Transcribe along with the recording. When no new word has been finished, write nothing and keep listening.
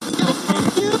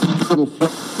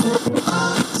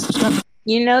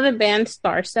You know the band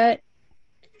Starset?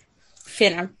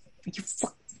 Finn,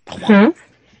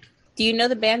 do you know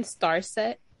the band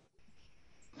Starset?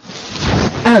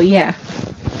 Oh, yeah.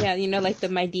 Yeah, you know, like the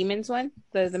My Demons one?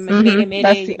 The Mayday.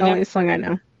 That's the only song I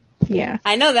know. Yeah.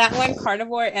 I know that one,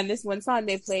 Carnivore, and this one song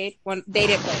they played. They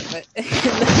didn't play, but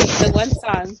the one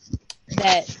song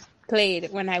that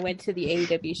played when I went to the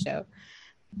AEW show.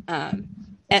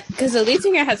 Because the lead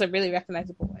singer has a really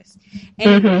recognizable voice.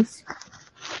 Anyways,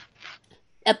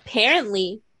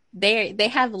 apparently they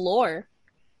have lore.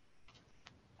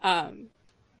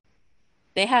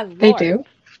 They have lore. They do?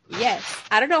 Yes.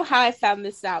 I don't know how I found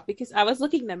this out because I was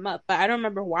looking them up, but I don't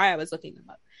remember why I was looking them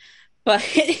up. But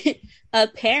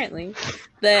apparently,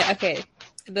 the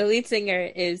lead singer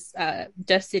is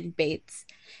Justin Bates,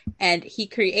 and he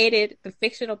created the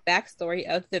fictional backstory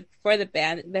for the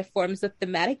band that forms the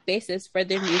thematic basis for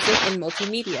their music and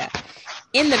multimedia.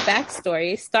 In the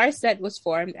backstory, Starset was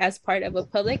formed as part of a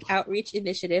public outreach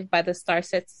initiative by the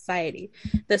Starset Society.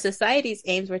 The Society's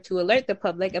aims were to alert the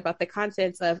public about the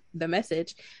contents of the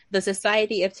message the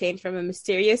Society obtained from a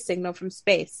mysterious signal from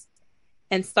space.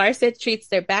 And Starset treats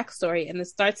their backstory and the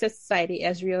Starset Society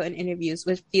as real in interviews,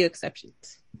 with few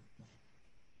exceptions.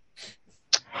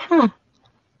 Huh.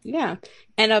 Yeah.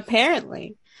 And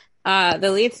apparently, the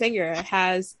lead singer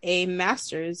has a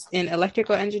master's in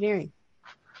electrical engineering.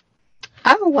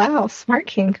 Oh, wow. Smart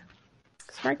King.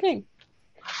 Smart King.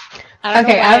 I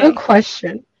have a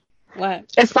question. What?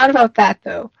 It's not about that,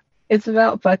 though. It's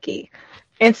about Bucky.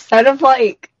 Instead of,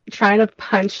 like, trying to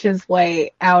punch his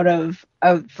way out of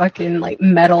a fucking, like,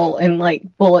 metal and, like,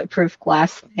 bulletproof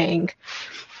glass thing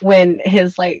when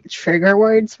his, like, trigger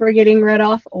words were getting read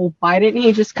off, why didn't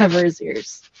he just cover his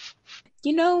ears?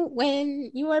 You know, when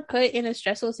you are put in a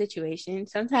stressful situation,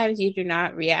 sometimes you do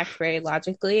not react very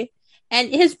logically. And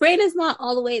his brain is not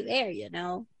all the way there, you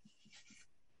know?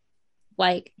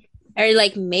 Like, or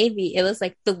like maybe it was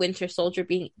like the Winter Soldier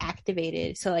being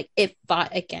activated. So like it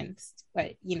fought against,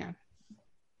 but you know,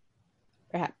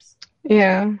 perhaps.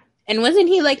 Yeah. And wasn't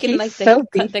he like in like the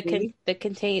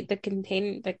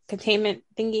containment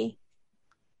thingy?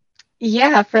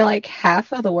 Yeah, for like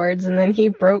half of the words, and then he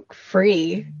broke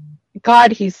free.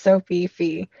 God, he's so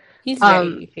beefy. He's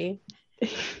very beefy.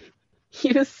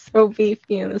 He was so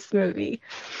beefy in this movie.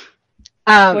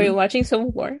 Were you watching Civil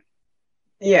War?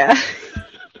 Yeah.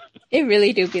 It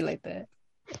really do be like that.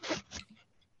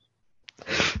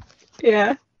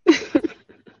 Yeah.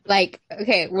 Like,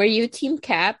 okay, were you Team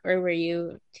Cap or were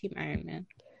you Team Iron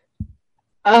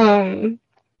Man?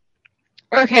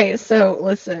 Okay, so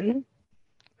listen.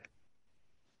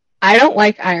 I don't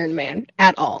like Iron Man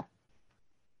at all.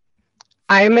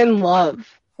 I am in love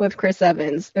with Chris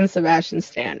Evans and Sebastian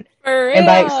Stan. And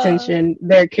by extension,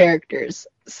 their characters.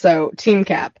 So, Team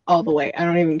Cap all the way. I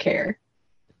don't even care.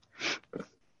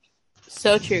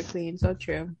 So true, Queen. So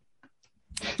true.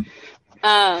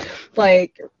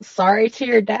 Like, sorry to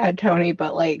your dad, Tony,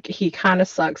 but like, he kind of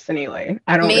sucks anyway.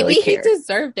 I don't really care. Maybe he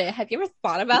deserved it. Have you ever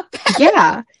thought about that?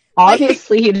 Yeah.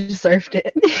 Obviously, he deserved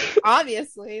it.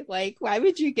 Obviously. Like, why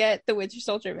would you get the Winter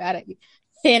Soldier mad at you?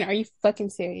 Finn, are you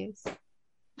fucking serious?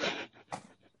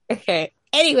 Okay.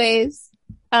 Anyways,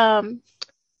 welcome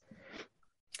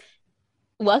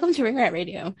to Ring Rat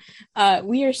Radio.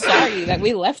 We are sorry that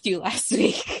we left you last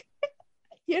week.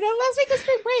 You know, last week was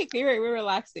spring break. We were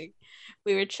relaxing.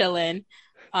 We were chilling.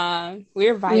 We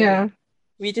were vibing. Yeah.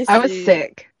 I was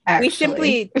sick.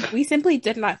 Actually. We simply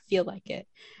did not feel like it.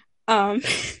 And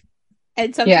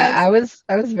sometimes, yeah, I was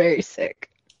very sick.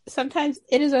 Sometimes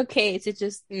it is okay to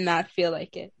just not feel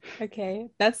like it. Okay,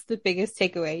 that's the biggest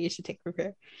takeaway you should take from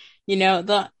here. You know,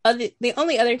 the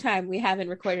only other time we haven't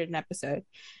recorded an episode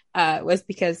was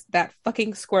because that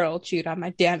fucking squirrel chewed on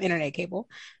my damn internet cable.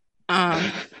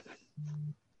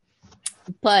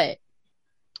 But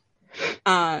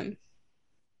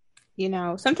you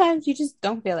know, sometimes you just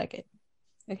don't feel like it.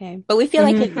 Okay, but we feel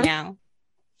like it now,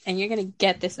 and you're gonna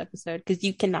get this episode because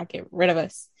you cannot get rid of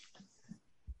us.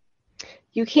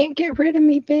 You can't get rid of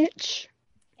me, bitch.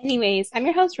 Anyways, I'm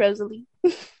your host, Rosalie.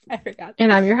 I forgot.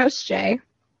 And I'm your host, Jay.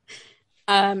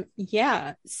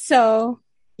 Yeah. So,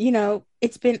 you know,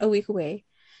 it's been a week away.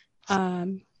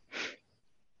 Quite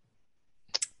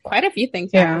a few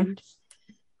things happened.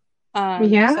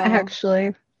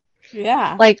 Actually.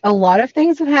 Yeah. Like, a lot of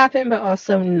things have happened, but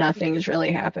also nothing's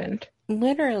really happened.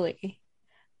 Literally.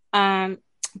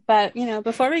 But, you know,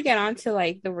 before we get on to,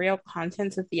 like, the real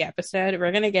contents of the episode,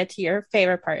 we're going to get to your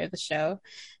favorite part of the show.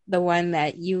 The one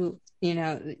that you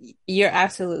know, you're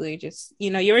absolutely just, you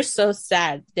know, you were so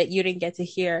sad that you didn't get to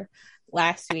hear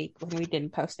last week when we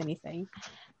didn't post anything.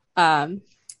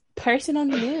 personal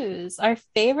news, our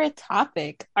favorite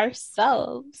topic,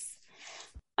 ourselves.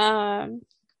 Um,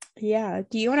 yeah.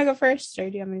 Do you want to go first, or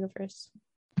do you want me to go first?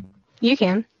 You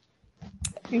can.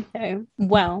 Okay.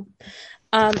 Well,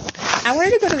 I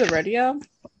wanted to go to the rodeo,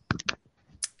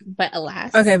 but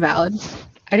alas. Okay, valid.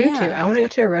 I do too. Yeah. I want to go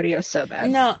to a rodeo so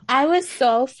bad. No, I was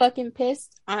so fucking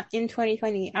pissed in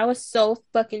 2020. I was so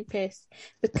fucking pissed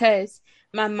because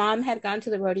my mom had gone to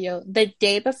the rodeo the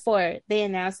day before they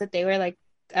announced that they were like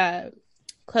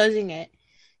closing it,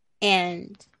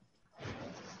 and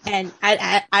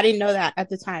I didn't know that at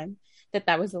the time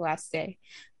that was the last day,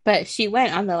 but she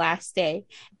went on the last day,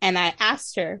 and I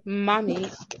asked her, mommy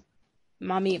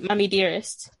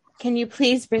dearest, can you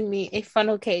please bring me a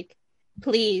funnel cake?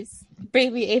 Please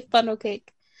bring me a funnel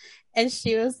cake. And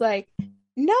she was like,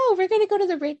 no, we're gonna go to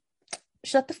the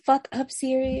shut the fuck up,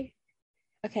 Siri.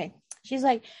 Okay. She's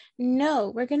like, no,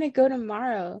 we're gonna go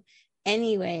tomorrow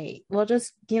anyway. We'll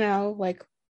just, like,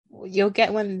 you'll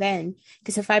get one then,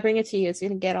 because if I bring it to you, it's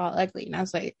gonna get all ugly. And I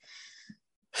was like,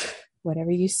 whatever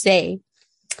you say.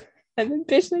 And then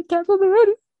bitch, they canceled the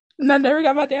rodeo, and I never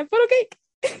got my damn funnel cake.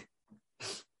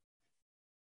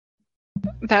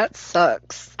 That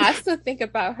sucks. I still think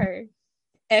about her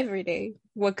every day.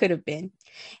 What could have been.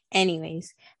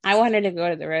 Anyways, I wanted to go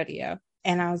to the rodeo,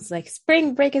 and I was like,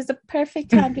 spring break is the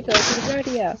perfect time to go to the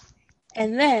rodeo.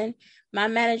 And then my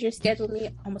manager scheduled me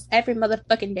almost every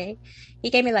motherfucking day. He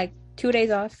gave me like 2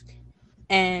 days off,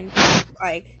 and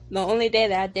like the only day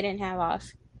that I didn't have off,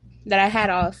 that I had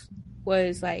off,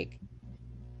 was like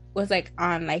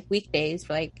on like weekdays.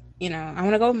 For like, I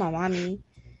want to go with my mommy.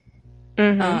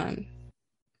 Mm-hmm.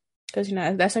 Because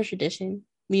that's our tradition.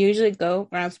 We usually go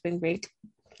around spring break,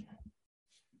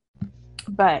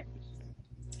 but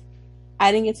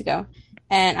I didn't get to go,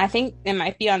 and I think it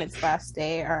might be on its last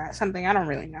day or something. I don't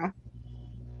really know,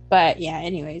 but yeah.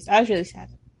 Anyways, I was really sad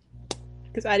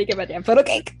because I didn't get my damn photo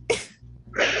cake.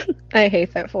 I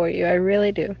hate that for you. I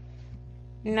really do.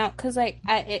 No, because like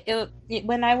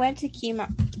when I went to chemo,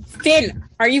 Finn,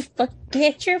 are you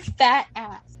get your fat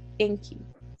ass? Thank you.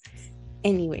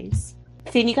 Anyways,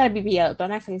 Finn, you gotta be out.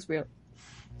 Don't act like it's real.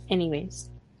 Anyways,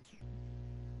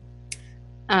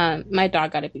 my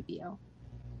dog got a BBL.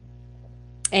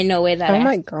 Ain't no way that. Oh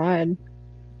my god.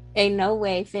 Ain't no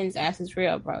way Finn's ass is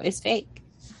real, bro. It's fake.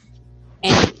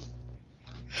 And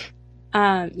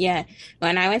yeah,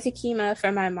 when I went to chemo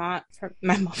for my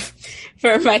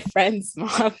friend's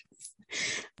mom's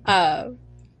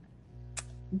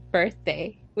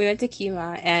birthday, we went to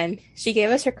chemo, and she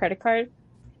gave us her credit card,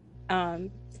 and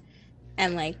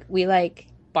like we like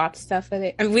bought stuff with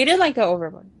it, and we didn't like go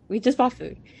overboard. We just bought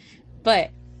food,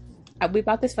 but we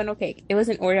bought this funnel cake. It was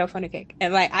an Oreo funnel cake,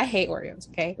 and like I hate Oreos.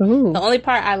 Okay, Ooh. The only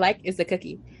part I like is the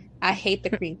cookie. I hate the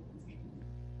cream.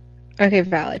 Okay,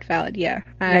 valid. Yeah,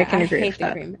 I can agree with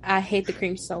that. Cream. I hate the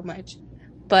cream so much,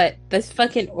 but this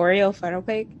fucking Oreo funnel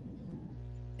cake,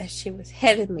 that shit was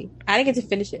heavenly. I didn't get to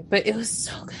finish it, but it was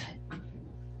so good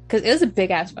because it was a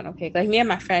big ass funnel cake. Like me and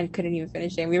my friend couldn't even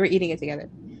finish it, and we were eating it together.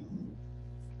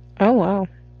 Oh wow.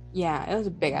 Yeah, it was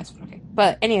a big ass funnel cake.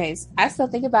 But anyways, I still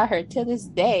think about her to this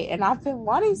day, and I've been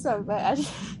wanting some, but I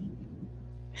just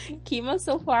chemo's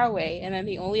so far away, and then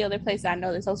the only other place I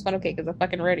know that sells funnel cake is a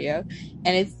fucking rodeo,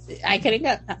 and I couldn't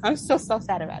go. I'm still so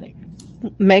sad about it.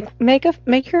 Make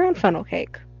your own funnel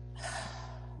cake.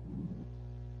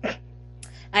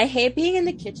 I hate being in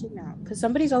the kitchen now because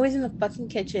somebody's always in the fucking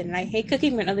kitchen, and I hate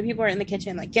cooking when other people are in the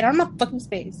kitchen. Like, get out of my fucking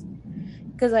space.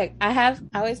 Because like I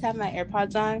always have my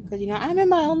AirPods on because I'm in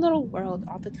my own little world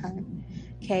all the time.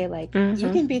 Okay, like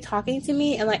you can be talking to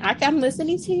me and like I'm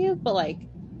listening to you, but like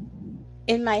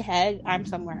in my head I'm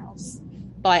somewhere else.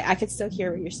 But like, I could still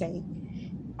hear what you're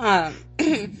saying. I'm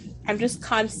just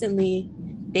constantly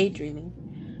daydreaming.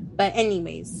 But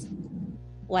anyways,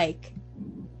 like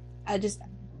I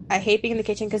hate being in the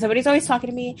kitchen because somebody's always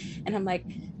talking to me, and I'm like,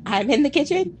 I'm in the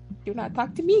kitchen. Do not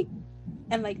talk to me.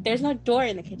 And like, there's no door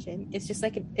in the kitchen. It's just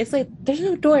like there's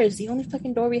no doors. The only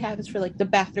fucking door we have is for like the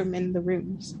bathroom and the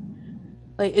rooms.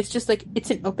 Like, it's just like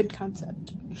it's an open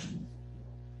concept.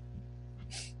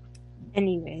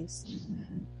 Anyways,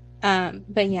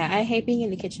 but yeah, I hate being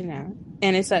in the kitchen now,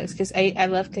 and it sucks because I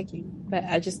love cooking, but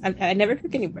I never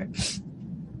cook anymore.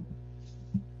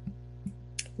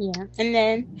 Yeah, and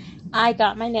then I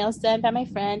got my nails done by my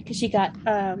friend because she got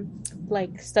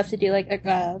like stuff to do, like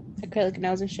acrylic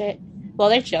nails and shit. Well,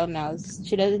 they're gel nails.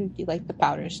 She doesn't do like the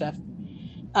powder stuff.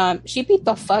 She beat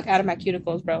the fuck out of my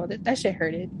cuticles, bro. That shit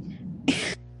hurted.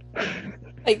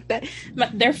 Like that,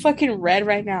 they're fucking red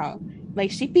right now.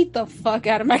 Like, she beat the fuck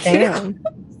out of my cuticles.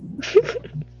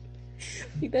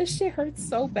 Like, that shit hurts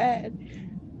so bad.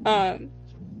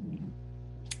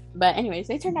 But anyways,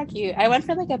 they turned out cute. I went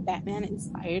for like a Batman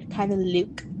inspired kind of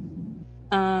look.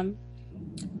 Um,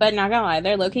 but not gonna lie,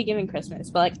 they're low key giving Christmas.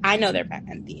 But like I know they're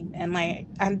Batman themed, and like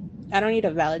I don't need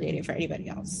to validate it for anybody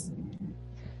else.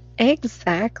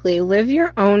 Exactly. Live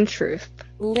your own truth.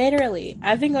 Literally,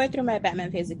 I've been going through my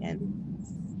Batman phase again.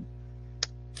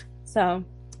 So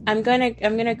I'm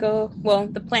gonna go. Well,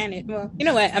 the planet. Well, you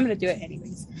know what? I'm gonna do it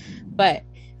anyways. But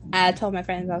I told my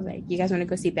friends, I was like, "You guys want to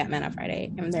go see Batman on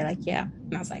Friday?" And they're like, "Yeah."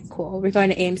 And I was like, "Cool. We're going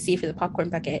to AMC for the popcorn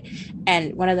bucket."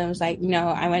 And one of them was like, "No,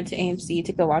 I went to AMC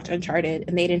to go watch Uncharted,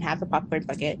 and they didn't have the popcorn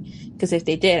bucket because if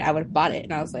they did, I would have bought it."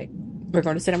 And I was like, "We're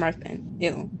going to Cinemark then."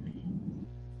 Ew.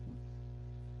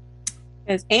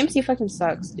 Because AMC fucking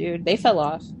sucks, dude. They fell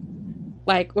off.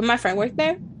 Like when my friend worked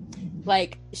there,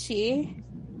 like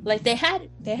they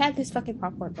had this fucking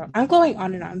popcorn, bro. I'm going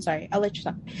on and on. I'm sorry. I'll let you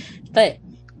talk. But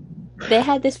they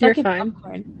had this fucking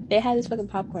popcorn. They had this fucking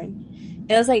popcorn.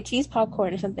 It was like cheese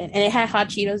popcorn or something, and it had hot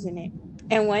Cheetos in it.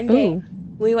 And one day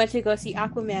we went to go see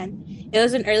Aquaman. It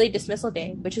was an early dismissal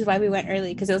day, which is why we went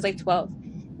early because it was like 12.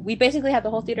 We basically had the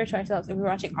whole theater to ourselves, and we were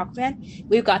watching Aquaman.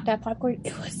 We got that popcorn.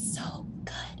 It was so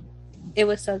good. It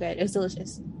was so good. It was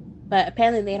delicious. But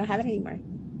apparently they don't have it anymore.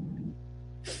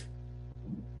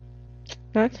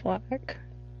 That's whack.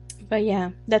 But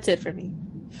yeah, that's it for me.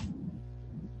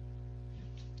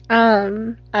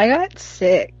 I got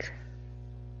sick.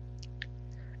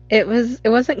 It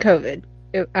wasn't COVID.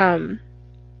 It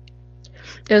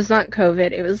was not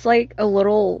COVID. It was like a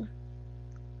little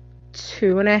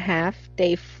 2.5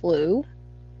 day flu,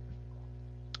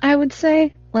 I would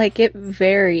say. Like it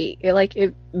really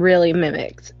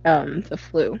mimicked the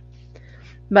flu.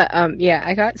 But yeah,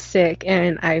 I got sick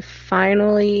and I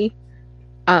finally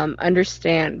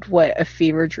understand what a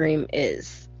fever dream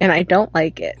is, and I don't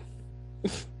like it.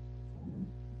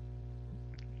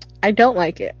 I don't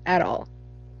like it at all.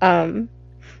 I'm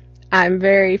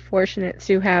very fortunate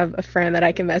to have a friend that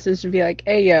I can message and be like,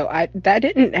 "Hey, yo, that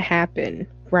didn't happen,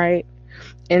 right?"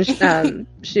 And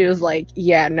she was like,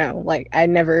 "Yeah, no, like I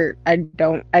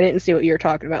didn't see what you were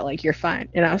talking about. Like you're fine."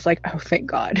 And I was like, "Oh, thank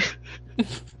God."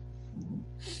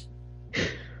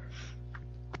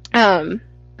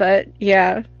 But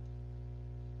yeah,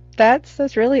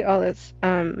 that's really all that's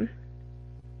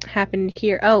happened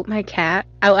here. Oh, my cat.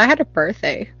 Oh, I had a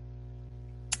birthday.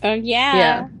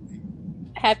 Yeah.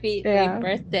 Happy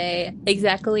birthday.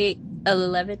 Exactly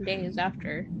 11 days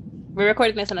after. We're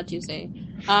recording this on a Tuesday.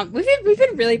 We've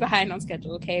been really behind on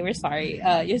schedule, okay? We're sorry.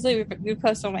 Usually we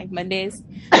post on like Mondays,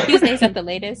 Tuesdays at the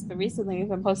latest, but recently we've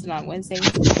been posting on Wednesdays.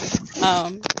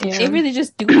 They really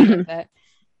just do me like that.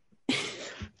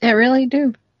 It really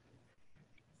do.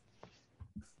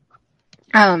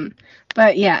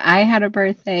 But yeah, I had a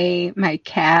birthday. My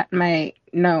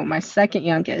second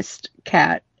youngest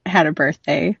cat had a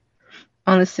birthday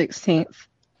on the 16th.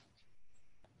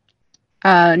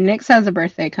 Nyx has a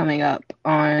birthday coming up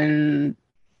on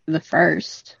the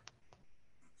 1st.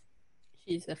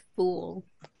 She's a fool.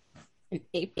 An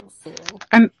April fool.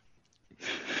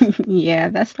 Yeah,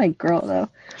 that's my girl though.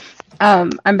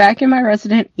 I'm back in my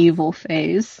Resident Evil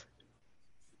phase.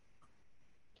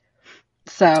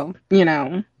 So,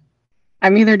 I'm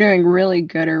either doing really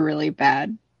good or really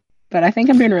bad. But I think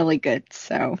I'm doing really good,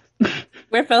 so.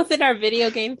 We're both in our video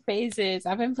game phases.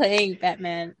 I've been playing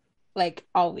Batman, like,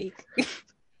 all week.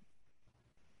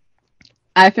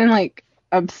 I've been, like,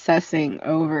 obsessing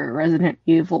over Resident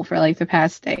Evil for, like, the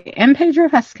past day. And Pedro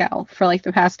Pascal for, like,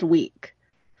 the past week.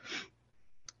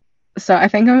 So I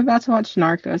think I'm about to watch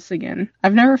Narcos again.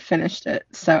 I've never finished it,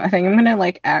 so I think I'm gonna,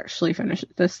 like, actually finish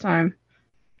it this time.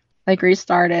 Like,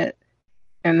 restart it.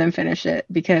 And then finish it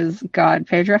because God,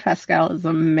 Pedro Pascal is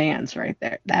a man's right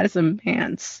there. That is a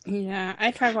man's. Yeah,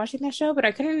 I tried watching that show, but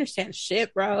I couldn't understand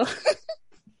shit, bro.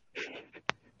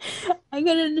 I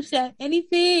couldn't understand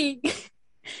anything.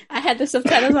 I had the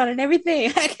subtitles on and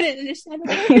everything. I couldn't understand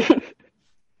anything.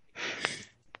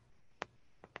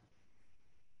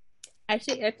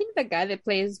 Actually, I think the guy that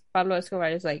plays Pablo Escobar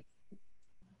is like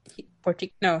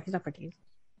Portuguese. No, he's not Portuguese.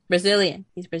 Brazilian.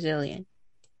 He's Brazilian.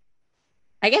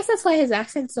 I guess that's why his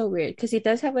accent's so weird, because he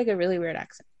does have like a really weird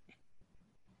accent.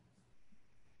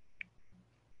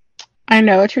 I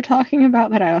know what you're talking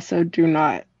about, but I also do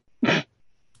not.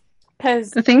 Because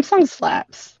the theme song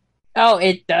slaps. Oh,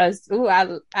 it does. Ooh,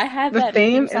 I have that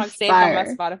theme song saved on my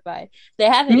Spotify. They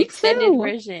have an extended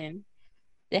version.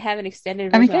 They have an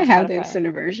extended version. I think I have the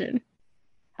extended version.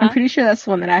 Huh? I'm pretty sure that's the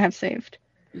one that I have saved.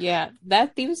 Yeah,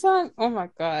 that theme song, oh my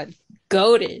God.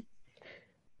 Goated.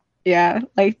 Yeah,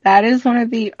 like that is one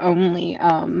of the only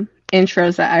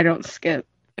intros that I don't skip.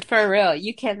 For real,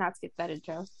 you cannot skip that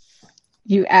intro.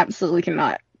 You absolutely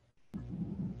cannot.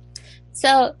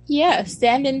 So yeah,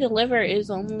 Stand and Deliver is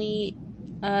only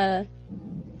uh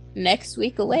next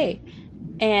week away.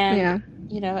 And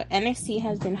Yeah, NXT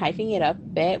has been hyping it up a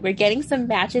bit. We're getting some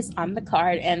matches on the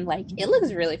card, and like it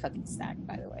looks really fucking stacked,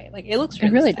 by the way. Like it looks it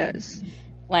really really stacked. does.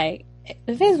 Like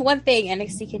if there's one thing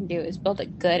NXT can do is build a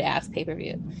good ass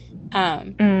pay-per-view.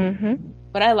 Mm-hmm.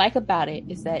 What I like about it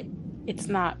is that it's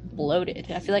not bloated.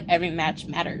 I feel like every match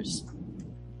matters,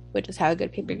 which is how a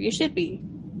good pay-per-view should be.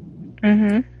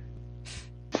 Mm-hmm.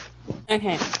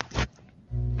 Okay.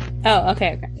 Oh,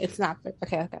 okay. It's not.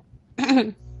 Okay.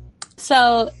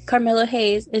 So Carmelo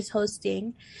Hayes is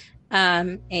hosting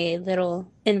a little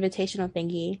invitational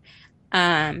thingy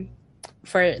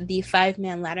for the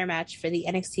 5-man ladder match for the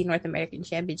NXT North American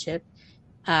Championship.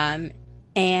 And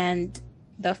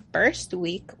the first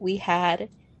week we had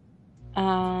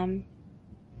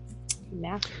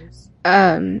matches.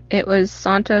 It was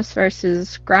Santos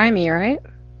versus Grimy, right?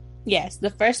 Yes, the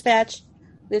first match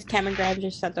with Cameron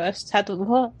Grimes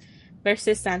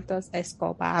versus Santos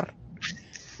Escobar.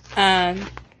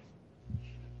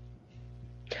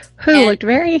 Who looked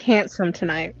very handsome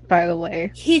tonight, by the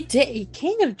way. He did.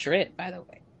 King of drip, by the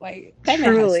way. Like that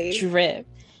Truly. man has drip.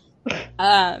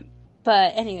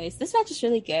 But anyways, this match is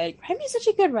really good. Grimy's such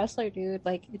a good wrestler, dude.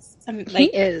 Like he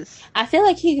is. I feel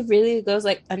like he really goes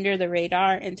like under the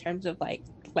radar in terms of like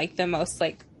the most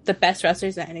like the best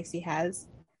wrestlers that NXT has.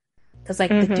 Because like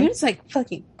the dude's like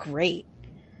fucking great.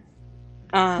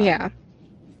 Yeah.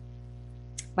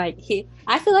 Like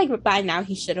I feel like by now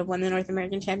he should have won the North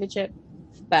American Championship,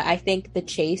 but I think the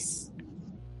chase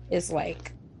is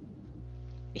like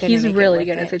he's really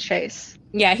good at the chase.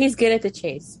 Yeah, he's good at the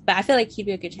chase, but I feel like he'd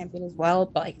be a good champion as well.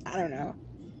 But like I don't know.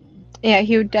 Yeah,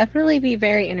 he would definitely be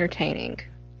very entertaining.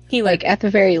 He like at the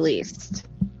very least.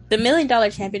 The $1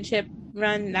 Million Championship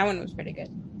run, that one was pretty good,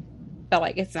 but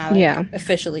like it's not like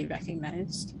officially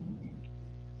recognized.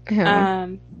 Yeah.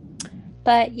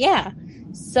 But yeah,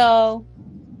 so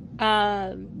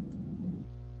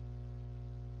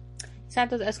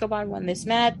Santos Escobar won this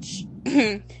match.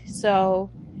 So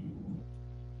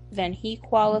then he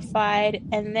qualified,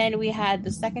 and then we had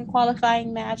the second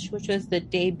qualifying match, which was the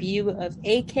debut of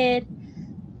A-Kid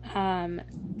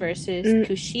versus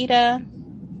Kushida.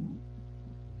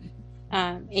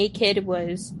 A-Kid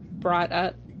was brought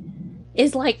up.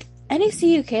 Is like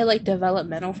NXT UK like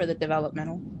developmental for the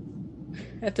developmental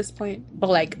at this point, but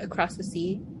like across the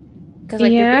sea, because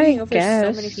like they're bringing over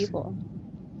so many people.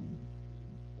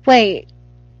 Wait,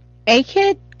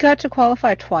 A-Kid got to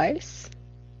qualify twice?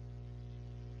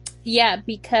 Yeah,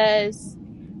 because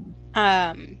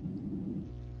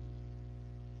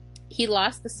he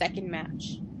lost the second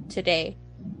match today,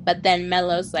 but then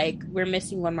Melo's like, we're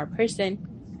missing one more person,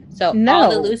 so all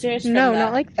the losers.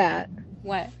 Not like that.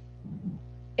 What?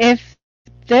 If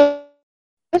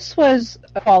this was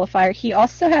a qualifier, he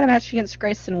also had a match against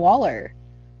Grayson Waller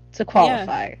to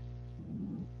qualify. Yeah.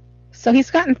 So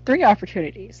he's gotten 3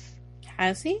 opportunities.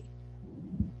 Has he?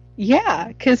 Yeah,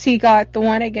 because he got the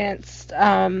one against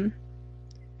Kushida.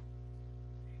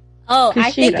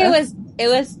 I think it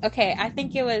was okay. I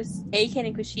think it was A-Kid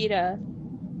and Kushida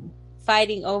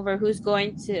fighting over who's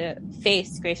going to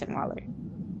face Grayson Waller.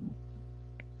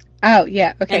 Oh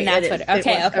yeah, okay. And that's what.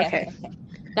 Okay.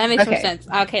 That makes more sense.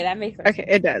 Okay, that makes more sense. Okay,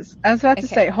 it does. I was about to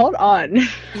say, hold on.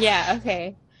 Yeah,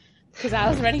 okay. Because I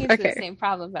was running into the same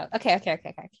problem. But okay.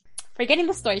 For getting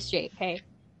the story straight, okay?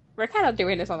 We're kind of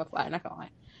doing this on the fly, not gonna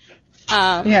lie.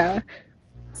 Yeah.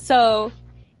 So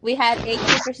we had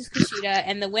A-Kid versus Kushida,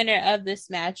 and the winner of this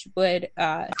match would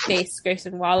face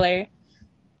Grayson Waller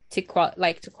to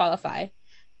qualify.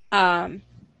 And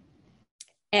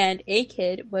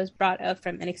A-Kid was brought up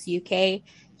from NXT UK.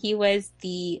 He was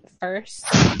the first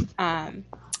NXT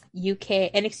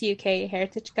UK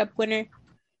Heritage Cup winner,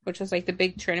 which was like the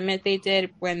big tournament they did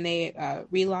when they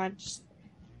relaunched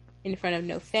in front of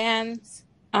no fans.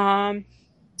 Don't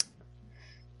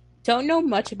know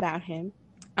much about him.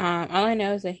 All I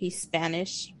know is that he's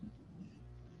Spanish.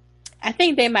 I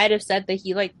think they might have said that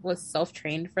he like was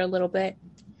self-trained for a little bit,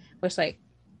 which like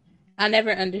I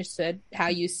never understood how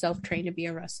you self-train to be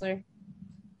a wrestler.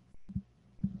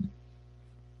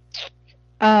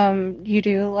 You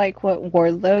do like what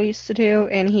Wardlow used to do,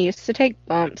 and he used to take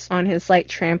bumps on his like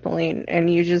trampoline,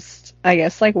 and you just, I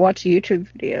guess, like watch YouTube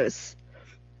videos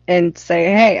and say,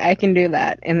 hey, I can do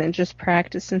that, and then just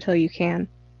practice until you can.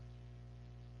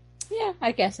 Yeah,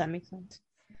 I guess that makes sense.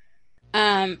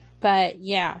 But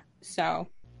yeah, so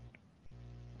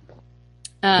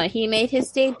he made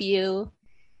his debut,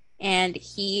 and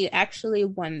he actually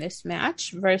won this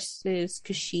match versus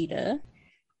Kushida.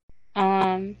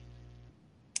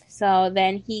 So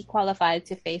then he qualified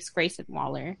to face Grayson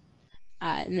Waller.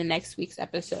 in the next week's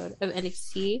episode of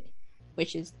NXT,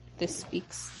 which is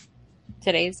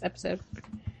today's episode.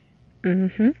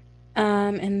 Mm-hmm.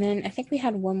 And then I think we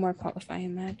had one more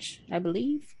qualifying match, I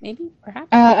believe, maybe, perhaps.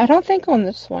 I don't think on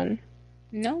this one.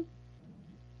 No?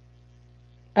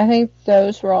 I think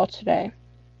those were all today.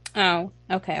 Oh,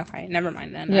 okay. Never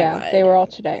mind then. Yeah, they were all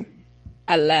today.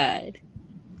 I lied.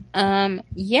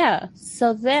 Yeah.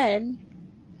 So then,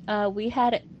 we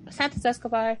had Santos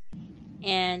Escobar,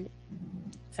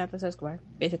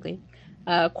 basically,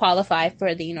 qualify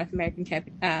for the North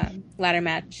American ladder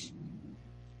match.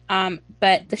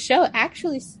 But the show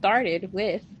actually started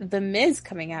with The Miz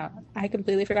coming out. I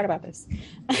completely forgot about this.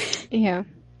 Yeah.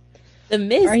 The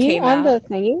Miz Are you came on out. the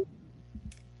thingy?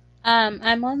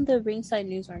 I'm on the Ringside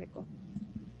News article.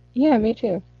 Yeah, me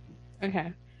too.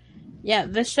 Okay. Yeah,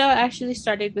 the show actually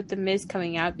started with The Miz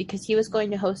coming out because he was going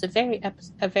to host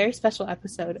a very special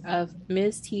episode of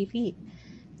Miz TV.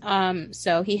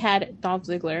 So he had Dolph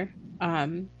Ziggler,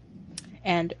 and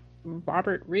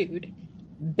Robert Roode,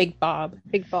 Big Bob.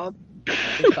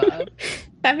 That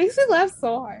makes me laugh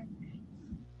so hard.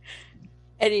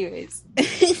 Anyways,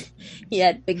 he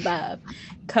had Big Bob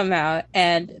come out,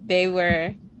 and they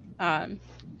were,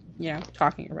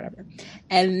 talking or whatever.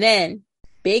 And then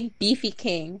Big Beefy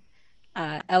King,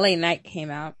 LA Knight, came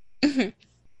out.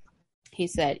 He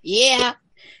said, "Yeah,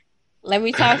 let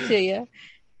me talk to you,"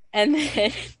 and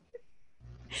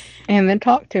then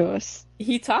talk to us.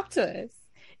 He talked to us.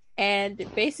 And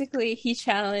basically, he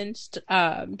challenged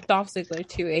Dolph Ziggler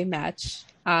to a match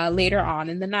later on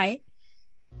in the night.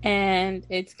 And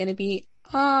it's going to be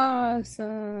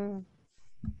awesome.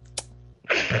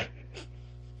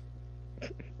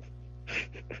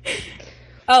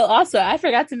 Oh, also, I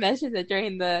forgot to mention that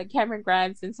during the Cameron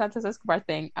Grimes and Santos Escobar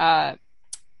thing,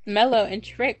 Mello and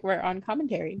Trick were on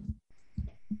commentary.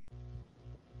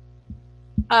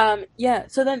 Yeah,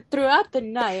 so then throughout the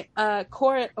night,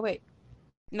 Cora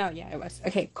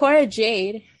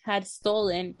Jade had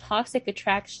stolen Toxic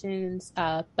Attraction's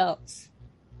belts,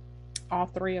 all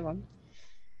three of them,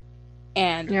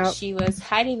 and she was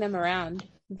hiding them around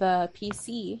the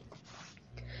PC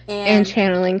and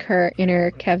channeling her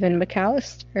inner Kevin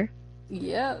McAllister.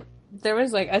 Yeah, there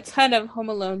was like a ton of Home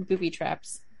Alone booby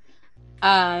traps.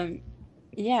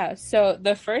 Yeah, so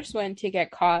the first one to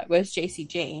get caught was JC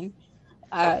Jane.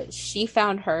 She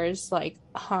found hers like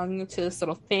hung to this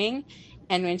little thing.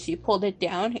 And when she pulled it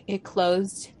down, it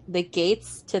closed the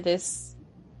gates to this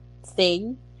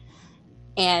thing.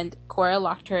 And Cora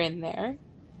locked her in there.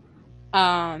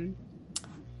 And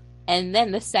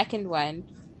then the second one,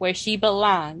 where she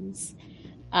belongs,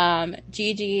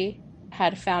 Gigi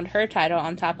had found her title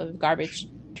on top of a garbage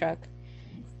truck.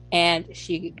 And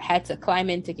she had to climb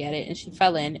in to get it. And she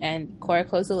fell in. And Cora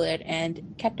closed the lid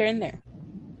and kept her in there.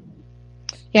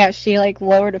 Yeah, she like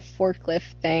lowered a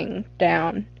forklift thing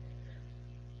down.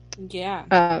 Yeah.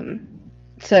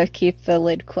 To keep the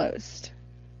lid closed.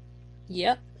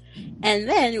 Yep. And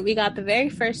then we got the very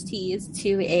first tease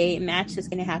to a match that's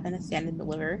going to happen at Stand and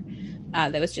Deliver.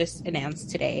 That was just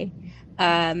announced today.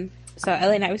 So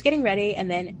LA Knight was getting ready, and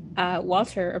then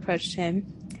Walter approached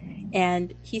him,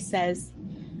 and he says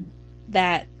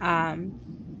that I'm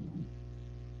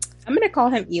going to call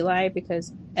him Eli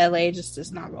because LA just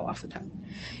does not roll off the tongue.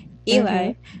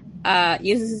 Eli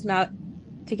uses his mouth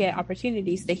to get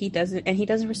opportunities that he doesn't, and he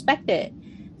doesn't respect it.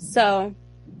 So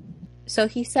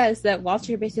he says that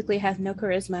Walter basically has no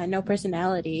charisma, no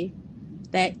personality,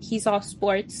 that he's all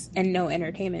sports and no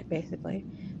entertainment, basically.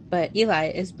 But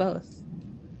Eli is both.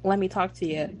 Let me talk to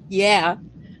you. Yeah.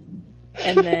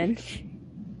 And then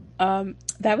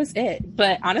that was it.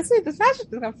 But honestly, this match is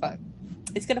gonna fuck.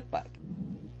 It's gonna fuck.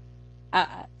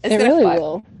 It really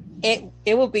will. It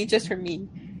will be just for me.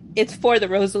 It's for the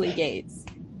Rosalie gays.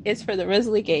 It's for the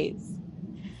Rosalie gays.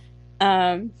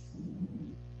 But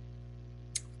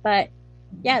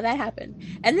yeah, that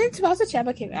happened. And then Tommaso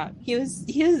Ciampa came out. He was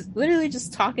literally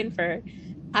just talking for,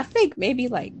 I think, maybe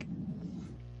like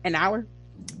an hour,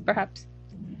 perhaps.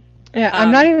 Yeah,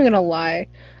 I'm not even gonna lie.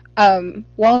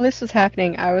 While this was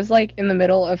happening, I was like in the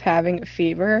middle of having a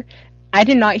fever. I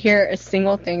did not hear a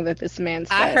single thing that this man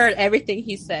said. I heard everything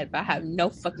he said, but I have no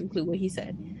fucking clue what he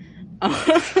said.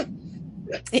 I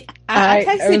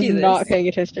was not paying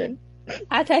attention.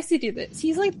 I texted you this.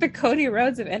 He's like the Cody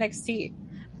Rhodes of NXT.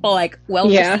 But like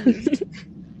received.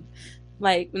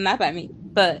 Like not by me,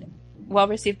 but well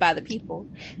received by the people.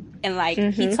 And like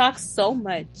he talks so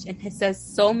much and he says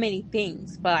so many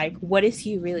things, but like what is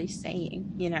he really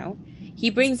saying? You know?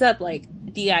 He brings up like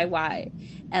DIY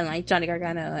and like Johnny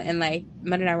Gargano and like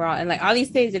Monday Night Raw and like all these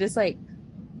things, and it's like,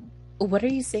 what are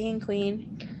you saying,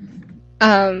 Queen?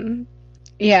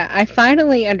 Yeah, I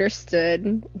finally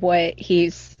understood what he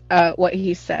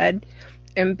said.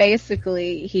 And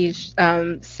basically, he's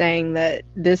saying that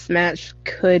this match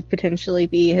could potentially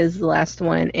be his last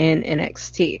one in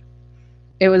NXT.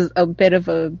 It was a bit of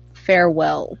a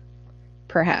farewell,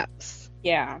 perhaps.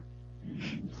 Yeah.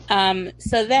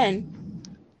 So then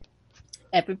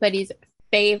everybody's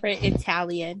favorite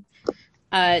Italian,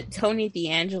 Tony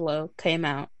D'Angelo, came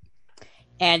out,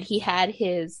 and he had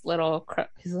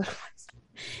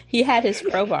he had his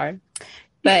crowbar,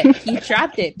 but he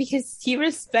dropped it because he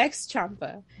respects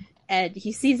Ciampa and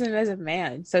he sees him as a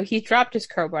man. So he dropped his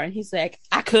crowbar and he's like,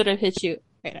 I could have hit you.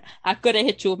 I could have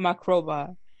hit you with my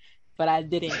crowbar, but I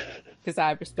didn't because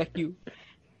I respect you.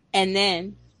 And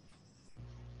then,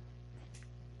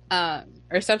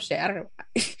 or some shit. I don't know.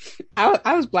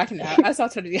 I was blacking out. I saw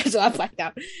Tony D'Angelo. I blacked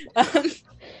out.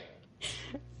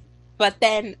 But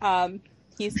then,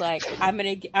 he's like, I'm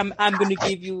gonna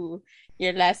give you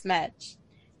your last match,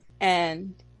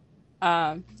 and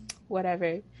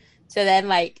whatever. So then,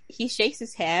 like, he shakes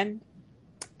his hand,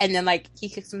 and then like he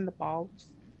kicks him in the balls.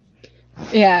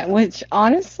 Yeah, which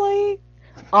honestly,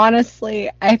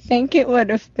 I think it would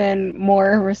have been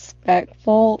more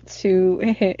respectful to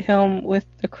hit him with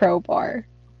the crowbar.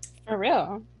 For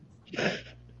real.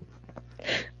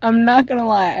 I'm not gonna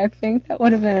lie, I think that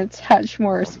would have been a touch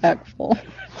more respectful.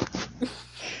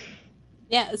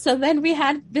 Yeah, so then we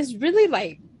had this really,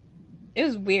 like, it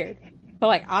was weird, but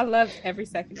like I loved every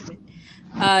second of it.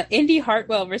 Indy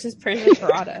Hartwell versus Persia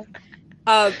Pirotta.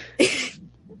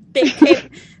 They came,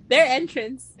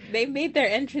 they made their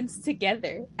entrance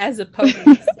together as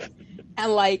opponents.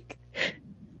 And like,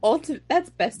 that's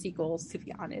bestie goals, to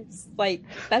be honest. Like,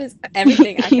 that is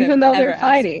everything I could Even though they're asked.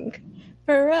 fighting.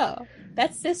 For real.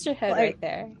 That's sisterhood, like, right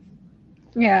there.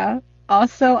 Yeah.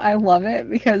 Also, I love it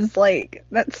because, like,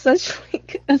 that's such,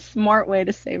 like, a smart way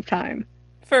to save time.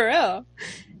 For real.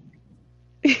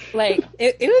 Like,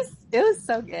 it was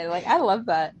so good. Like, I love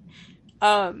that.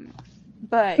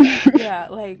 But, yeah,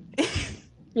 like...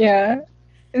 Yeah.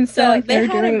 And so like, they're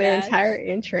doing their entire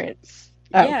entrance.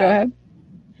 Oh, yeah. Go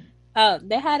ahead.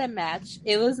 They had a match.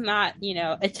 It was not,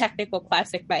 a technical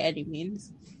classic by any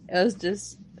means. It was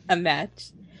just a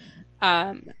match.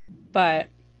 But...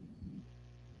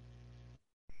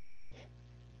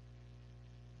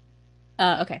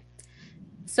 okay.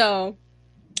 So,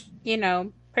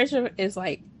 Persia is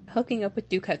like hooking up with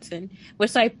Duke Hudson,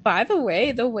 which, like, by the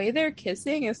way they're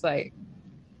kissing is like,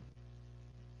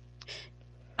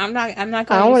 I'm not going to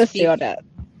I don't want to see all that.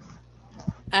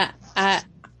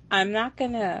 I'm not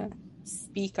gonna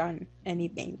speak on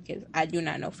anything because I do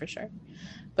not know for sure.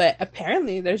 But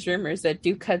apparently there's rumors that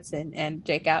Duke Hudson and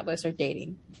Jake Atlas are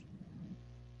dating.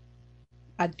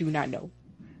 I do not know.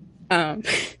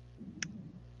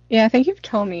 Yeah, I think you've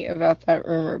told me about that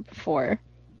rumor before.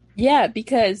 Yeah,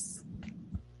 because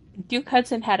Duke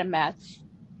Hudson had a match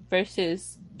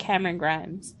versus Cameron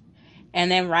Grimes.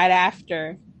 And then right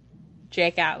after,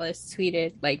 Jake Atlas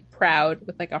tweeted, like, proud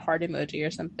with, like, a heart emoji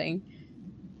or something.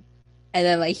 And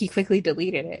then, like, he quickly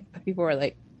deleted it. But people were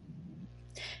like...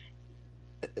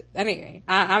 Anyway,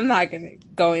 I'm not going to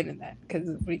go into that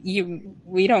because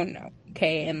we don't know,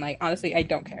 okay? And, like, honestly, I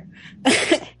don't care.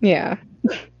 Yeah.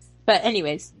 But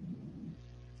anyways...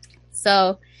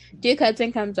 So, Duke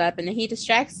Hudson comes up and he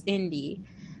distracts Indy,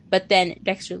 but then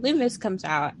Dexter Lumis comes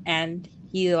out and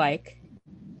he, like,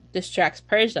 distracts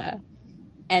Persia,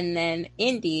 and then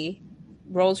Indy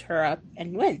rolls her up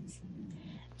and wins.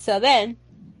 So then,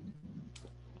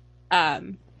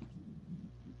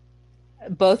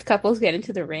 both couples get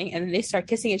into the ring and then they start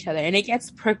kissing each other, and it gets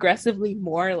progressively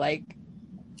more, like,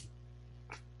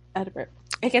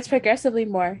 it gets progressively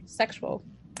more sexual,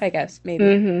 I guess, maybe.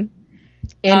 Mm-hmm.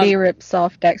 Indy rips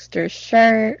off Dexter's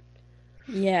shirt.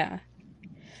 Yeah.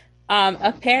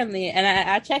 Apparently, and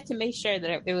I checked to make sure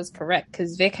that it was correct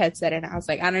because Vic had said it, and I was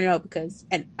like, I don't know, because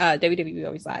WWE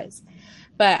always lies.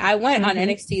 But I went on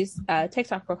NXT's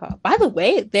TikTok profile. By the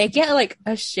way, they get like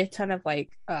a shit ton of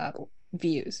like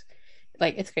views.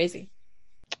 Like, it's crazy.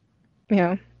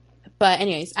 Yeah. But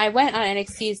anyways, I went on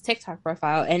NXT's TikTok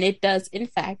profile, and it does in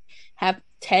fact have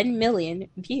 10 million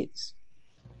views.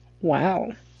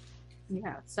 Wow.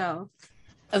 Yeah, so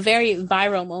a very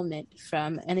viral moment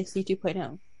from NXT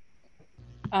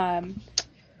 2.0.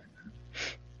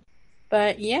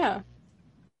 But yeah.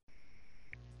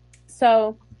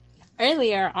 So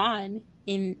earlier on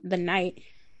in the night,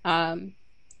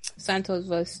 Santos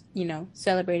was,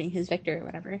 celebrating his victory or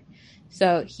whatever.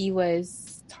 So he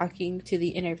was talking to the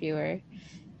interviewer,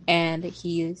 and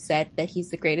he said that he's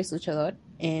the greatest luchador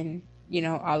in,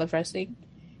 all of wrestling.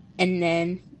 And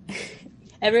then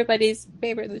everybody's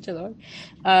favorite luchador.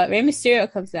 Rey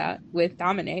Mysterio comes out with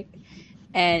Dominic,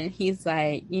 and he's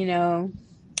like, you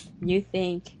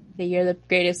think that you're the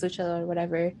greatest luchador or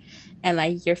whatever, and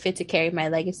like you're fit to carry my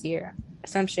legacy or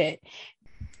some shit.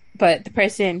 But the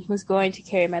person who's going to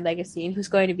carry my legacy and who's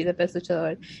going to be the best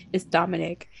luchador is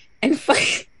Dominic. And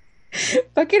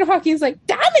fucking Joaquin's like,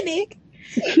 Dominic.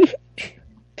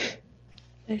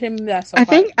 That's so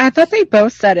I thought they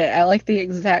both said it at like the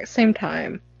exact same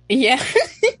time. Yeah.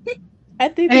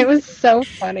 It was so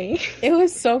funny. It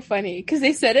was so funny because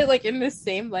they said it like in the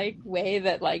same like way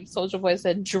that like Soulja Boy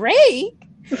said Drake.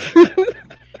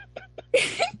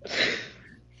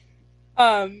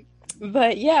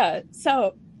 But yeah,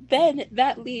 so then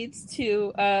that leads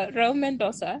to Raul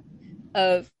Mendoza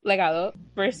of Legado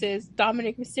versus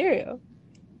Dominic Mysterio.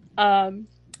 And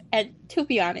to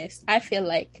be honest, I feel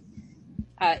like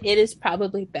it is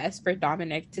probably best for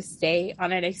Dominic to stay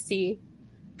on NXT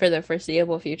for the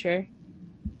foreseeable future.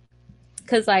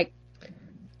 Because, like,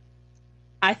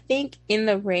 I think in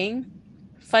the ring,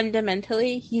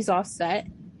 fundamentally, he's all set.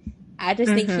 I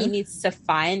just think he needs to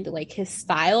find, like, his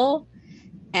style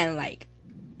and, like,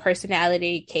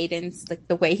 personality, cadence, like,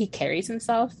 the way he carries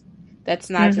himself. That's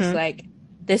not just, like,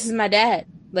 this is my dad.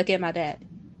 Look at my dad.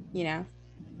 You know?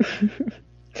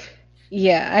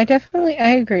 Yeah, I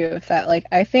agree with that. Like,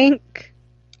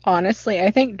 honestly,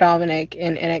 I think Dominic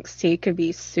in NXT could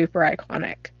be super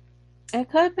iconic. It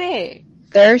could be.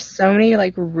 There's so many,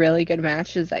 like, really good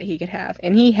matches that he could have.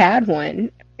 And he had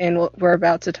one, and we're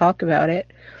about to talk about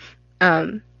it.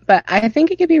 But I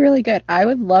think it could be really good. I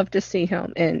would love to see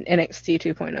him in NXT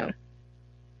 2.0.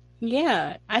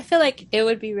 Yeah, I feel like it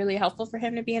would be really helpful for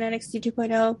him to be in NXT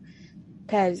 2.0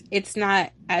 because it's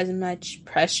not as much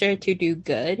pressure to do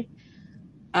good.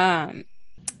 But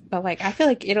like I feel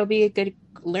like it'll be a good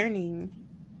learning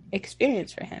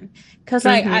experience for him because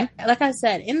like I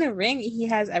said, in the ring he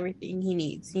has everything he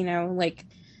needs. Like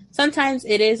sometimes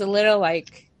it is a little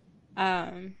like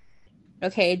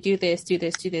okay, do this, do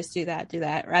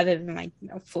that, rather than like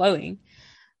flowing.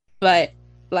 But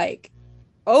like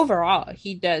overall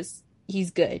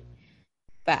he's good.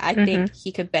 But I think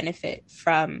he could benefit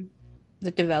from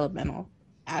the developmental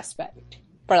aspect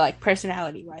for like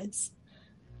personality wise.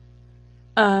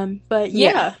 But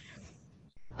yeah.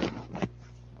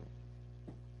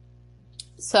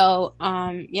 So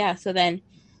so then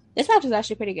this match was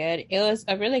actually pretty good. It was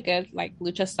a really good like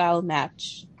lucha style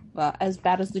match. Well, as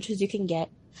bad as luchas you can get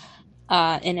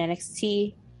in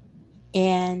NXT.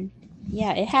 And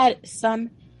yeah, it had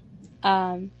some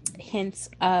hints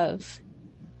of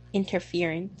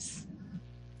interference.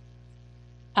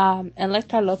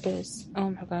 Electra Lopez, oh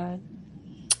my god,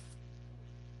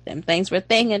 them things were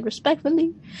thinging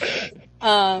respectfully.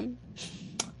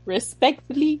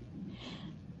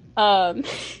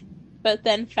 But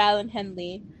then Fallon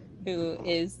Henley, who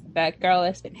is that girl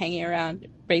that's been hanging around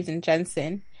Brazen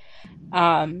Jensen,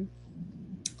 came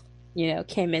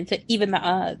in to even the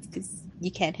odds because you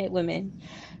can't hit women.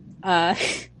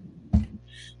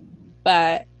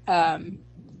 But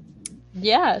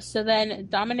so then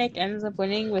Dominic ends up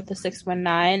winning with the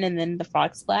 619 and then the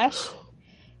frog splash.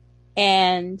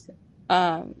 And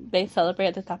they celebrate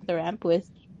at the top of the ramp with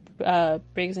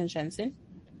Briggs and Jensen.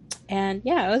 And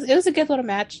yeah, it was a good little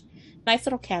match. Nice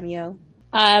little cameo.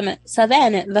 So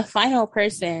then the final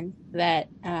person that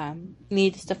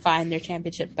needs to find their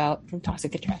championship belt from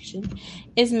Toxic Attraction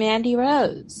is Mandy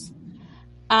Rose.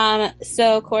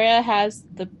 So Cora has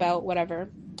the belt, whatever,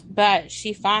 but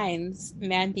she finds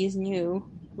Mandy's new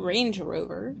Range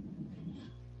Rover.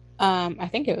 I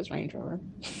think it was Range Rover.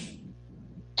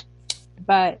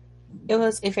 But it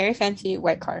was a very fancy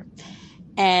white car.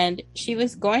 And she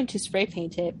was going to spray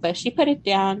paint it, but she put it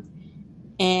down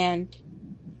and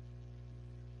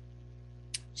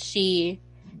she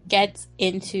gets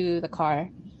into the car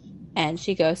and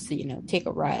she goes to, take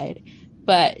a ride.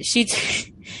 But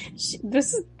this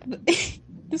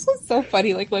was so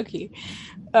funny, like low-key.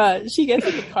 She gets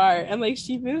in the car and like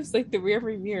she moves like the rear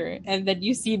view mirror and then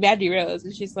you see Mandy Rose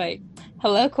and she's like,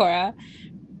 "Hello, Cora."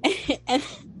 and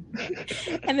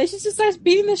then she just starts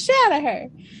beating the shit out of her.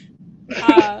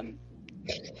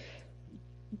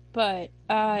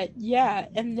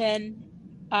 And then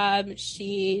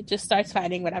she just starts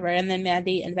fighting, whatever, and then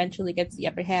Mandy eventually gets the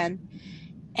upper hand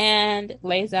and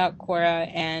lays out Cora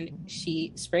and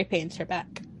she spray paints her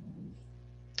back.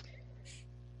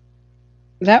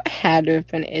 That had to have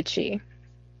been itchy.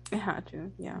 It had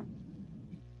to, yeah.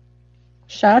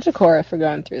 Shout out to Cora for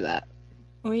going through that.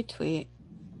 Retweet.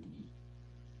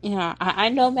 Yeah, I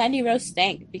know Mandy Rose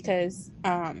stank because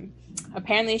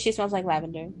apparently she smells like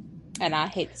lavender, and I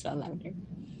hate the smell of lavender.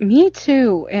 Me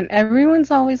too. And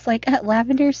everyone's always like,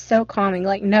 lavender's so calming.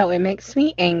 Like, no, it makes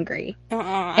me angry.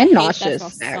 I And hate that smell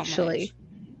nauseous, so actually. much.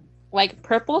 Like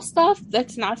purple stuff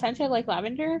that's not scented like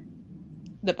lavender,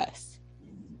 the best.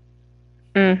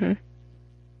 Mm-hmm.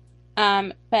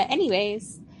 But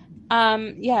anyways,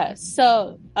 yeah.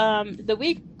 So,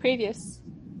 the previous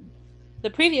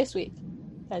week,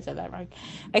 I said that wrong.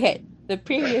 Okay, the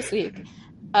previous week,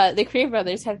 the Creed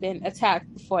brothers have been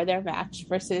attacked for their match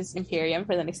versus Imperium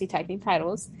for the NXT Tag Team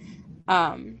titles.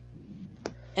 And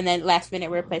then last minute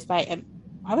were replaced by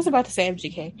I was about to say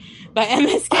MGK, by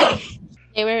MSK.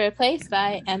 They were replaced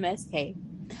by MSK.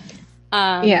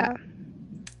 Yeah.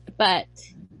 But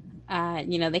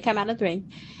they come out of the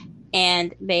ring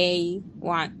and they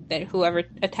want that whoever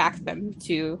attacks them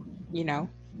to,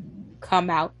 come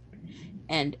out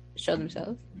and show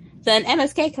themselves. So then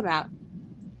MSK come out.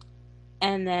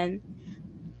 And then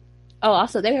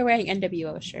also they were wearing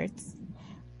NWO shirts.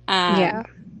 Yeah.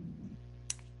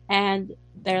 And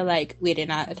they're like, we did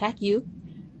not attack you.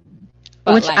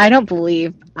 Which I don't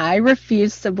believe. I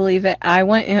refuse to believe it. I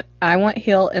want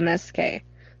heel MSK.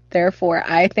 Therefore,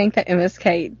 I think that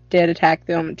MSK did attack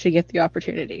them to get the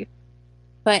opportunity.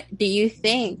 But do you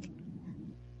think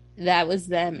that was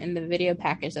them in the video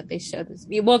package that they showed this?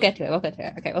 We'll get to it.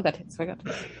 Okay, we'll get to it.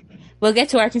 We'll get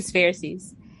to our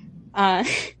conspiracies.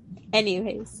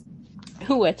 Anyways,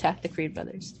 who attacked the Creed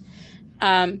brothers?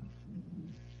 But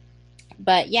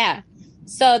yeah.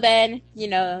 So then,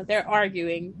 they're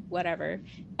arguing, whatever.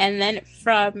 And then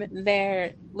from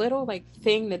their little,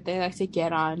 thing that they like to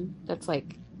get on, that's,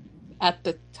 at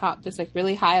the top, that's,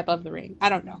 really high above the ring. I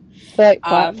don't know. The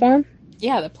platform?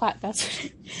 Yeah, that's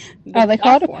they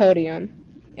call it a podium.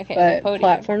 Okay, but podium.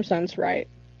 Platform sounds right.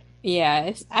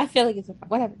 Yeah, I feel like it's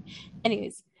whatever.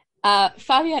 Anyways,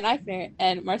 Fabian Eichner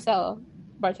and Marcel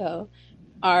Bartel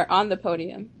are on the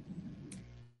podium.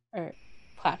 Or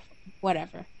platform,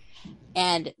 whatever.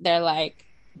 And they're like,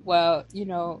 well,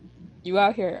 you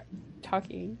out here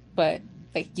talking, but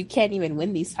you can't even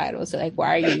win these titles. So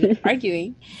why are you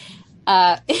arguing?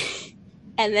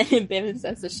 And then Bivens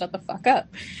says to shut the fuck up,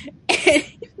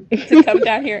 to come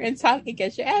down here and talk and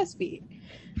get your ass beat.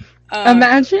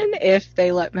 Imagine if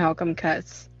they let Malcolm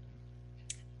cuss.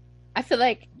 I feel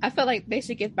like they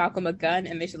should give Malcolm a gun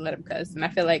and they should let him cuss, and I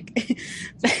feel like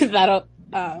that'll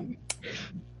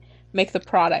make the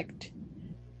product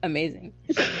amazing.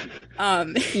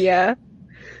 Yeah.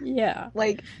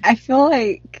 I feel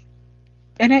like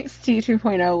NXT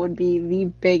 2.0 would be the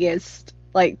biggest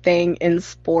thing in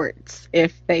sports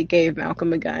if they gave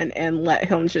Malcolm a gun and let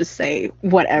him just say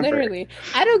whatever. Literally,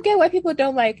 I don't get why people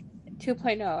don't like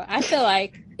 2.0. I feel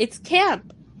like it's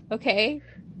camp. Okay.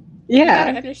 Yeah. You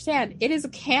gotta understand, it is a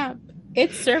camp.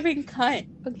 It's serving cunt.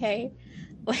 Okay.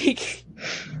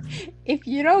 If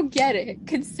you don't get it,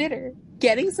 consider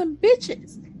getting some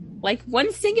bitches.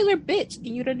 One singular bitch, and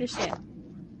you'd understand.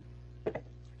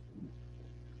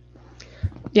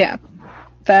 Yeah.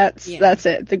 That's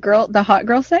it. The hot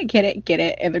girls that get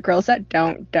it, and the girls that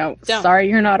don't. Sorry,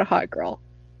 you're not a hot girl.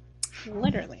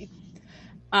 Literally.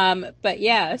 But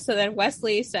yeah, so then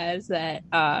Wesley says that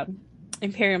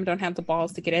Imperium don't have the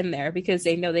balls to get in there because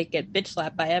they know they get bitch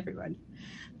slapped by everyone.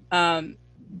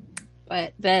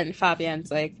 But then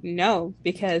Fabian's like, no,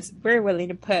 because we're willing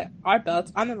to put our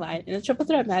belts on the line in a triple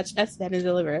threat match at Stand and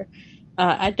Deliver.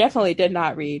 I definitely did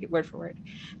not read word for word.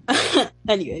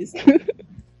 Anyways.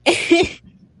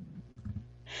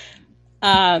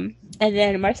 And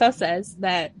then Marcel says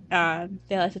that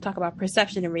they like to talk about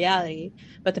perception and reality,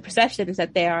 but the perception is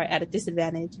that they are at a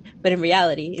disadvantage, but in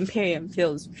reality, Imperium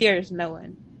fears no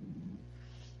one.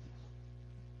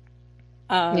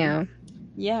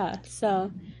 Yeah,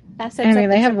 so that's I mean,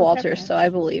 they have Walter, so I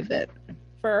believe it.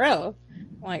 For real.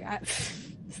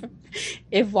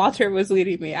 If Walter was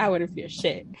leading me, I wouldn't fear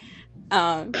shit.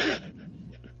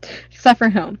 Except for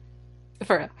him.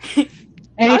 For real.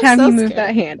 Anytime he moved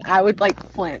that hand, I would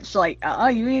flinch.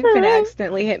 You even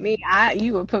accidentally hit me.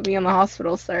 You would put me in the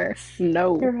hospital, sir.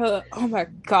 No. Oh my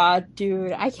god,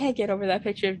 dude. I can't get over that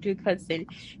picture of Duke Hudson.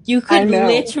 You could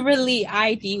literally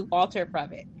ID Walter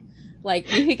from it. You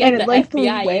could get the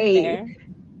FBI in there.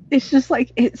 It's just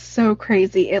it's so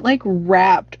crazy. It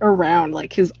wrapped around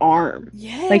his arm.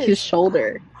 Yes. His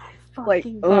shoulder.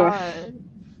 God.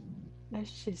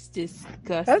 That's just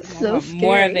disgusting. That's so scary.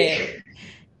 More of it.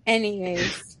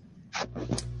 Anyways.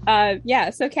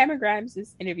 So Cameron Grimes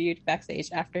is interviewed backstage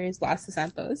after his loss to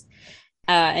Santos.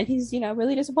 And he's,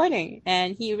 really disappointing.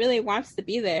 And he really wants to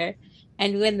be there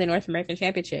and win the North American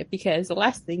Championship, because the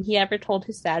last thing he ever told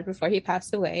his dad before he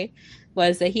passed away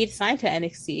was that he'd signed to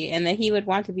NXT and that he would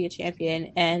want to be a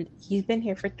champion, and he's been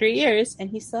here for 3 years and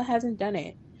he still hasn't done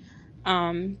it.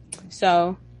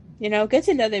 So, good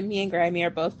to know that me and Grammy are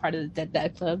both part of the Dead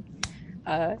Dad Club.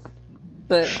 Uh,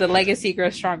 the legacy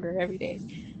grows stronger every day.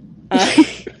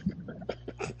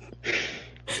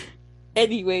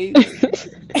 Anyways.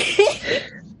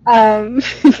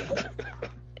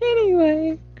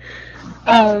 Anyway.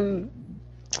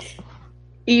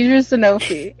 Idris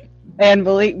Sanofi and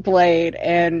Malik Blade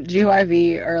and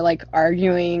GYV are like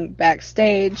arguing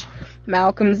backstage.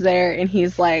 Malcolm's there and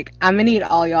he's like, I'm gonna need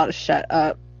all y'all to shut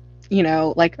up.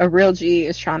 Like a real G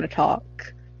is trying to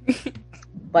talk.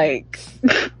 Like,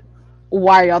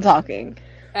 why are y'all talking?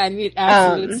 I need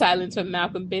absolute silence when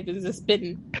Malcolm Bivens is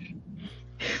spitting.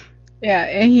 Yeah,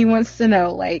 and he wants to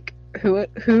know like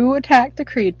who attacked the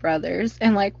Creed brothers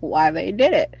and like why they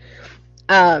did it.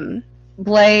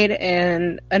 Blade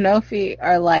and Anofi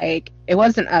are like, it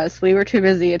wasn't us. We were too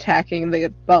busy attacking the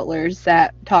butlers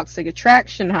that Toxic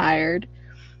Attraction hired.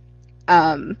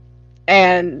 And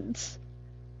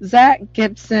Zach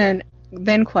Gibson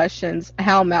then questions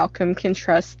how Malcolm can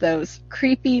trust those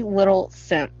creepy little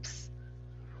simps.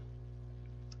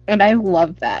 And I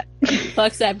love that.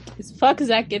 Fuck Zach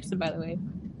Gibson, by the way.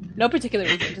 No particular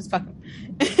reason, just fuck him.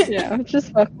 Yeah,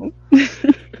 just fuck him.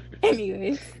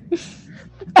 Anyways.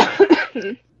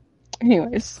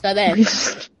 So then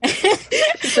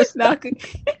just Malcolm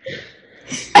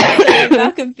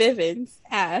Bivens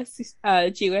asks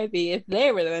GYB if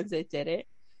they were the ones that did it.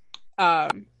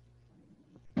 And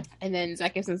then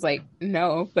Zach Gibson's like,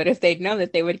 no, but if they'd known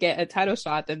that they would get a title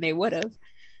shot, then they would have.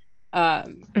 So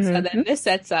then this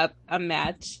sets up a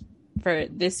match for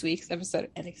this week's episode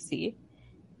of NXT.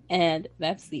 And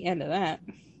that's the end of that.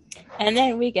 And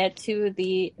then we get to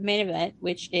the main event,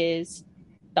 which is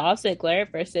Dolph Ziggler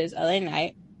versus LA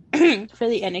Knight for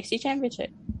the NXT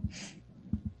Championship.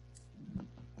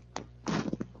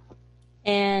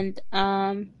 And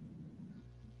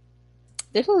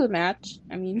this was a match.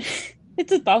 I mean,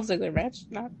 it's a Dolph Ziggler match,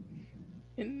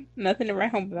 nothing to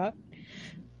write home about.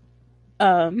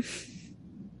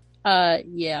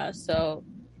 Yeah, so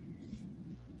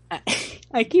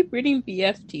I keep reading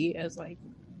BFT as like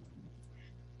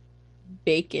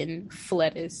bacon,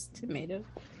 lettuce, tomato.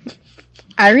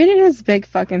 I read it as big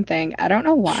fucking thing. I don't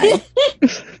know why.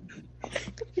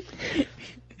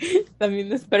 I mean,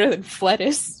 that's better than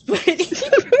lettuce.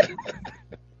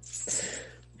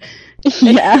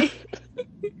 Yeah.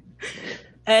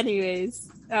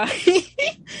 Anyways,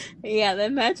 yeah, the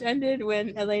match ended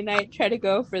when LA Knight tried to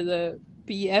go for the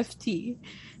BFT,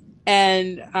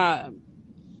 and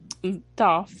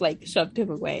Dolph like shoved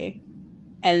him away,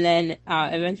 and then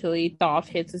eventually Dolph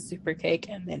hits a super kick,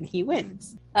 and then he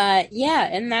wins. Yeah,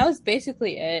 and that was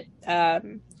basically it.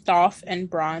 Dolph and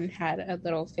Braun had a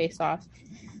little face-off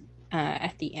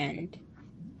at the end,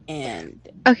 and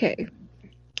okay,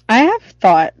 I have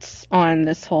thoughts on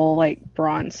this whole like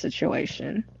Braun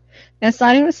situation. It's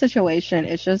not even a situation;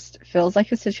 it just feels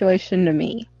like a situation to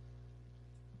me.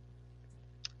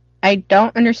 I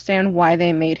don't understand why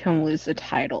they made him lose the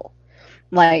title.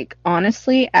 Like,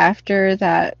 honestly, after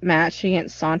that match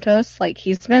against Santos, like,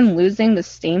 he's been losing the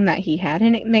steam that he had,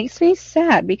 and it makes me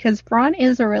sad because Braun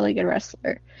is a really good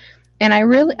wrestler. And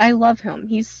I love him.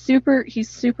 He's super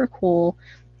cool.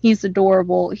 He's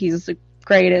adorable. He's the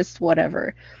greatest,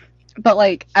 whatever. But,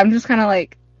 like, I'm just kind of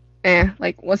like,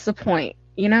 like, what's the point,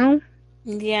 you know?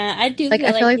 Yeah, I do like,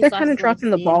 I feel like they're kind of dropping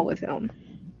the ball with him.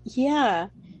 Yeah.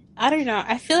 I don't know.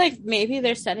 I feel like maybe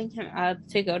they're setting him up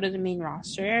to go to the main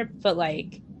roster, but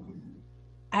like,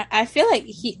 I feel like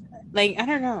he, like, I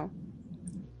don't know.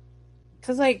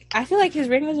 Because, like, I feel like his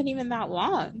reign wasn't even that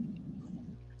long.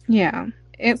 Yeah.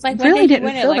 It's like, really didn't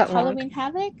feel like that long. Halloween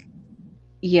Havoc?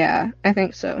 Yeah, I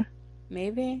think so.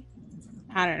 Maybe?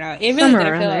 I don't know. It really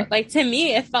didn't feel like, to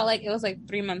me, it felt like it was like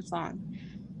 3 months long.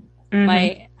 Mm-hmm.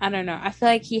 Like, I don't know. I feel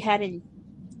like he hadn't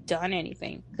done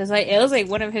anything because like it was like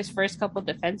one of his first couple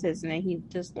defenses and then he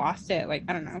just lost it. Like,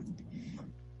 I don't know.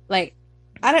 Like,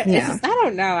 I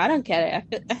don't know. I don't get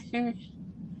it.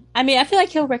 I mean, I feel like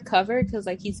he'll recover because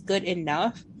like he's good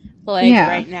enough. But like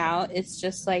right now, it's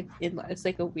just like it's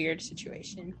like a weird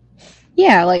situation.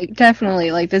 Yeah, like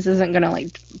definitely, like this isn't gonna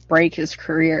like break his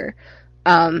career.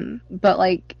 But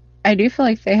like I do feel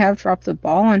like they have dropped the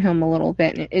ball on him a little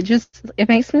bit, and it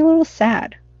makes me a little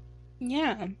sad.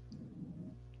 Yeah.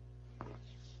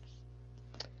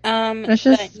 It's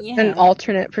just an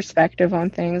alternate perspective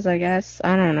on things, I guess.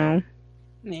 I don't know.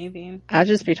 Maybe. I'll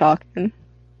just be talking.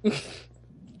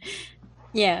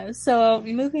 Yeah, so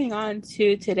moving on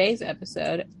to today's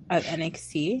episode of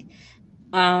NXT.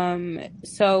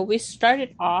 So we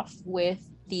started off with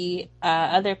the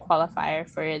other qualifier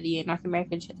for the North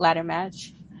American ladder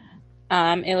match.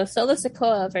 It was Solo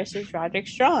Sikoa versus Roderick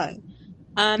Strong.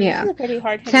 This is Yeah. a pretty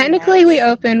hard-hitting Technically, we match.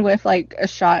 opened with like a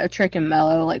shot of Trick and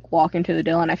Mello like walking to the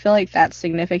deal, and I feel like that's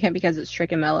significant because it's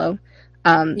Trick and Mello,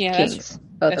 Yeah, that's true. Kings,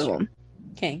 both That's of true. them,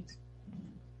 Kings.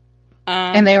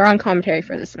 and they were on commentary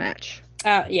for this match.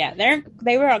 Yeah,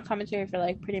 they were on commentary for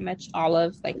like pretty much all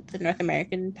of like the North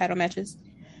American title matches.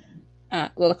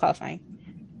 Well, the qualifying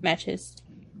matches.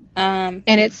 And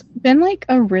it's been like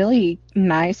a really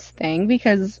nice thing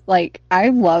because like I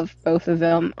love both of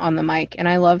them on the mic, and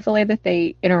I love the way that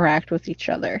they interact with each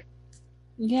other.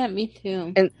 Yeah, me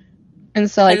too. And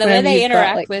so like And the way whenever they you've got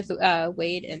interact like with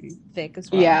Wade and Vic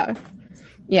as well. yeah.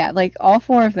 Yeah, like all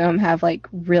four of them have like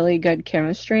really good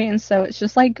chemistry, and so it's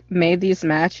just like made these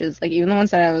matches, like even the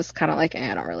ones that I was kind of like,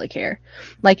 I don't really care.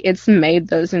 Like it's made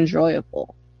those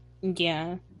enjoyable.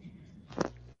 Yeah.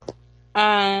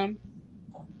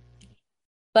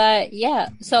 But yeah,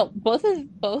 so both of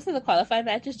the qualified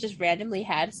matches just randomly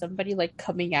had somebody like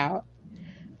coming out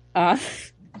uh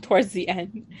towards the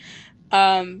end.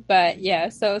 But yeah,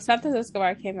 so Santos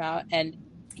Escobar came out and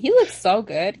he looks so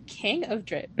good, king of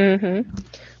drip.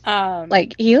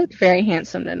 Like he looked very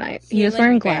handsome tonight. He was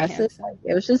wearing glasses. Handsome. Like,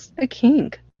 it was just a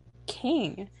king.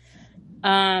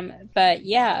 But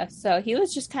yeah, so he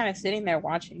was just kind of sitting there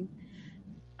watching.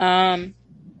 And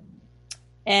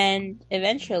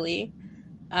eventually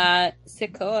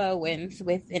Sikoa wins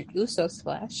with an Uso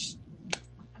splash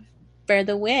for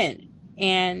the win,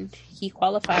 and he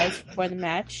qualifies for the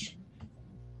match.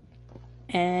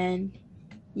 And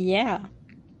yeah.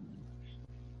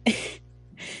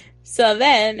 So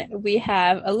then we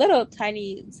have a little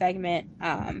tiny segment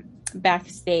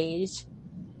backstage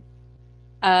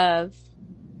of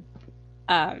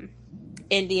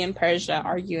Indy and Persia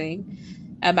arguing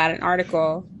about an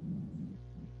article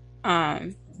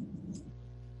and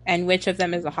which of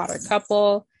them is a hotter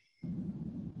couple.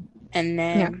 And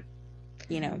then,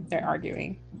 they're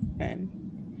arguing.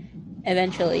 And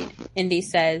eventually, Indy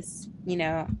says,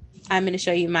 I'm going to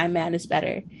show you my man is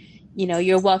better.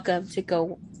 You're welcome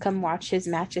to come watch his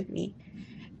match with me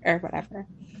or whatever.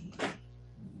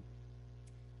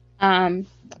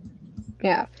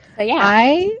 Yeah. But yeah.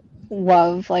 I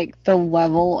love like the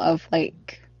level of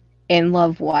like in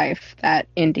love wife that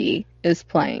Indy is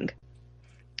playing.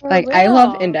 Like I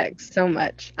love Index so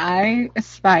much. I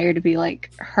aspire to be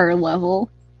like her level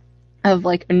of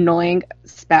like annoying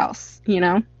spouse,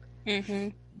 Mm-hmm.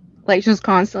 Like just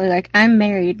constantly like, I'm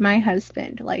married, my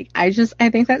husband. Like I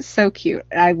think that's so cute.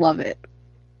 I love it.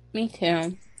 Me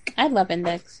too. I love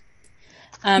Index.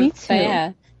 Me too. But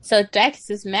yeah. So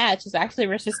Dex's match is actually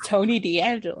versus Tony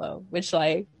D'Angelo, which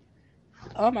like,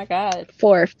 oh my god.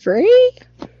 For free?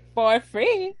 For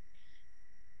free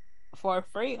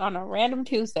on a random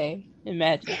Tuesday.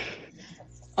 Imagine.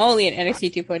 Only in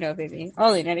NXT 2.0, baby.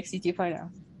 Only in NXT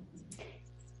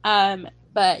 2.0.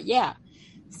 But yeah.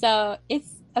 So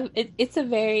it's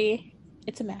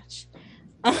a match.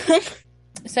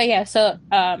 So yeah, so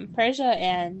Persia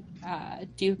and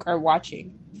Duke are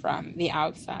watching from the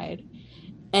outside,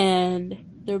 and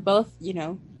they're both,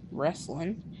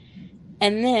 wrestling.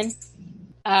 And then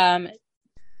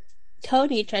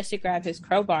Tony tries to grab his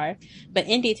crowbar, but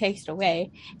Indy takes it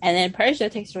away, and then Persia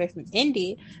takes it away from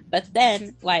Indy, but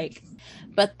then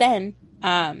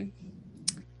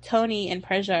Tony and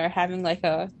Persia are having like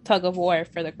a tug of war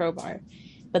for the crowbar,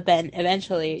 but then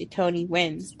eventually Tony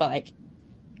wins, but like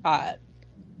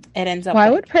it ends up. Why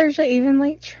would Persia even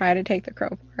like try to take the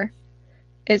crowbar?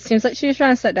 It seems like she's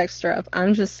trying to set Dexter up.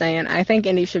 I'm just saying, I think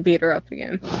Indy should beat her up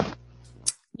again.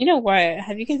 You know what?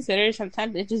 Have you considered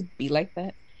sometimes it just be like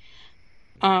that?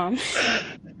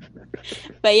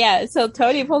 But yeah, so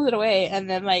Tony pulls it away, and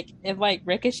then like it like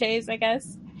ricochets, I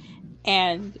guess,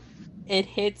 and it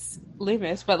hits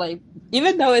Loomis. But like,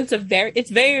 even though it's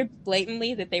very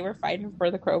blatantly that they were fighting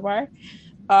for the crowbar,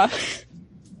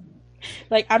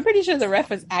 like I'm pretty sure the ref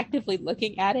was actively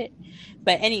looking at it.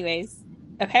 But anyways,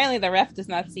 apparently the ref does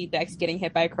not see Dex getting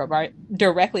hit by a crowbar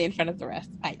directly in front of the ref.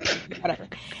 Whatever.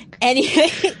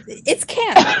 Anyway, it's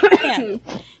camp.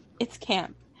 It's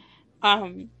camp.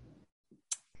 But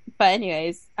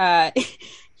anyways,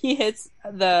 he hits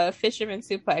the fisherman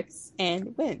suplex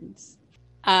and wins.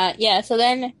 Yeah, so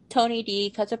then Tony D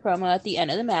cuts a promo at the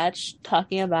end of the match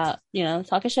talking shit about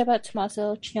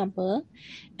Tommaso Ciampa.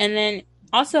 And then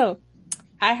also,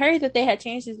 I heard that they had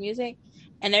changed his music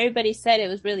and everybody said it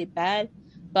was really bad,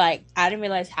 but like, I didn't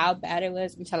realize how bad it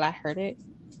was until I heard it.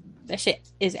 That shit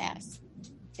is ass.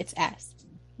 It's ass.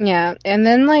 Yeah, and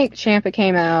then like Ciampa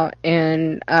came out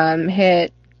and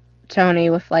hit Tony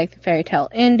with like the fairy tale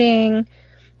ending,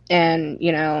 and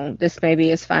this may be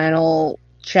his final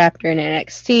chapter in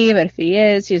NXT, but if he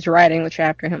is, he's writing the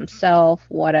chapter himself,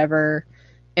 whatever.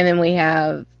 and then we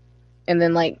have, and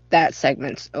then like that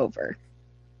segment's over.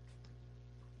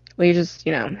 We just,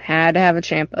 you know, had to have a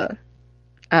Ciampa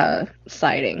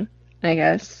sighting, I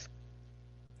guess.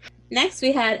 Next,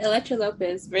 we had Elektra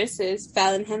Lopez versus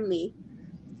Fallon Henley.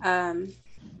 Them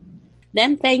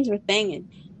things were thangin'.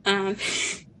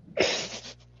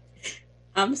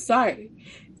 I'm sorry.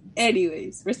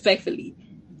 Anyways, respectfully.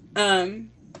 But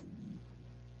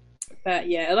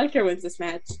yeah, Elektra wins this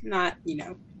match. Not, you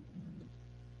know.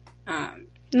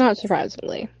 Not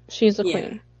surprisingly. She's a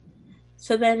queen.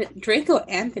 So then Draco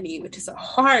Anthony, which is a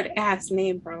hard ass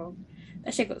name, bro.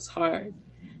 That shit goes hard.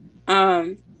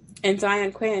 And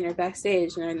Zion Quinn are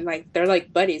backstage, and like they're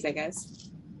like buddies, I guess.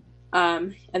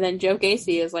 And then Joe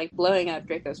Gacy is like blowing up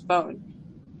Draco's phone.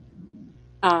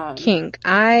 King,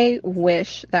 I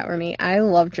wish that were me. I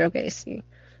love Joe Gacy.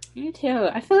 Me too.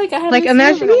 I feel like I haven't like seen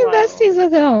imagine him in being a while. besties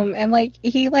with him, and like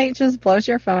he like just blows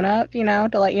your phone up, you know,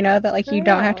 to let you know that like you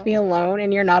don't have to be alone,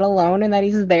 and you're not alone, and that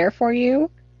he's there for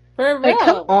you. For real. Like,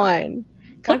 come on,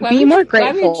 Like, be more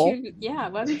grateful.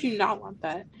 Why would you not want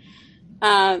that?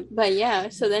 But yeah,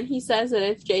 so then he says that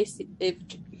if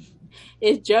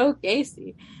Joe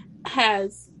Gacy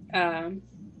has,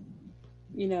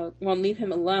 you know, won't leave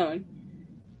him alone,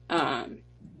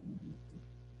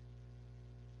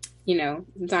 you know,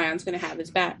 Zion's gonna have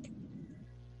his back.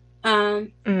 So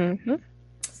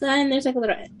then there's like a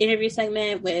little interview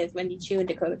segment with Wendy Chu and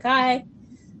Dakota Kai.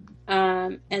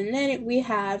 And then we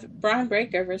have Braun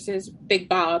Breaker versus Big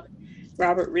Bob,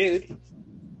 Robert Roode.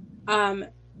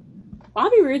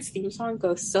 Bobby Roode's theme song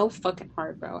goes so fucking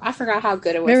hard, bro. I forgot how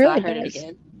good it was. It really I heard it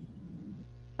again.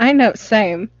 I know,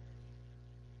 same.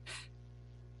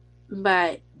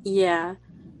 But yeah,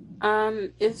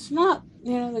 it's not,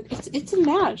 you know, like it's a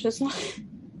match. It's not.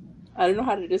 I don't know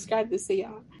how to describe this to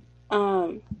y'all.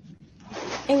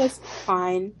 It was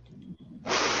fine.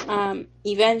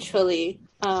 Eventually,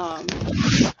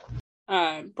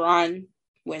 Braun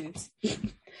wins,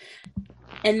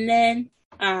 and then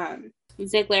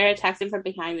Ziggler attacks him from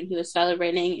behind when he was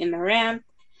celebrating in the ramp,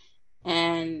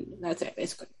 and that's it,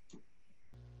 basically.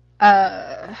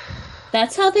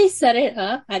 That's how they set it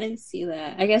up. I didn't see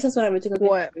that. I guess that's what I went to go.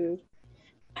 What?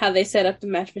 How they set up the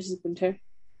match versus Winter.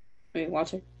 I mean,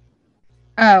 Walter.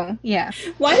 Oh, yeah.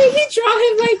 Why did he draw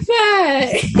him like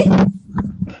that?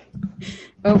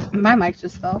 Oh, my mic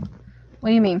just fell. What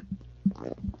do you mean?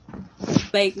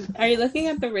 Like, are you looking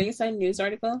at the Ringside News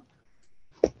article?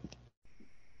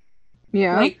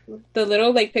 Yeah. Like, the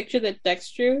little, like, picture that Dex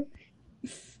drew?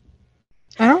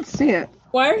 I don't see it.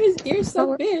 Why are his ears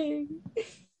so big?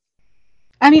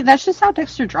 I mean, that's just how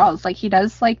Dexter draws. Like, he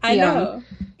does, like, the, I know.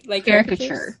 Like,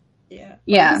 caricature. Yeah.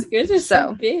 Yeah. His ears are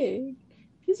so big.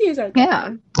 His ears are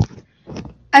yeah. big.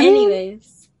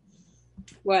 Anyways.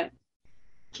 What?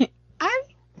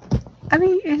 I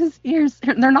mean, his ears,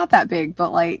 they're not that big,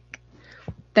 but, like,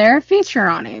 they're a feature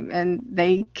on him, and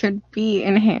they could be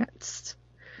enhanced.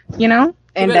 You know?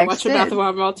 And you better watch your mouth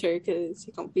while Walter, because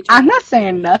he don't feature. I'm not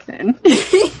saying nothing.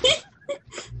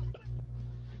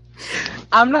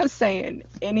 I'm not saying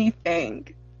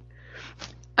anything.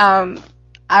 I'm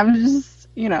just,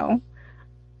 you know.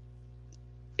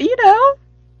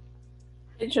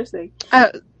 Interesting.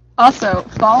 Also,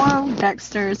 follow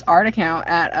Dexter's art account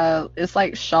at it's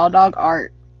like Shawdog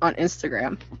Art on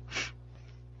Instagram.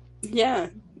 Yeah,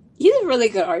 he's a really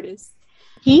good artist.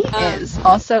 He is.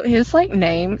 Also, his like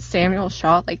name, Samuel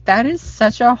Shaw, like that is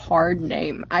such a hard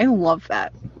name. I love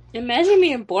that. Imagine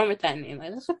being born with that name.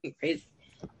 Like that's fucking crazy.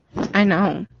 I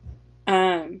know.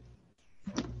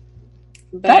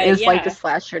 But that is like a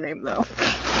slasher name though.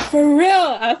 For real,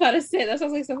 I was about to say that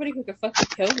sounds like somebody who could fucking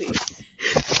kill me.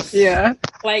 Yeah.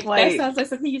 Like that sounds like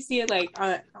something you see like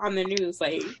on the news,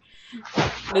 like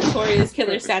notorious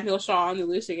killer Samuel Shaw on the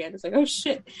loose again. It's like, oh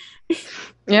shit.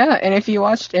 Yeah, and if you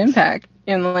watched Impact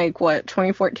in like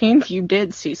 2014, you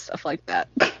did see stuff like that.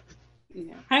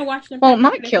 Yeah, I watched Impact. Well,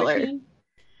 not killer.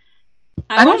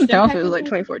 I don't know if it was like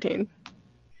 2014.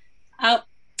 I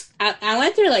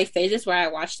went through like phases where I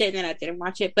watched it and then I didn't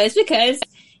watch it, but it's because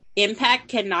Impact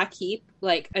cannot keep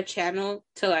like a channel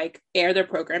to like air their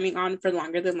programming on for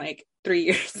longer than like 3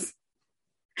 years.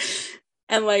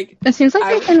 And like it seems like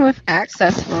they've been with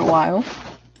Access for a while.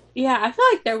 Yeah, I feel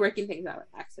like they're working things out with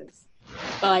Access.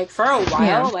 But like for a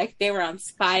while, like they were on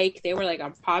Spike, they were like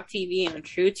on Pop TV and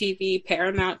True TV,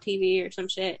 Paramount TV or some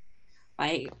shit.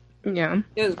 Like yeah,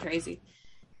 it was crazy.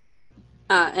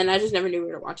 And I just never knew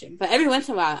we were watching. But every once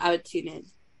in a while, I would tune in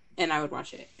and I would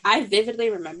watch it. I vividly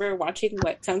remember watching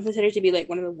what some consider to be like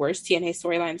one of the worst TNA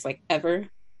storylines like ever.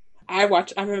 I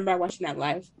remember watching that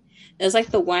live. It was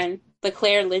like the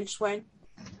Claire Lynch one,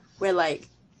 where like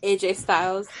AJ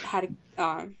Styles had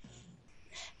I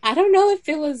don't know if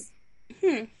it was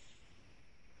I'm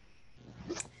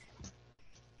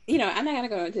not gonna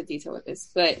go into detail with this,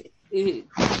 but it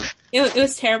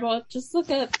was terrible. Just look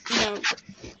up,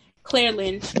 Claire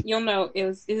Lynch. You'll know it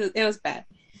was bad.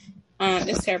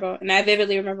 It's terrible, and I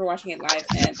vividly remember watching it live,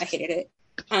 and I hated it.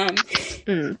 I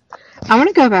want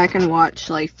to go back and watch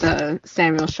like the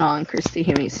Samuel Shaw and Christy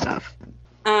Hemme stuff.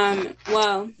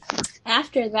 Well,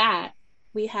 after that,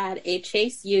 we had a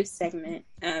Chase U segment.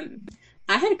 I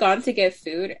had gone to get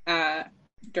food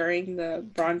during the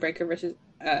Braun Breaker versus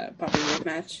Bobby Roode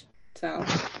match, so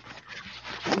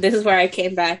this is where I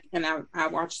came back and I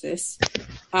watched this.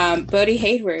 Bodie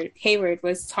Hayward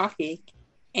was talking,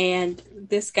 and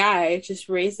this guy just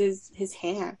raises his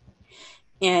hand,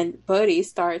 and Bodie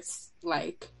starts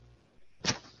like,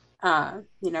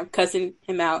 cussing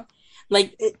him out.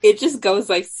 Like it just goes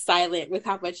like silent with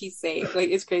how much he's saying. Like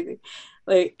it's crazy.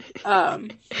 Like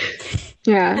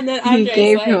yeah. And then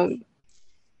Andre's like, him.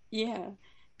 Yeah.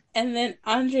 And then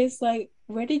Andre's like,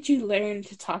 where did you learn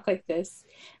to talk like this?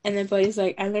 And then Buddy's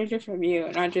like, I learned it from you.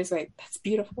 And Andre's like, that's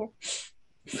beautiful.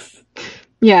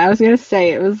 Yeah, I was gonna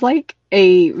say it was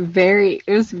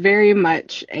very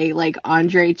much a like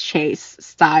Andre Chase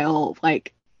style,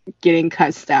 like getting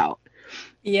cussed out.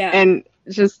 Yeah. And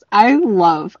just I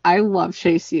love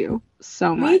Chase U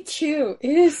so much. Me too.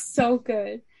 It is so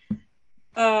good.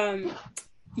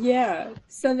 Yeah.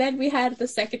 So then we had the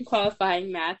second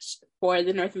qualifying match for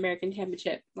the North American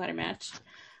Championship ladder match.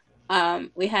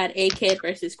 We had A-Kid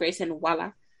versus Grayson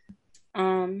Waller.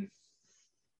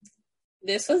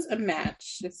 This was a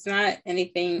match. It's not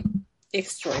anything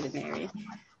extraordinary.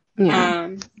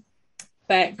 Yeah.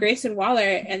 But Grayson Waller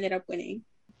ended up winning.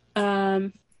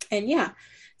 And yeah.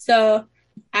 So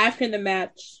after the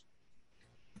match,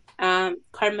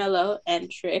 Carmelo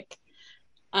and Trick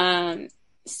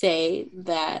say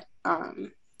that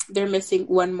they're missing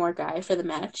one more guy for the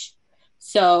match.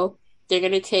 So they're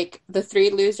going to take the three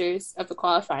losers of the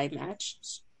qualifying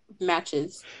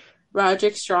matches,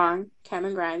 Roderick Strong,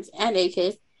 Cameron Grimes, and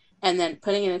A-Kid, and then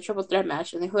putting in a triple threat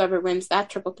match, and then whoever wins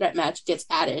that triple threat match gets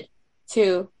added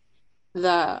to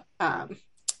the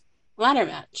ladder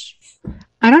match.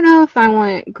 I don't know if I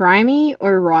want Grimy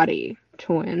or Roddy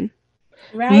to win.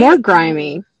 Right? More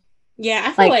Grimy. Yeah,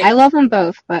 I feel like I love them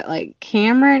both, but like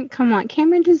Cameron, come on,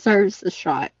 Cameron deserves a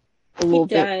shot a little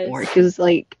bit more because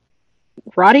like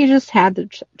Roddy just had the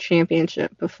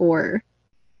championship before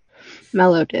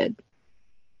Melo did.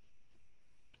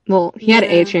 Well, he had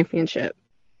a championship.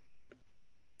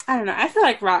 I don't know. I feel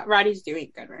like Roddy's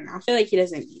doing good right now. I feel like he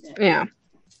doesn't need it. Yeah.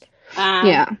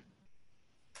 Yeah.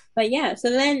 But yeah, so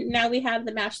then now we have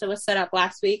the match that was set up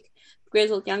last week.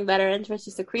 Grizzled Young Veterans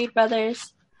versus the Creed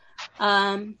Brothers.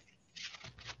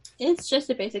 It's just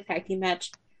a basic tag team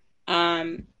match.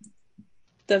 The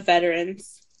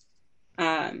veterans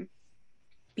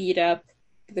beat up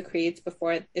the Creeds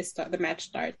before the match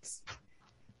starts.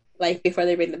 Like before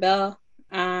they ring the bell.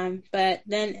 But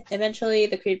then eventually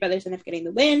the Creed Brothers end up getting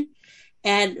the win.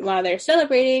 And while they're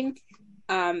celebrating,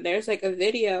 there's like a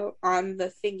video on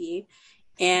the thingy.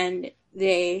 And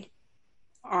they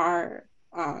are,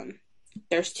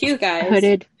 there's two guys.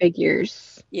 Hooded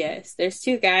figures. Yes, there's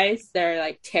two guys that are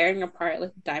like tearing apart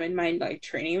like Diamond Mine like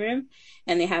training room.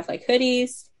 And they have like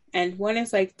hoodies. And one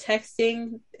is like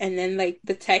texting. And then like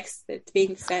the text that's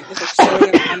being sent is like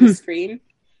showing up on the screen.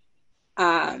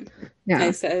 And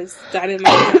it says Diamond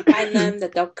Mine can't find them,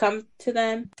 that they'll come to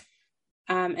them.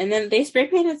 And then they spray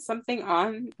painted something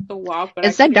on the wall. But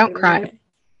it said don't cry.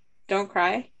 Don't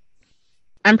cry?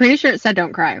 I'm pretty sure it said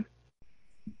don't cry.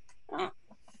 Oh.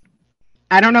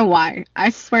 I don't know why. I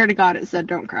swear to God it said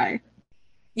don't cry.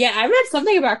 Yeah, I read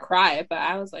something about cry, but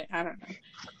I was like, I don't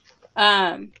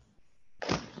know.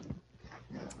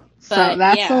 So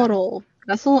that's a little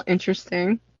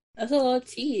interesting. That's a little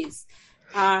tease.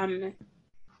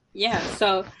 Yeah,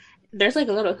 so there's like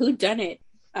a little whodunit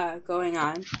going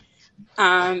on.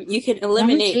 You can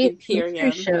eliminate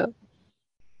Imperium.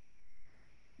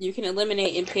 You can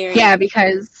eliminate Imperium. Yeah,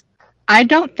 because I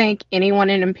don't think anyone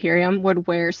in Imperium would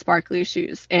wear sparkly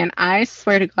shoes. And I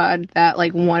swear to God that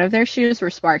like one of their shoes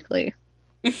were sparkly.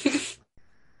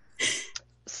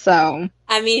 So.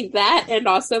 I mean that, and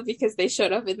also because they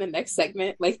showed up in the next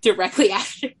segment, like directly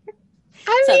after.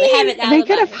 They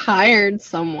could have hired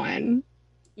someone.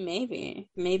 Maybe.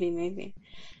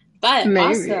 But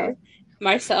also,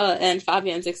 Marcel and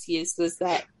Fabian's excuse was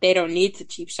that they don't need to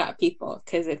cheap shot people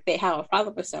because if they have a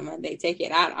problem with someone, they take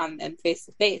it out on them face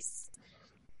to face.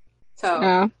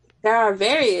 So there are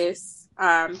various,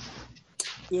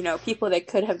 people that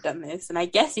could have done this, and I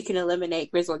guess you can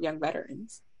eliminate Grizzled Young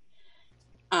Veterans.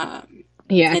 Yeah,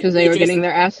 and because they were Idris, getting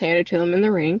their ass handed to them in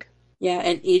the ring. yeah,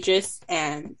 and Idris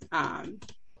and I don't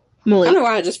know Malik.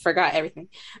 why I just forgot everything.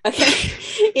 Okay,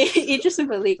 Idris and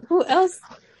Malik. Who else?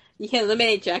 You can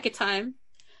eliminate Jacket Time.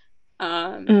 Who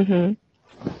would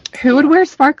Yeah, wear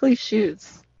sparkly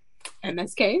shoes?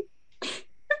 MSK.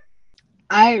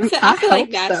 I I feel like hope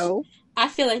Nash. so. I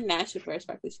feel like Nash should wear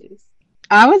sparkly shoes.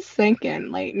 I was thinking,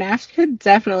 like, Nash could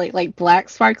definitely, like, black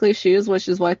sparkly shoes, which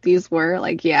is what these were.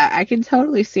 Like, yeah, I could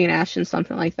totally see Nash in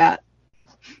something like that.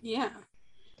 Yeah,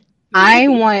 I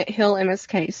maybe. want Hill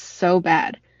MSK so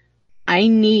bad. I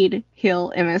need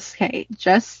Hill MSK.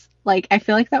 Just, like, I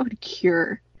feel like that would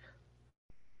cure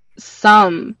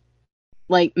some,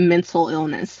 like, mental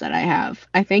illness that I have.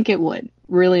 I think it would,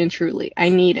 really and truly. I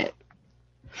need it.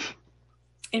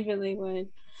 It really would.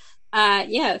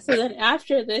 Yeah, so then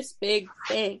after this big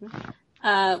thing,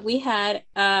 we had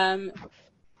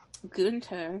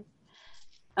Gunther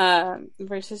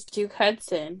versus Duke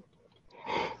Hudson.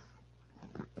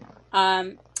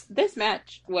 This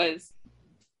match was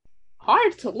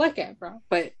hard to look at, bro,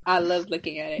 but I loved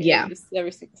looking at it. Yeah.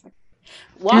 Every single second.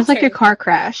 It was like a car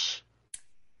crash.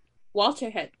 Walter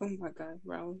had, oh my god,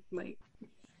 bro, like,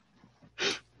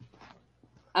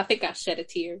 I think I shed a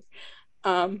tear.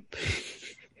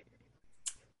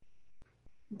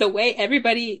 The way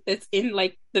everybody that's in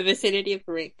like the vicinity of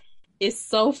the ring is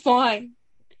so fun.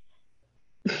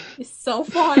 It's so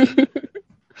fun.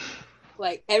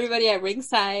 Like everybody at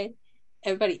ringside,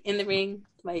 everybody in the ring,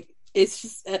 like it's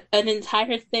just an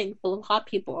entire thing full of hot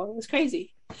people. It was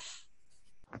crazy.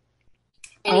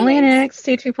 Only in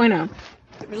NXT 2.0.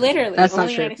 Literally. That's not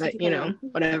true, but 2.0. you know,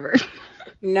 whatever.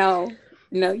 No,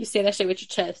 you say that shit with your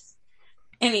chest.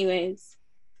 Anyways,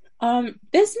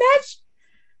 this match,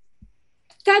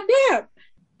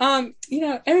 goddamn. You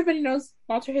know, everybody knows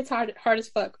Walter hits hard as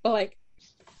fuck, but like,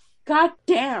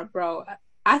 goddamn, bro.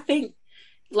 I think,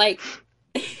 like,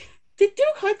 did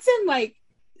Duke Hudson like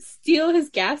steal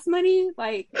his gas money?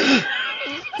 Like,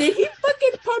 did he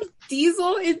fucking pump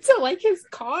diesel into like his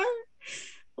car?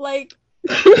 Like,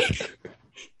 did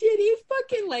he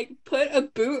fucking like put a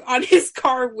boot on his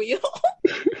car wheel?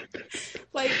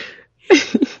 Like,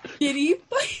 did he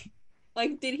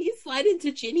slide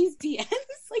into Ginny's DMs?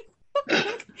 Like, what the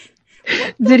fuck?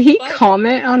 Did he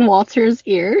comment on Walter's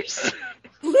ears?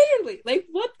 Literally, like,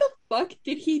 what the fuck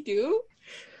did he do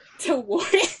to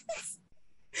warrant?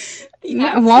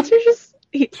 Walter just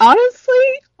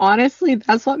honestly,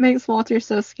 that's what makes Walter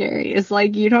so scary. Is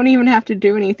like you don't even have to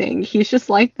do anything. He's just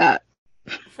like that.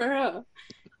 For real.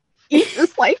 He's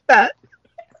just like that.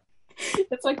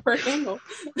 It's like Burt Angle.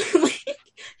 Like,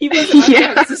 he wasn't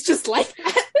on drugs. It's just like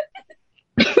that.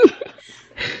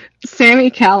 Sami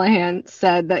Callihan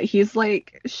said that he's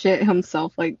like shit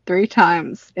himself like 3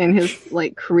 times in his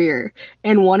like career,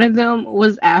 and one of them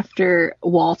was after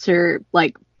Walter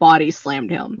like body slammed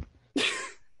him.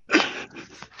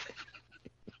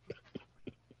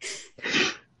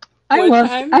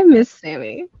 I miss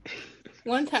Sami.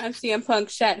 One time CM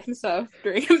Punk shot himself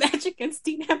during a match against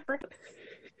Dean Ambrose.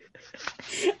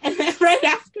 And then right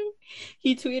after,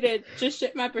 he tweeted, "Just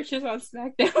shit my britches on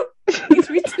SmackDown." Please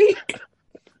retweet.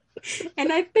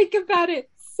 And I think about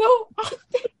it so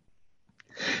often.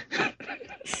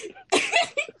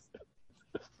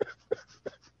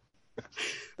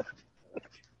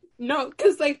 No,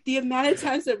 because like the amount of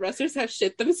times that wrestlers have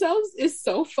shit themselves is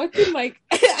so fucking like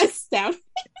astounding.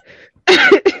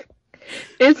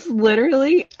 It's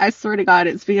literally, I swear to God,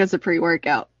 it's because of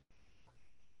pre-workout.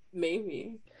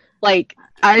 Maybe. Like,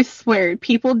 I swear,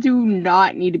 people do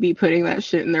not need to be putting that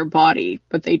shit in their body,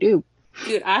 but they do.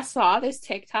 Dude, I saw this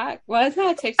TikTok. Well, it's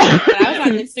not a TikTok, but I was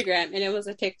on Instagram and it was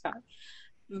a TikTok.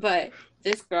 But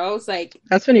this girl was like...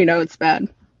 That's when you know it's bad.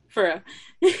 For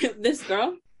real. This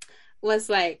girl was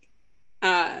like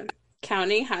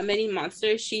counting how many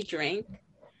monsters she drank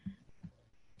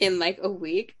in like a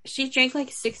week. She drank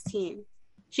like 16.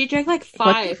 She drank like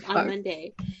 5 on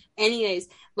Monday. Anyways,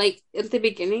 like at the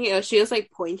beginning, she was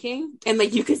like pointing, and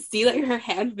like you could see like her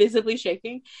hand visibly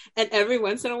shaking. And every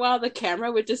once in a while, the camera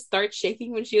would just start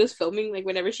shaking when she was filming, like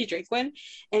whenever she drank one.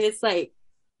 And it's like,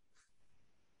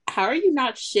 how are you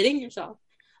not shitting yourself?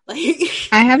 Like,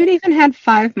 I haven't even had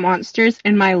 5 monsters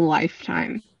in my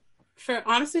lifetime. For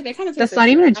honestly, they kind of that's not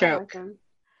even a joke. Like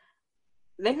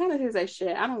they kind of taste like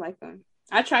shit. I don't like them.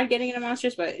 I tried getting into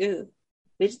monsters, but ew.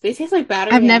 They taste like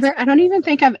battery. I don't even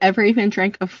think I've ever even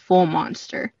drank a full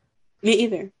monster. Me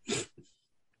either.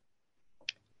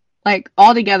 Like,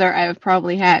 altogether, I have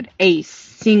probably had a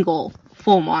single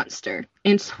full monster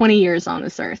in 20 years on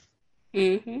this earth.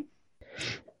 Mm-hmm.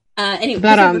 Anyway.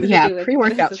 But, yeah,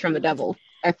 pre-workouts from the devil.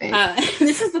 I think.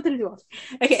 This has nothing to do with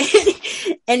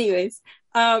okay. Anyways,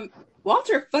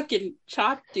 Walter fucking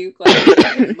chopped Duke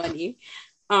like money.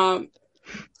 And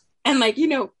like, you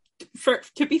know,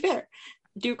 to be fair,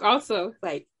 Duke also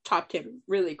like chopped him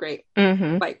really great.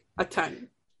 Like a ton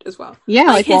as well. Yeah,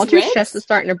 like Walter's chest is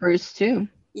starting to bruise too.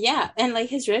 Yeah, and like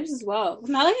his ribs as well.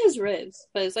 Not like his ribs,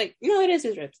 but it's like, you know, it is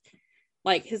his ribs.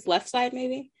 Like his left side,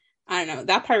 maybe. I don't know.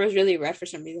 That part was really red for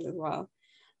some reason as well.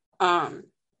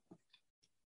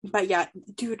 But yeah,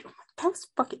 dude, that was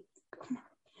fucking.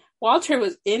 Walter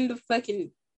was in the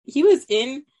fucking. He was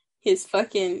in his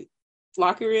fucking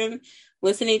locker room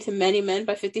listening to "Many Men"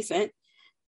 by 50 Cent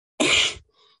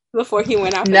before he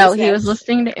went out. No, he was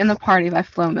listening to "In the Party" by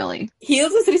Flo Milli. He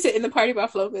was listening to "In the Party" by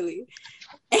Flo Milli,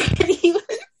 and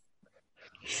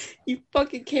he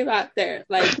fucking came out there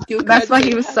like. Dude, that's why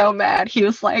he was so mad. He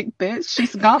was like, "Bitch,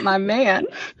 she's got my man."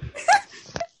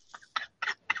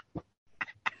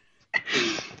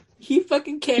 He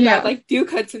fucking came out like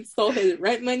Duke Hudson stole his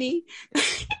rent money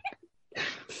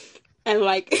and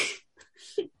like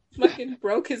fucking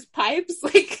broke his pipes.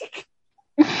 Like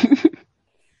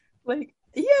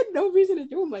he had no reason to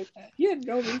do him like that. He had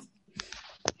no reason.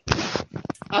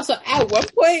 Also, at one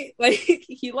point, like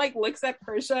he like looks at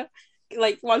Persia,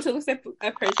 like Walter looks at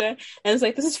Persia and is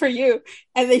like, "This is for you,"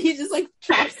 and then he just like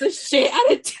chops the shit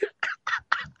out of Duke.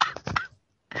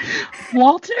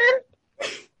 Walter.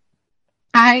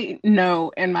 I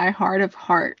know in my heart of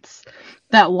hearts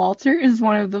that Walter is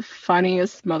one of the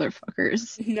funniest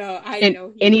motherfuckers. No, I in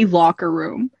know any locker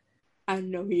room. I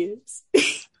know he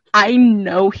is. I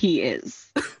know he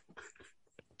is.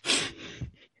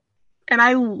 And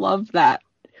I love that.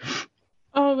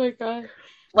 Oh my god.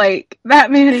 Like,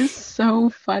 that man is so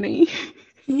funny.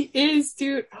 He is,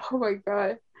 dude. Oh my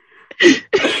god.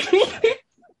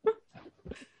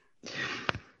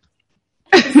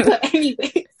 So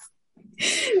anyways,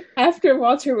 after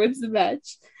Walter wins the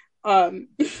match,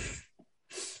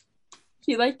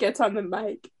 he like gets on the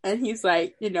mic and he's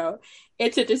like, you know,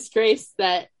 it's a disgrace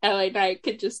that LA Knight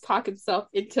could just talk himself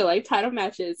into like title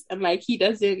matches and like he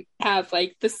doesn't have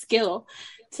like the skill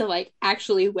to like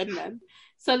actually win them.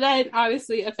 So then,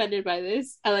 obviously offended by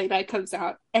this, LA Knight comes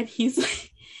out and he's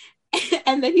like,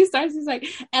 and then he starts, he's like,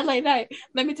 LA Knight,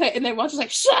 let me tell you, and then Walter's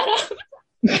like, shut up.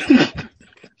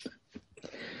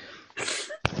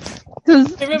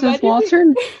 Does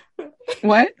Walter?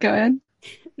 What? Go ahead.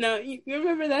 No, you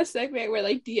remember that segment where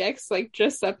like DX like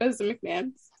dressed up as the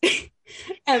McMahons,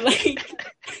 and like,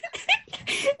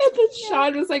 and then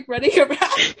Sean was like running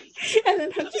around, and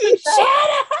then Hunter's like, shut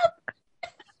up.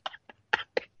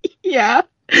 Yeah,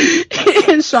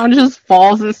 and Sean just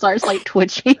falls and starts like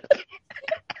twitching.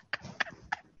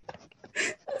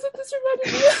 That's what this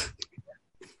reminded me of.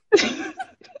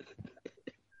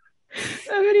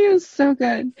 That video is so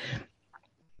good.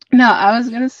 No, I was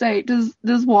gonna say, does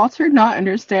Walter not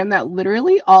understand that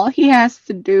literally all he has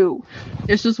to do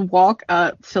is just walk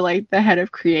up to like the head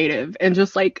of creative and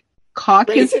just like cock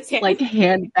his like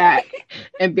hand back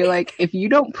and be like, if you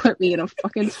don't put me in a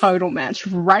fucking title match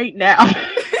right now,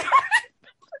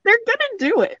 they're gonna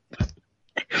do it.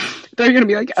 They're gonna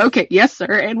be like, okay, yes sir,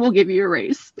 and we'll give you a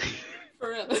raise. For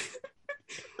real.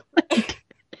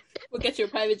 We'll get you a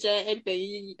private jet and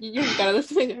you gotta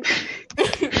lift a finger.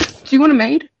 Do you want a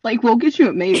maid? Like, we'll get you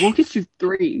a maid. We'll get you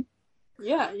 3.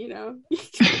 Yeah, you know.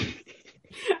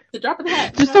 The drop of the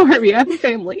hat. Just don't hurt me. I have a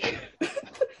family.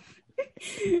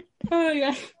 Oh,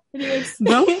 yeah. Anyways.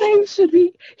 Those things should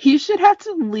be... He should have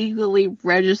to legally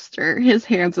register his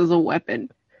hands as a weapon.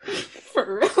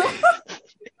 For real?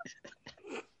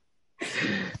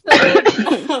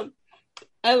 So,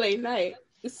 LA Knight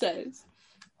says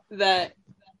that...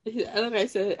 LA Knight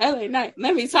said, LA Knight,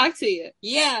 let me talk to you.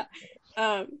 Yeah.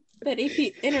 That if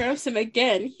he interrupts him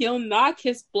again, he'll knock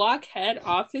his blockhead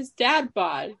off his dad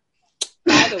bod.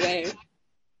 By the way,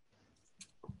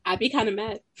 I'd be kind of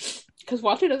mad because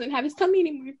Walter doesn't have his tummy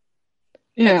anymore.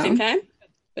 Yeah. At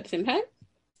the same time,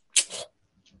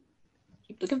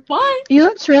 keep looking fine. He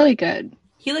looks really good.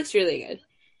 He looks really good.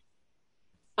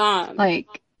 Like,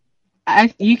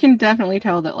 you can definitely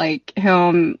tell that like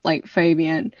him, like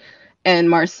Fabian and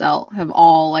Marcel have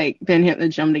all like been hitting the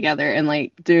gym together and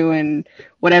like doing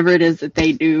whatever it is that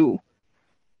they do.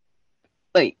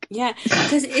 Like, yeah,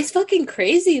 because it's fucking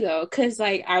crazy though. Because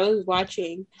like I was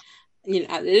watching, you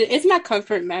know, it's my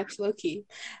comfort match, low key.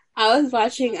 I was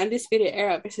watching Undisputed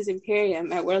Era versus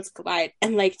Imperium at Worlds Collide,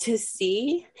 and like to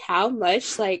see how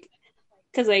much like,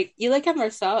 because like you look at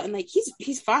Marcel and like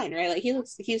he's fine, right? Like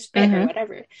he's fit or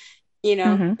whatever, you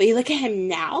know. But you look at him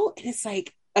now, and it's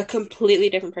like a completely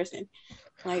different person.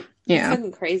 Like, it's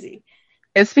fucking crazy.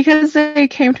 It's because they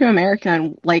came to America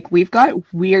and like we've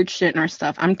got weird shit in our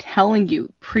stuff. I'm telling you, No,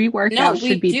 pre-workout should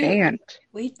we be do. banned.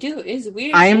 We do. It's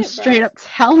weird I am shit, straight bro. up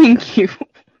telling you.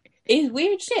 It's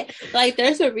weird shit. Like,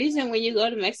 there's a reason when you go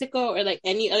to Mexico or like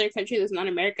any other country that's not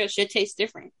America, shit tastes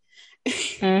different.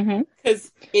 Hmm.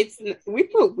 Because we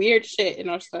put weird shit in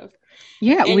our stuff.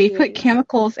 Yeah, we put Anyways,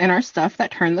 chemicals in our stuff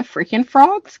that turn the freaking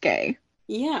frogs gay.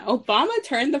 yeah, Obama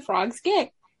turned the frogs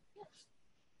gay.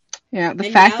 Yeah, the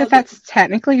And fact now that that's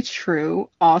technically true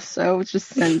also just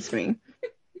sends me.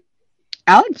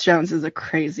 Alex Jones is a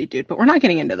crazy dude, but we're not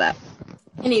getting into that.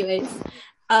 anyways,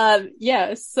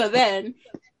 yeah, so then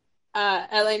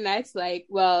LA Knight's like,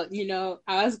 well,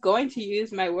 I was going to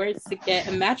use my words to get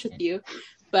a match with you,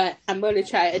 but I'm going to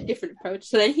try a different approach.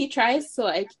 So then he tries to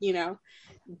like,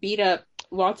 beat up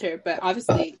Walter, but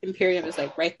obviously Imperium is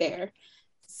like right there.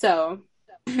 So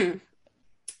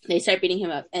they start beating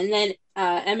him up. And then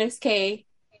MSK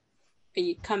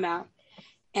come out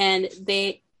and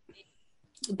the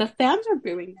fans are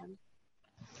booing them.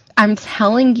 I'm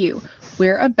telling you,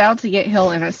 we're about to get Hill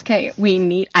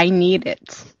MSK. I need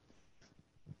it.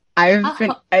 I've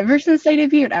been ever since they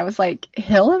debuted. I was like,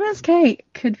 Hill MSK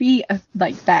could be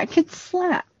that could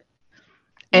slap,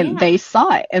 and they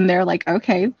saw it, and they're like,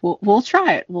 okay, we'll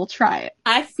try it. We'll try it.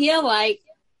 I feel like,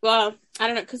 well, I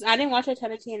don't know, because I didn't watch a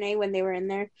ton of TNA when they were in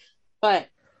there, but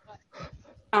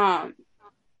I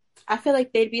feel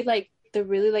like they'd be like the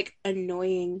really like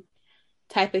annoying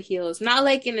type of heels, not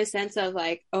like in the sense of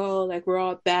like, oh, like we're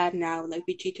all bad now, like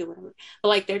we cheat or whatever, but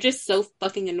like they're just so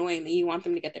fucking annoying that you want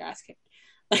them to get their ass kicked.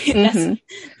 Like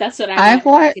that's what I've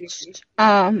watched.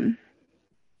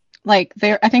 Like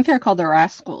I think they're called the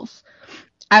Rascals.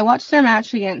 I watched their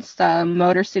match against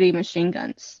Motor City Machine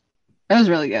Guns. That was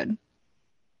really good.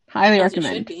 Highly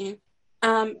recommend.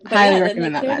 Highly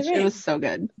recommend that match. It was so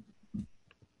good.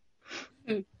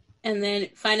 And then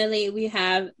finally we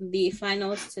have the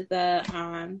finals to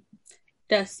the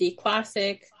Dusty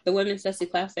Classic, the Women's Dusty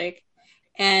Classic,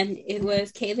 and it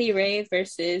was Kaylee Ray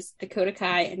versus Dakota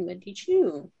Kai and Wendy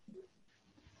Chu.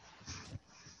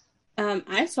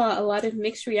 I saw a lot of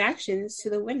mixed reactions to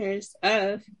the winners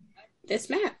of this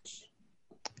match.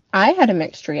 I had a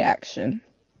mixed reaction.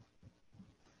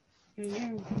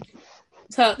 Yeah.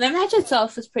 So the match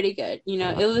itself was pretty good.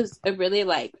 It was a really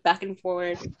like back and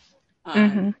forward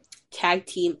tag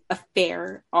team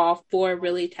affair. All four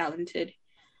really talented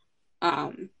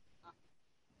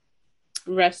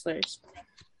wrestlers.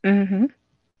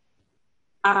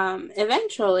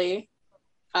 Eventually,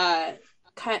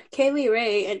 Kaylee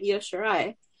Ray and Io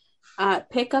Shirai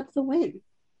pick up the win.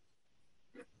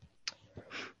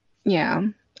 Yeah.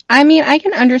 I mean, I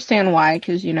can understand why,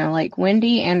 because, like,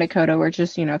 Wendy and Dakota were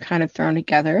just, kind of thrown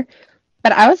together.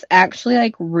 But I was actually,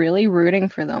 like, really rooting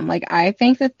for them. Like, I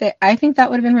think that would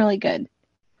have been really good.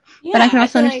 Yeah, but I can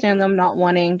also understand them not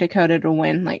wanting Dakota to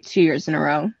win, like, 2 years in a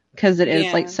row. Because it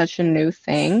is, like, such a new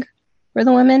thing for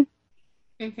the women.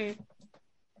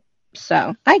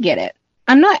 So, I get it.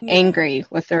 I'm not angry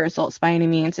with the results by any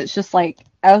means. It's just, like,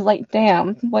 I was like,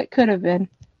 damn, what could have been?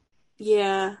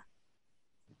 Yeah.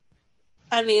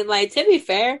 I mean, like, to be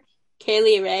fair,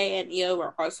 Kaylee Ray and Io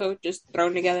were also just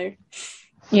thrown together.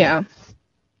 Yeah.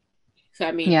 So,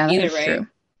 I mean, yeah, that either is way. True.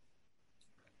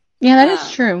 Yeah, that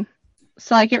is true.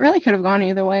 So, like, it really could have gone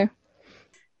either way.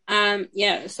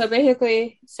 Yeah, so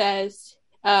basically says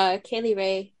Kaylee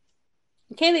Ray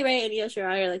and Io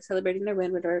Shirai are, like, celebrating their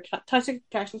win with her. Toxic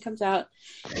Attraction comes out,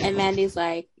 and Mandy's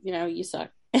like, you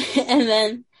suck. And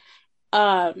then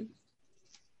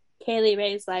Kaylee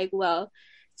Ray's like, well,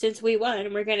 since we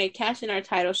won, we're going to cash in our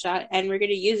title shot and we're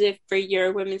going to use it for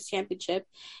your women's championship.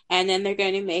 And then they're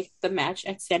going to make the match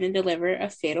at Stand and Deliver a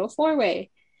fatal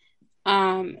 4-way.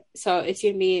 So it's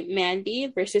going to be Mandy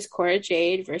versus Cora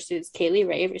Jade versus Kaylee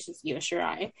Ray versus Io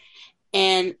Shirai.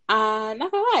 And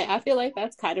not gonna lie, I feel like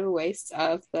that's kind of a waste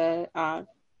of the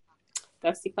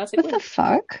Dusty Classic What win. the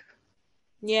fuck?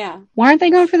 Yeah. Why aren't they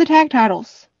going for the tag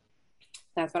titles?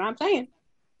 That's what I'm saying.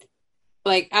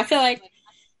 Like, I feel like,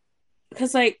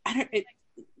 because, like,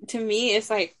 to me, it's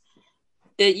like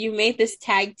that you made this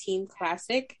tag team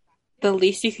classic. The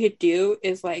least you could do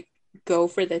is, like, go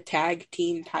for the tag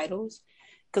team titles.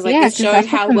 Because, like, it's showing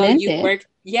how well you work.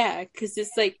 Yeah, because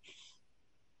it's like,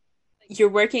 you're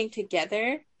working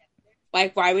together.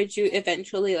 Like, why would you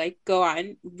eventually, like,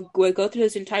 go through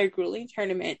this entire grueling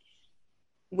tournament,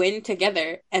 win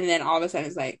together, and then all of a sudden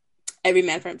it's like, every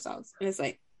man for himself. And it's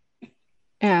like,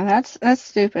 yeah, that's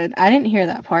stupid. I didn't hear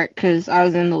that part because I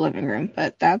was in the living room,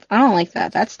 but I don't like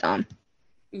that. That's dumb.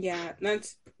 Yeah,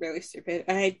 that's really stupid.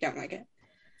 I don't like it.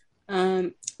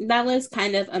 That was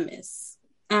kind of a miss.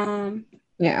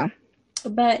 Yeah.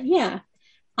 But yeah.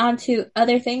 on to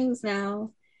other things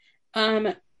now.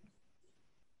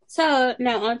 So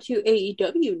now on to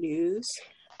AEW news.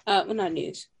 Well, not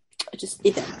news, just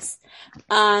events.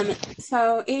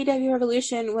 So AEW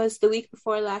Revolution was the week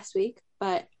before last week,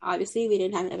 but obviously we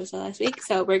didn't have an episode last week,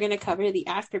 so we're going to cover the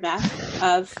aftermath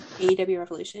of AEW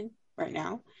Revolution right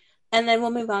now, and then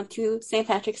we'll move on to St.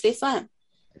 Patrick's Day Slam.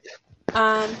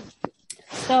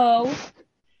 So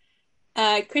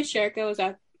Chris Jericho was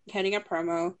out cutting a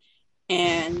promo,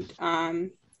 and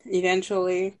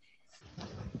eventually,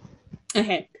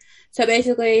 okay, so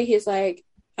basically he's like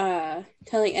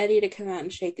telling Eddie to come out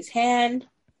and shake his hand.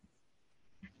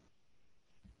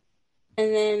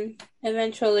 And then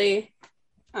eventually,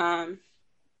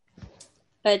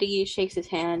 Eddie shakes his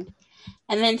hand.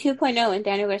 And then 2.0 and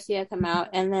Daniel Garcia come out.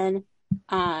 And then,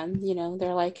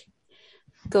 they're like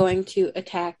going to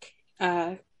attack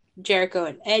Jericho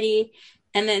and Eddie.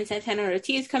 And then Santana and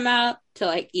Ortiz come out to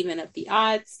like even up the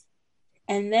odds.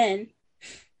 And then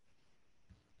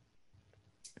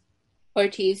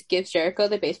Ortiz gives Jericho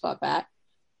the baseball bat.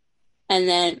 And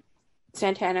then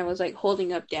Santana was like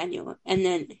holding up Daniel. And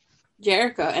then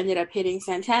Jericho ended up hitting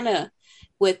Santana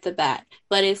with the bat.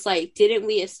 But it's like, didn't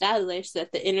we establish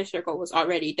that the inner circle was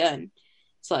already done?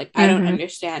 So like, I don't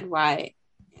understand why.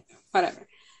 Whatever.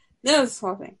 That was the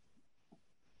whole thing.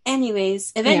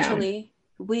 Anyways, eventually,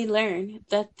 we learned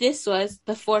that this was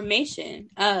the formation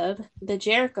of the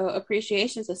Jericho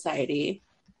Appreciation Society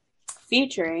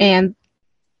featuring... And...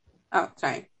 Oh,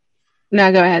 sorry.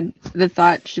 No, go ahead. The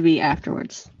thought should be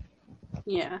afterwards.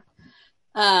 Yeah.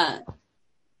 That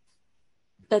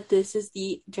this is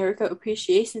the Jericho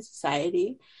Appreciation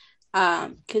Society,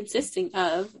 consisting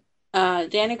of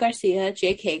Daniel Garcia,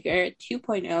 Jake Hager,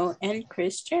 2.0, and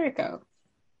Chris Jericho.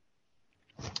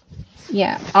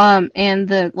 Yeah. And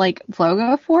the like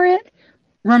logo for it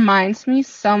reminds me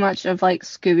so much of like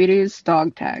Scooby-Doo's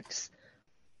dog tags.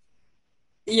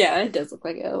 Yeah, it does look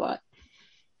like it a lot.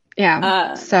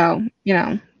 Yeah. So,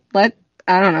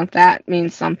 I don't know if that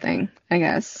means something, I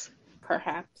guess.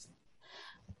 Perhaps.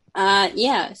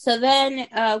 Yeah, so then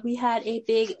we had a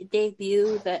big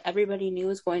debut that everybody knew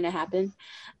was going to happen.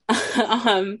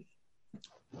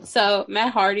 So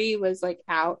Matt Hardy was like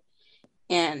out,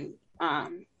 and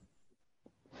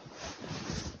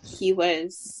he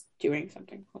was doing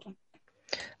something. Hold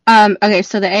on. Okay,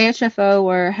 so the AHFO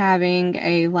were having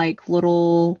a like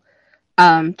little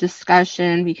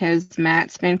discussion because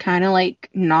Matt's been kind of like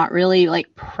not really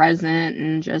like present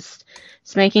and just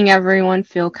making everyone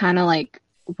feel kind of like,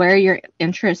 where your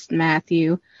interest,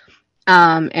 Matthew?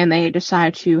 And they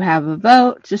decide to have a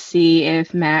vote to see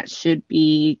if Matt should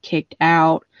be kicked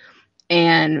out.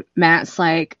 And Matt's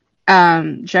like,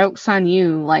 joke's on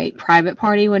you. Like, Private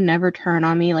Party would never turn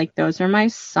on me. Like, those are my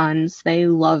sons. They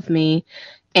love me.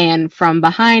 And from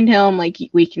behind him, like,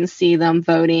 we can see them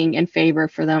voting in favor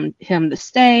for him to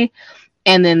stay.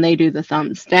 And then they do the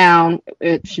thumbs down,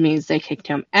 which means they kicked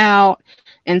him out.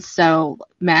 And so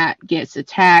Matt gets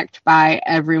attacked by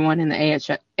everyone in the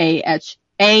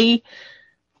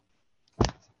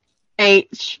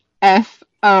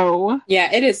AHFO.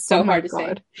 Yeah, it is so hard to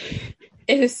say.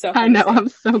 It is so hard I know, I'm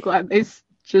so glad they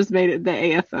just made it the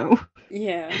AFO.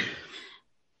 Yeah.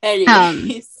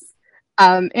 Anyways.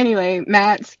 Anyway,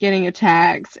 Matt's getting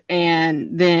attacked,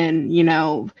 and then,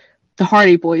 the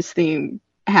Hardy Boys theme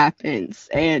happens,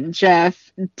 and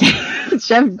Jeff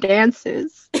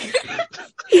dances.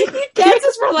 He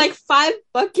dances for like 5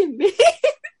 fucking minutes.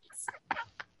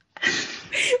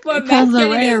 But Matt's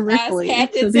getting his ass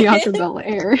handed to Bianca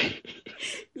Belair.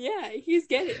 Yeah,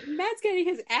 Matt's getting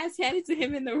his ass handed to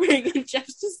him in the ring, and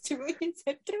Jeff's just doing his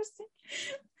hip thrusting.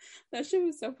 That shit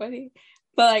was so funny.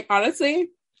 But like,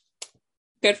 honestly,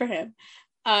 good for him.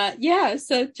 Yeah,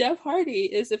 so Jeff Hardy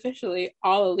is officially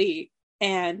All Elite,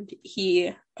 and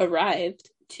he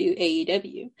arrived to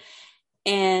AEW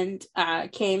and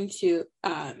came to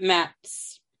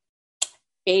Matt's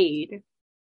aid.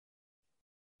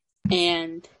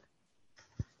 And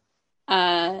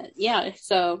yeah,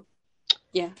 so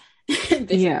yeah.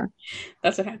 Yeah,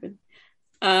 that's what happened.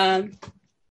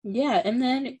 Yeah, and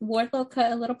then Wardlow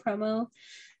cut a little promo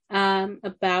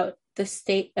about the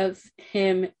state of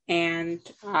him and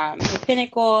the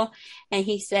Pinnacle, and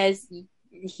he says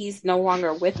he's no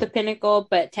longer with the Pinnacle,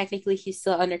 but technically he's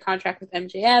still under contract with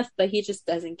MJF, but he just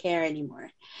doesn't care anymore.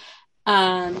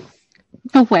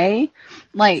 The way,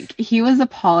 like, he was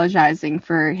apologizing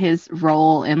for his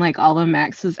role in, like, all of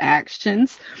Max's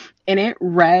actions, and it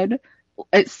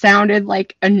sounded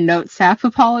like a notes app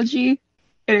apology,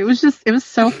 and it was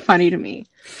so funny to me.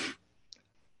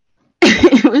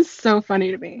 It was so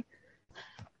funny to me.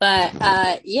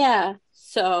 But, yeah,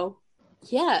 so,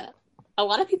 yeah, a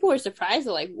lot of people were surprised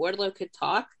that like Wardlow could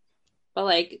talk, but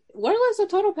like Wardlow's a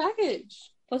total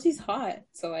package. Plus, he's hot,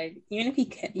 so like Yeah.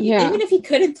 even if he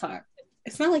couldn't talk,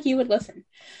 it's not like you would listen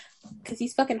because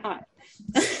he's fucking hot.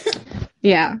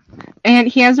 Yeah. And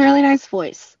he has a really nice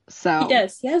voice. He So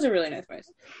does. He has a really nice voice.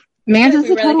 Mans is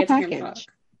We a rarely total get to hear him talk. package.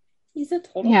 He's a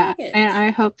total Yeah. package. And I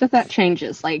hope that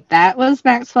changes. Like, that was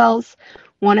Maxwell's,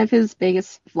 one of his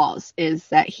biggest flaws is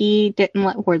that he didn't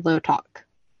let Wardlow talk.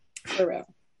 For real.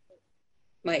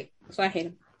 Like, so I hate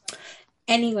him.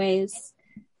 Anyways,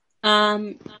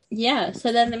 yeah.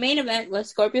 So then the main event was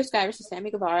Scorpio Sky versus Sammy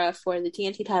Guevara for the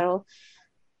TNT title.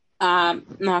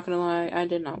 Not gonna lie, I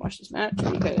did not watch this match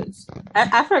because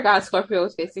I forgot Scorpio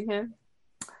was facing him.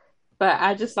 But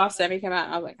I just saw Sammy come out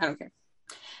and I was like, I don't care.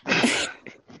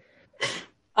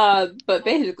 But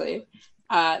basically,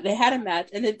 they had a match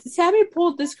and then Sammy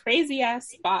pulled this crazy ass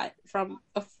spot from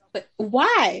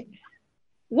why?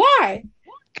 Why?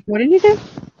 What did he do?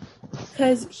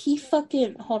 Because he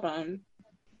fucking hold on.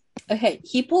 Okay,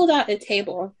 he pulled out a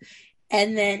table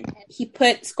and then he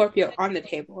put Scorpio on the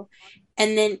table.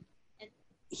 And then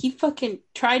he fucking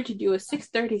tried to do a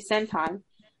 630 senton,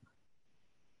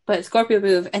 but Scorpio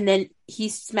moved, and then he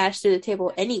smashed through the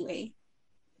table anyway.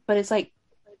 But it's like,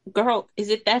 girl, is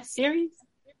it that serious?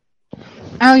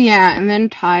 Oh, yeah, and then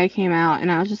Ty came out, and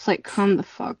I was just like, come the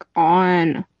fuck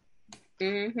on.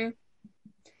 Mm-hmm.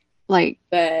 Like,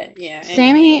 but yeah,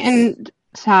 Sammy and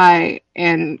Ty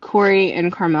and Corey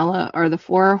and Carmella are the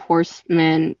 4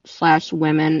 horsemen /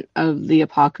 women of the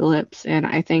apocalypse, and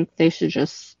I think they should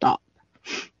just stop.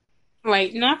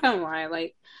 Like, not gonna lie,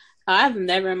 like, I've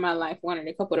never in my life wanted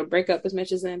a couple to break up as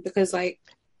much as them because, like,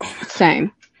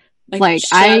 same. Like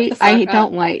I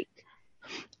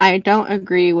don't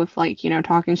agree with like, you know,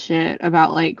 talking shit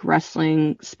about like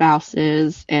wrestling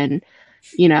spouses and,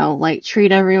 you know, like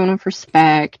treat everyone with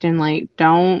respect and like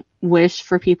don't wish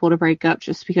for people to break up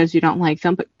just because you don't like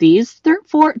them. But these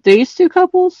 2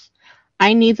 couples,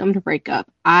 I need them to break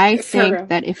up. I think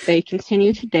that if they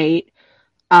continue to date,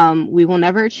 we will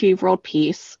never achieve world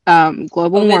peace.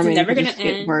 Global warming will just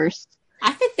get worse.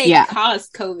 I think they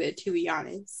caused COVID, to be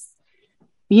honest.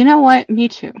 You know what? Me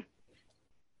too.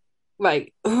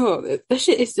 Like, oh, that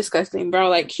shit is disgusting, bro.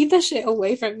 Like, keep that shit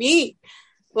away from me.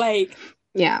 Like,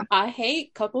 yeah. I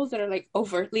hate couples that are, like,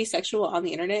 overtly sexual on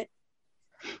the internet.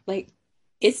 Like,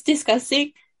 it's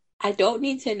disgusting. I don't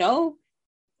need to know.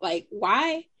 Like,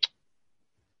 why?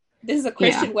 This is a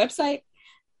Christian website.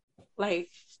 Like,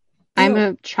 I'm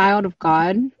a child of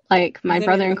God. Like, my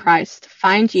brother in Christ.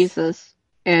 Find Jesus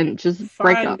and just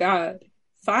break up.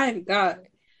 Find God.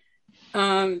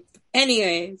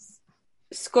 Anyways,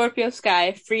 Scorpio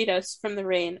Sky freed us from the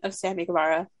reign of Sammy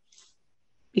Guevara.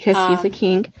 Because he's a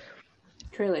king.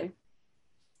 Truly.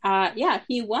 Yeah,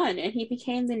 he won and he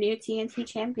became the new TNT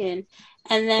champion.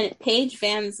 And then Paige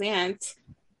Van Zant,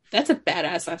 that's a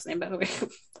badass last name, by the way.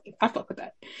 I fuck with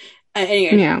that.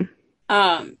 Anyway.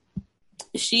 Yeah.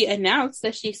 She announced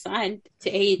that she signed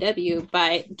to AEW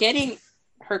by getting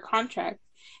her contract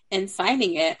and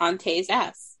signing it on Ty's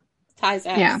ass.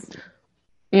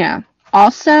 Yeah.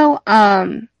 Also,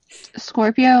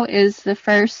 Scorpio is the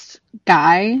first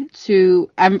guy to,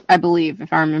 I believe,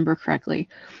 if I remember correctly,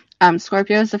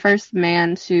 Scorpio is the first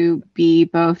man to be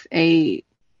both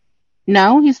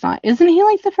no, he's not. Isn't he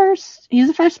like he's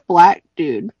the first black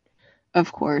dude,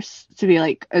 of course, to be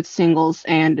like a singles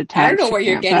and a tag. I don't know where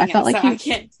you're getting at, I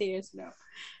can't say yes, no.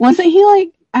 Wasn't he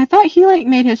like, I thought he like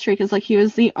made history because like he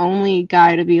was the only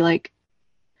guy to be like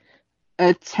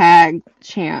a tag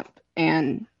champ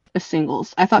and a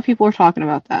singles. I thought people were talking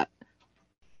about that.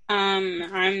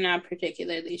 I'm not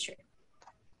particularly sure.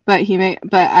 But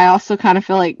I also kind of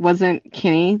feel like, wasn't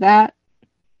Kenny that?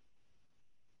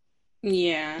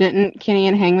 Yeah. Didn't Kenny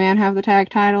and Hangman have the tag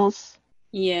titles?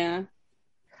 Yeah.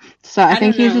 So I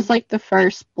think he's just like the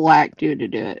first black dude to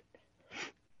do it.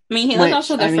 I mean, he was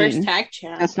also the first tag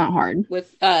champ. That's not hard.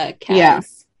 With Kaz. Yeah.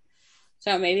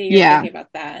 So maybe you're thinking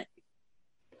about that.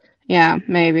 Yeah,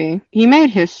 maybe. He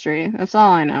made history. That's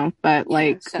all I know. But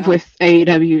with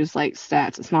AEW's like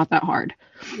stats, it's not that hard.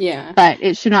 Yeah. But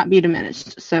it should not be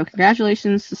diminished. So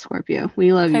congratulations to Scorpio.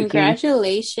 We love you.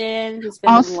 Congratulations. It's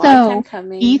been a long time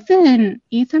coming.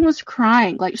 Ethan was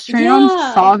crying, like straight on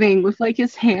sobbing with like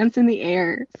his hands in the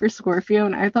air for Scorpio,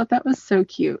 and I thought that was so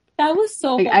cute. That was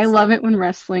so like, I love it when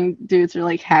wrestling dudes are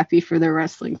like happy for their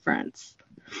wrestling friends.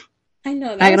 I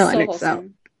know, that was so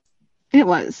wholesome. It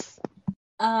was.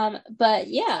 But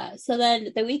yeah, so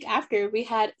then the week after we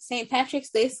had St. Patrick's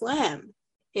Day Slam.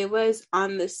 It was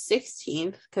on the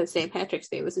 16th because St. Patrick's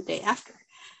Day was the day after.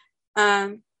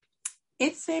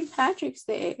 It's St. Patrick's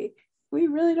Day. We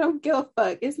really don't give a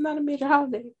fuck. It's not a major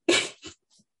holiday.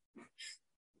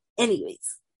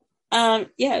 Anyways,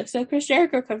 yeah. So Chris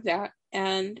Jericho comes out,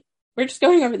 and we're just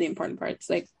going over the important parts.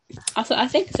 Like, also, I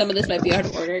think some of this might be out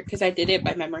of order because I did it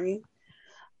by memory.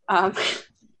 But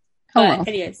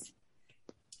anyways,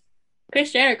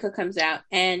 Chris Jericho comes out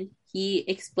and he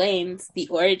explains the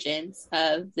origins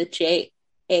of the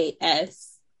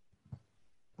JAS,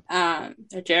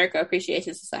 the Jericho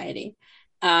Appreciation Society.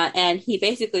 And he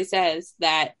basically says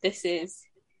that this is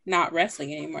not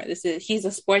wrestling anymore. He's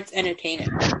a sports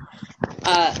entertainer.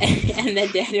 And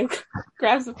then Daniel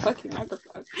grabs the fucking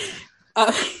microphone.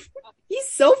 He's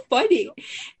so funny.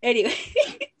 Anyway,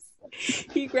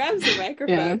 he grabs the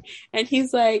microphone and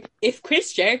he's like, if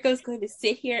Chris Jericho is going to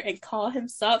sit here and call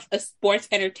himself a sports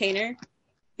entertainer,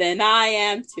 then I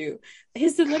am too.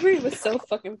 His delivery was so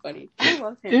fucking funny. I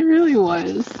love him. It really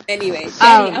was. Anyway,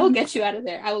 Danny, I will get you out of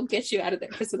there.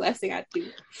 It's the last thing I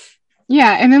do.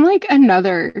 Yeah, and then like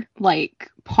another like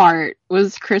part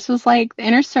was Chris was like, the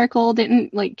inner circle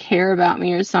didn't like care about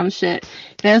me or some shit.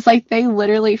 And it's like they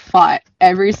literally fought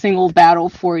every single battle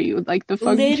for you. Like the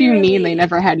fuck did you mean they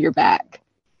never had your back?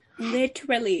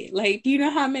 Literally. Like, do you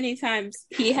know how many times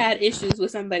he had issues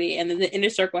with somebody and then the inner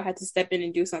circle had to step in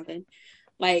and do something?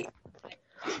 Like,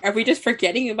 are we just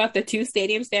forgetting about the 2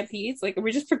 stadium stampedes? Like, are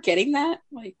we just forgetting that?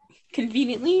 Like,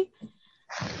 conveniently?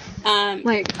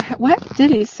 Like, what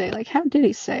did he say? Like, how did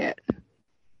he say it?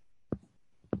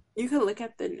 You can look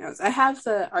at the notes. I have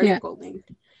the article linked.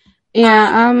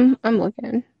 Yeah, I'm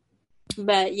looking.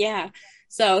 But yeah,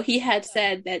 so he had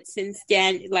said that since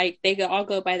Dan, like, they could all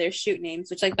go by their shoot names,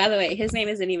 which, like, by the way, his name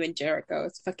isn't even Jericho.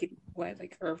 It's fucking, what,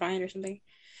 like, Irvine or something?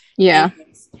 Yeah.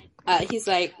 Anyways, he's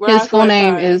like, his full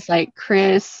name is, like,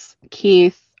 Chris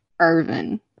Keith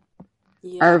Irvine.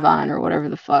 Yeah. Irvine or whatever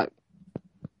the fuck.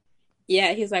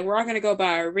 Yeah, he's like, we're all going to go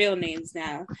by our real names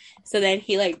now. So then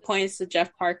he, like, points to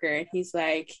Jeff Parker, and he's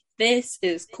like, this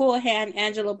is Cool Hand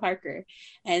Angelo Parker,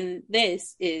 and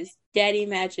this is Daddy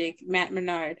Magic Matt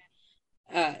Menard,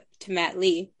 to Matt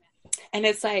Lee. And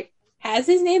it's like, has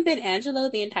his name been Angelo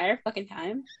the entire fucking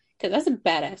time? Because that's a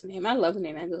badass name. I love the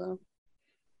name Angelo.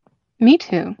 Me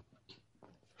too.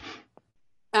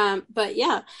 But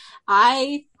yeah,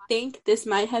 I think this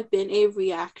might have been a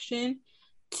reaction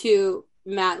to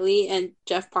Matt Lee and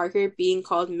Jeff Parker being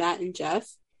called Matt and Jeff,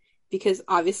 because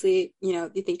obviously, you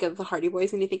know, you think of the Hardy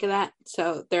Boys when you think of that.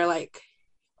 So they're like,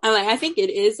 I think it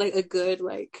is like a good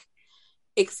like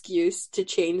excuse to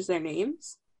change their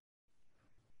names.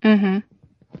 Mm-hmm.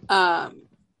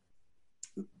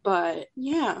 But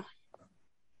yeah.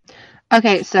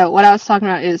 Okay, so what I was talking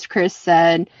about is Chris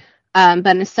said, but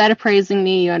instead of praising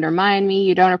me, you undermine me,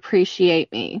 you don't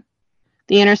appreciate me.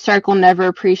 The inner circle never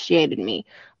appreciated me.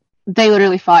 They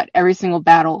literally fought every single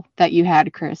battle that you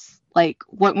had, Chris. Like,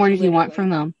 what more did you want from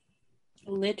them?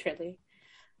 Literally.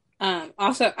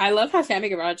 Also, I love how Sammy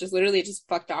Guevara just literally just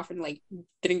fucked off and, like,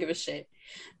 didn't give a shit.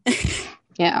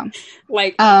 Yeah.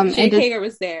 Like, Jake Hager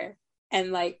was there,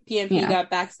 and, like, PMP got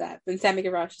backstabbed, and Sammy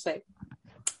Guevara was just like,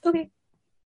 okay.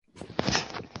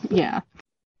 Yeah.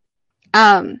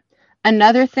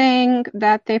 Another thing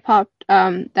that they popped,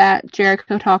 that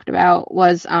Jericho talked about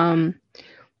was,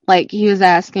 like, he was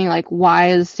asking, like, why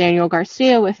is Daniel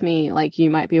Garcia with me? Like, you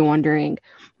might be wondering,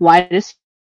 why does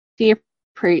he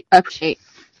appreciate?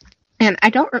 And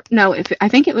I don't know I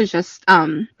think it was just,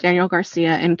 Daniel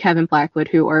Garcia and Kevin Blackwood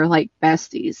who are, like,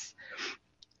 besties.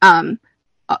 Do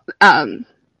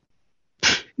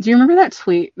you remember that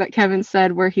tweet that Kevin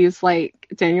said where he's like,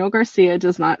 Daniel Garcia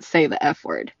does not say the F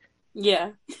word? Yeah.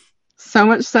 So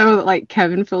much so that, like,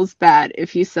 Kevin feels bad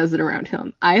if he says it around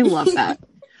him. I love that.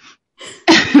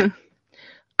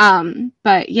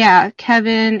 But yeah,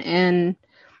 Kevin and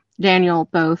Daniel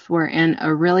both were in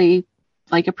a really,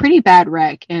 like, a pretty bad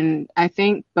wreck, and I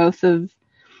think both of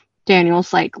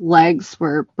Daniel's, like, legs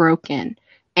were broken.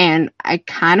 And I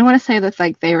kind of want to say that,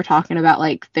 like, they were talking about,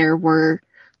 like, there were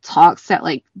talks that,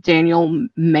 like, Daniel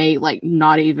may, like,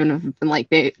 not even have been, like,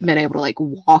 been able to, like,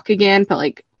 walk again, but,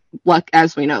 like,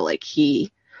 as we know, like,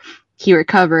 he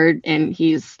recovered and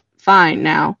he's fine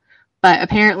now. But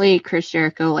apparently Chris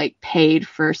Jericho, like, paid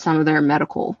for some of their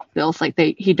medical bills. Like,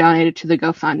 he donated to the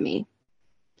GoFundMe.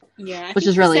 Yeah. Which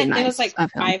is really nice. It was like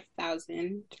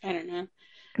 $5,000. I don't know.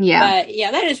 Yeah. But yeah,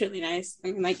 that is really nice.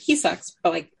 I mean, like, he sucks,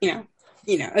 but, like, you know,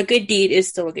 a good deed is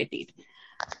still a good deed.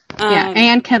 Yeah,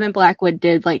 and Kevin Blackwood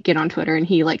did, like, get on Twitter and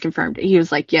he, like, confirmed it. He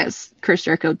was like, yes, Chris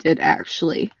Jericho did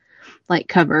actually, like,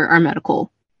 cover our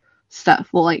medical stuff.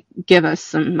 Will, like, give us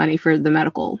some money for the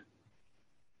medical.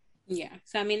 Yeah,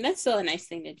 so I mean, that's still a nice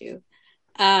thing to do.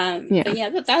 But yeah,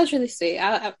 that was really sweet.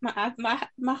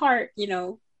 My heart, you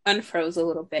know, unfroze a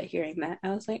little bit hearing that. I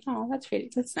was like, oh, that's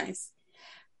nice.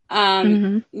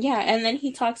 Yeah, and then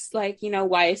he talks like,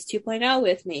 why is 2.0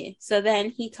 with me? So then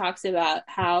he talks about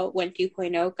how when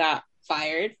 2.0 got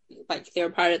fired, like they were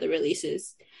part of the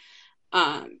releases,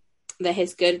 that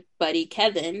his good buddy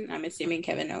Kevin, I'm assuming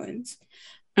Kevin Owens,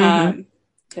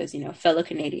 because fellow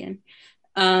Canadian,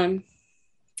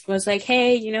 was like,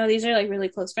 hey, these are like really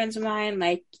close friends of mine.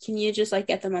 Like, can you just like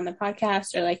get them on the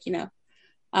podcast or like,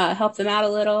 help them out a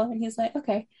little? And he's like,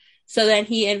 okay. So then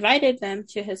he invited them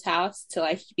to his house to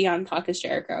like be on Talk is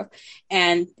Jericho.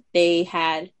 And they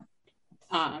had,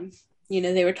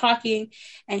 they were talking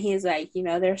and he's like,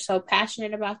 they're so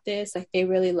passionate about this. Like they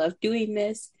really love doing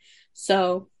this.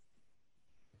 So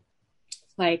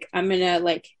like, I'm going to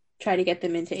like try to get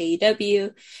them into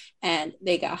AEW, and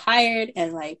they got hired,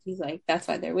 and like he's like, that's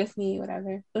why they're with me,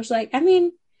 whatever. Which like, I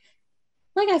mean,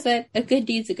 like I said, a good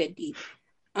deed's a good deed.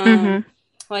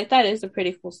 Like that is a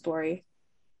pretty cool story.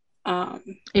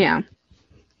 Yeah.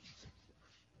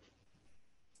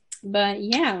 But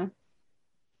yeah.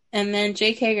 And then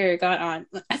Jake Hager got on.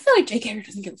 I feel like Jake Hager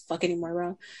doesn't give a fuck anymore,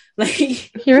 bro. Like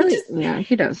he really,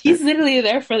 he does. He's literally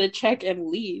there for the check and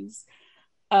leaves.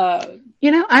 I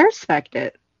respect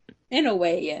it. In a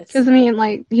way, yes. Because, I mean,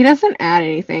 like, he doesn't add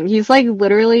anything. He's, like,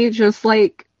 literally just,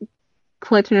 like,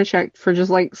 collecting a check for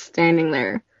just, like, standing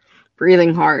there,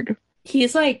 breathing hard.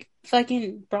 He's, like,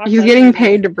 fucking Brock He's getting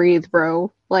paid to breathe,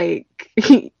 bro. Like,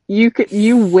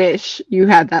 you wish you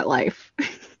had that life.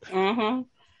 Uh-huh.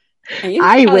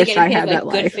 I wish I had that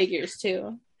life. Good figures,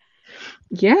 too.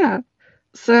 Yeah.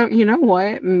 So, you know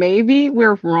what? Maybe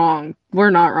we're wrong.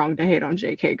 We're not wrong to hate on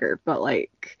Jake Hager, but,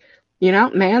 like...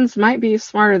 mans might be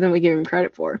smarter than we give him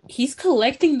credit for. He's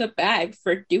collecting the bag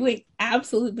for doing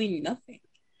absolutely nothing.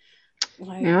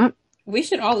 Like, we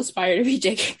should all aspire to be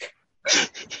Jake.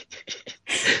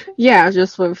 Yeah,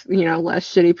 just with,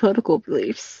 less shitty political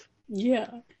beliefs. Yeah.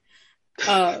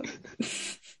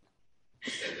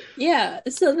 Yeah,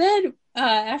 so then,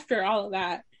 after all of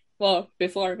that, well,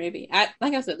 before maybe,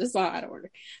 like I said, this is all out of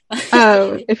order.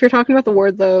 If you're talking about the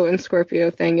Wardlow and Scorpio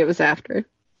thing, it was after.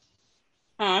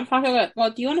 I'm talking about, well,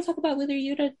 do you want to talk about Wheeler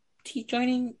Yuta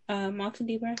joining Mox and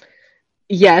D-Bar?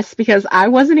 Yes, because I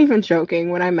wasn't even joking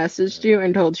when I messaged you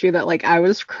and told you that, like, I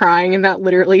was crying and that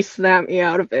literally snapped me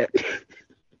out of it.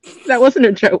 That wasn't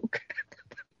a joke.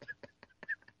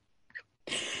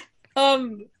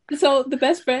 So the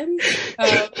best friends,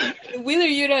 Wheeler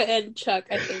Yuta and Chuck,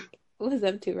 I think, it was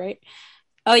them two, right?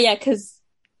 Oh yeah, because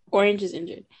Orange is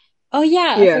injured. Oh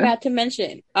yeah, I forgot to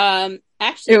mention.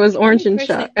 Actually, it was Orange and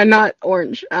Chuck, and not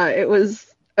Orange. It was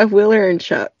a Wheeler and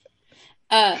Chuck.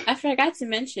 I forgot to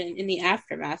mention in the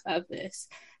aftermath of this,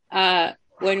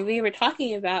 when we were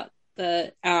talking about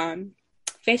the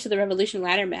Face of the Revolution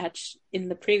ladder match in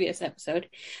the previous episode,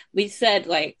 we said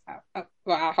like,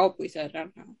 well, I hope we said, I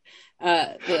don't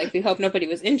know, like we hope nobody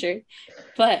was injured,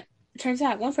 but it turns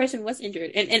out one person was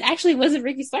injured, and actually wasn't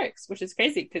Ricky Starks, which is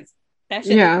crazy because that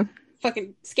shit was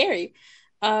fucking scary.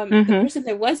 The person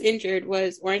that was injured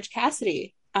was Orange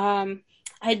Cassidy.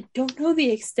 I don't know the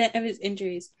extent of his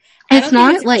injuries. It's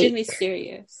not like extremely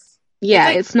serious. Yeah,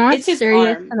 it's not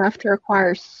serious enough to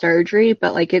require surgery,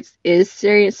 but like it is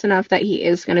serious enough that he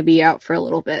is going to be out for a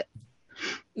little bit.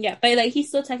 Yeah, but like he's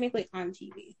still technically on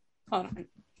TV. Hold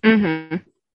on.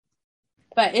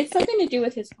 But it's something to do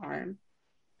with his arm.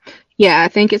 Yeah, I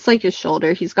think it's like his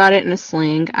shoulder. He's got it in a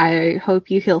sling. I hope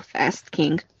you heal fast,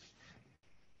 King.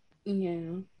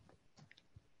 Yeah.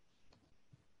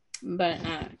 But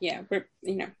yeah,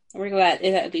 we're glad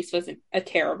it at least wasn't a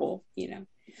terrible, thing.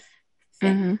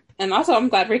 And also I'm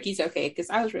glad Ricky's okay because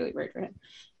I was really worried for him.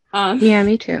 Yeah,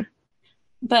 me too.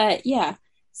 But yeah,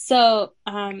 so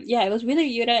yeah, it was Wheeler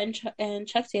Yuta and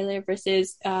Chuck Taylor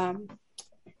versus tell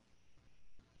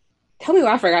me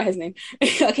why I forgot his name.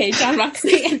 Okay, Jon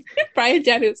Moxley and Brian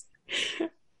Janus. Oh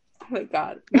my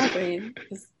god, my brain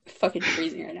is fucking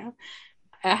freezing right now.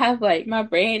 I have like my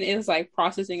brain is like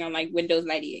processing on like Windows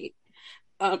 98.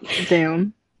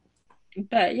 Damn.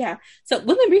 But yeah, so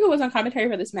William Regal was on commentary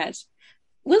for this match.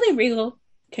 William Regal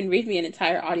can read me an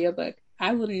entire audiobook.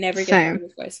 I will never get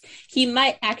his voice. He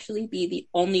might actually be the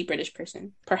only British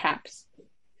person, perhaps.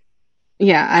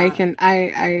 Yeah,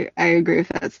 I agree with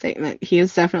that statement. He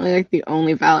is definitely like the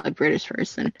only valid British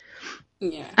person.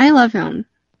 Yeah. I love him.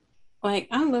 Like,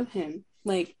 I love him.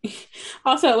 Like,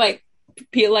 also, like,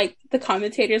 feel like the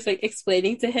commentators like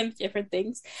explaining to him different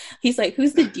things. He's like,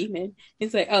 "Who's the demon?"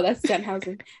 He's like, "Oh, that's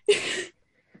Danhausen."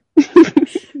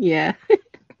 Yeah.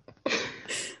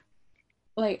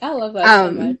 Like, I love that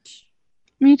so much.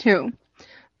 Me too.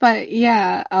 But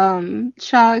yeah,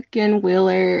 Chuck and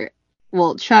Wheeler,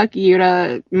 well, Chuck,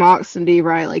 Yuta, Mox, and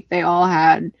D-Bry, like they all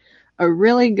had a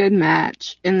really good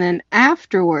match. And then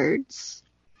afterwards,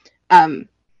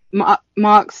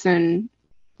 Mox and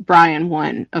Brian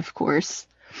won, of course.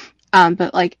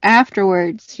 But like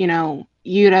afterwards, you know,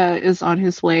 Yuta is on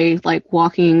his way, like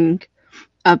walking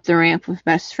up the ramp with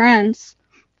best friends,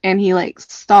 and he like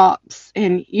stops,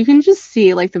 and you can just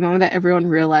see like the moment that everyone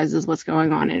realizes what's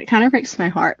going on, and it kind of breaks my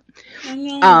heart.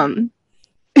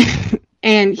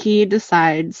 And he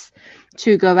decides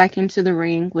to go back into the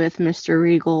ring with Mr.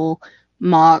 Regal,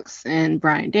 Mox, and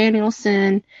Bryan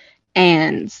Danielson,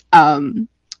 and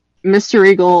Mr.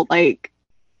 Regal, like,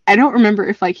 I don't remember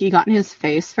if like he got in his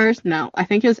face first. No, I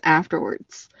think it was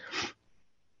afterwards.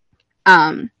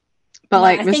 But no,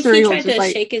 like I think Mr. he Regal tried just to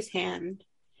like shake his hand.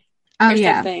 Oh or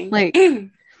yeah, something. like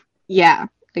yeah,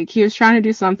 like he was trying to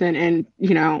do something, and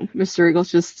you know, Mr. Eagles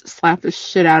just slapped the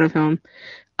shit out of him.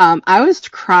 I was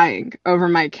crying over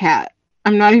my cat.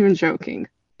 I'm not even joking.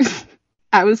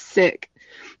 I was sick,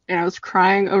 and I was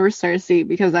crying over Cersei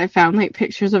because I found like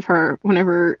pictures of her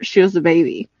whenever she was a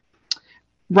baby,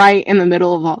 right in the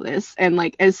middle of all this, and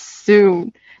like as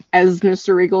soon as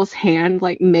Mr. Regal's hand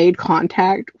like made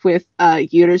contact with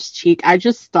Yuta's cheek, I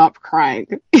just stopped crying.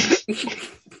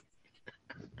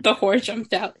 The whore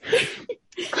jumped out.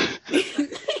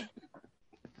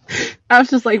 I was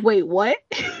just like, wait, what?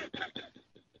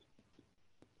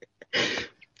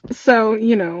 So,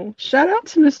 you know, shout out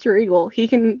to Mr. Eagle. He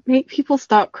can make people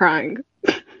stop crying.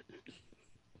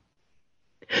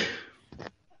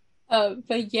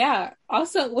 But yeah,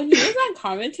 also when he was on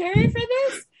commentary for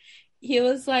this, he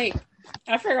was like,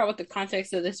 I forgot what the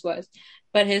context of this was,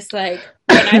 but his like,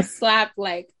 when I slap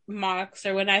like Mox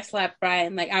or when I slap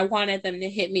Brian, like I wanted them to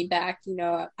hit me back, you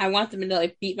know, I want them to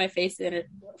like beat my face in it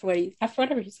for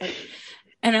whatever he said.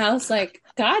 And I was like,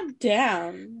 God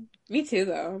damn. Me too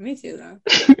though.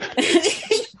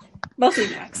 Mostly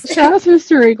Max. Shout out to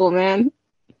Mr. Eagle, man.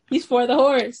 He's for the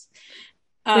horse.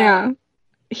 Yeah.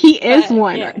 He is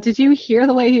one. Yeah. Did you hear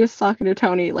the way he was talking to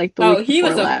Tony like the week he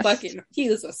before was last? He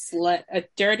was a slut, a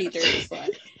dirty slut.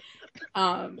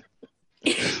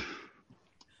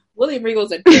 William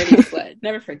Regal's a dirty slut.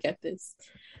 Never forget this.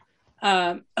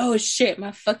 Oh shit,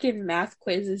 my fucking math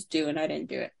quiz is due and I didn't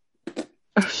do it.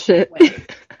 Oh shit.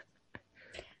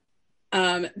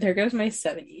 There goes my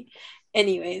 70.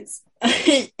 Anyways.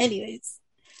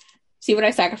 See what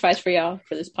I sacrificed for y'all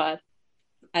for this pod.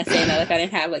 I say that like I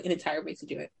didn't have like an entire week to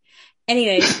do it.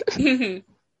 Anyways.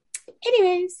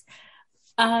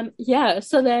 Yeah,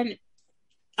 so then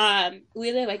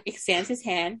Wheeler like extends his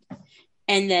hand,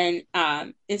 and then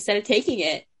instead of taking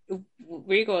it,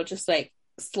 Regal just like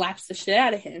slaps the shit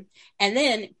out of him, and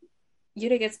then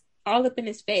Yuta gets all up in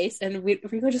his face, and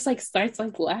Regal just like starts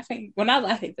like laughing. Well, not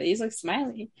laughing, but he's like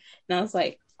smiling, and I was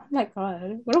like, oh my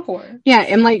god, what a whore. Yeah,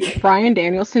 and like Bryan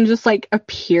Danielson just like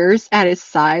appears at his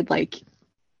side like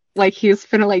he's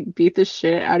finna like beat the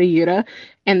shit out of Yuta,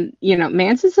 and you know,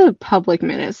 Mance is a public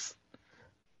menace.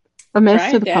 A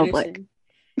menace to the public.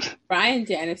 Bryan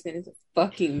Danielson is a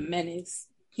fucking menace.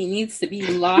 He needs to be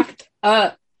locked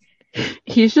up.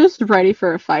 He's just ready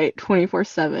for a fight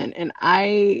 24/7, and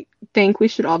I think we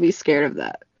should all be scared of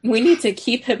that. We need to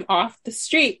keep him off the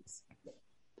streets.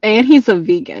 And he's a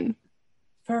vegan.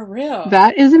 For real.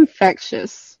 That is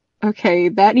infectious. Okay,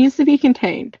 that needs to be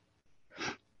contained.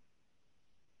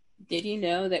 Did you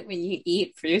know that when you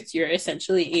eat fruits, you're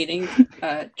essentially eating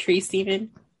tree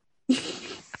semen?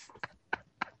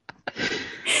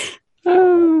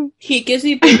 Oh. He gives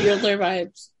me Big Riddler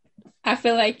vibes. I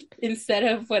feel like instead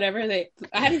of whatever I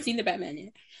haven't seen the Batman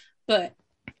yet, but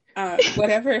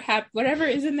whatever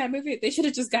is in that movie, they should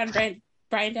have just gotten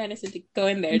Bryan Danielson to go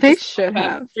in there. They should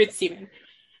have. Fruit semen.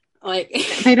 Like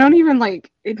they don't even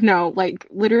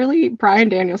literally Bryan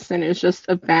Danielson is just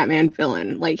a Batman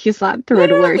villain. Like he's not the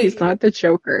Riddler, he's not the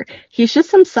Joker. He's just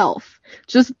himself.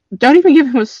 Just don't even give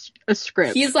him a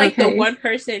script. He's like the one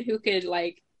person who could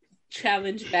like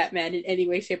challenge Batman in any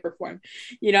way, shape, or form.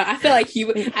 You know, I feel like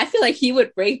he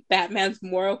would break Batman's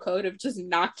moral code of just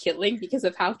not killing because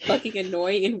of how fucking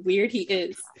annoying and weird he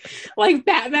is. Like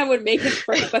Batman would make his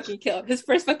first fucking kill. His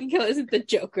first fucking kill isn't the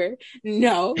Joker.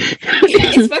 No.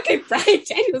 It's fucking Bryan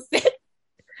Danielson.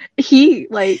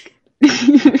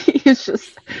 It's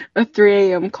just a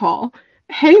 3 a.m. call.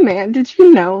 Hey man, did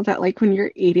you know that like when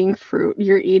you're eating fruit,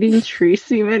 you're eating tree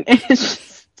semen? And it's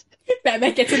just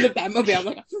Batman gets in the Batmobile. I'm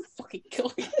like, I'm gonna fucking kill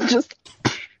him. Just.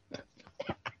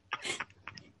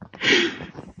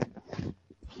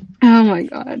 Oh my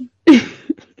god.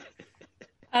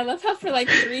 I love how for like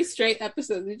 3 straight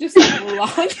episodes, we just like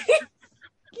long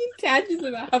tangents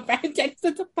about how Bryan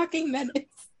Danielson's a fucking menace.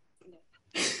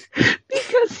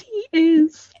 Because he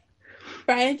is.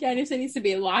 Brian Danielson needs to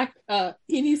be locked up.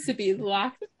 He needs to be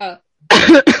locked up.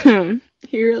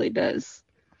 He really does.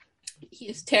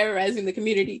 He's terrorizing the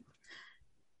community.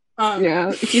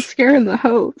 Yeah, he's scaring the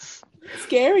hoes.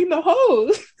 Scaring the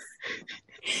hoes.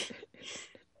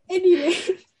 Anyway.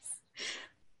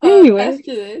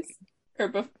 After this,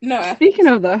 Speaking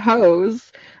of the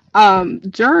hoes,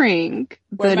 during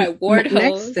the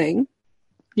next thing,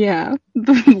 yeah,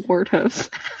 the word hoes.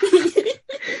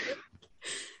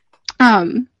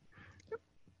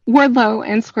 Wardlow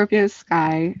and Scorpio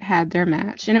Sky had their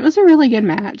match, and it was a really good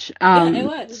match. Yeah, it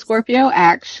was. Scorpio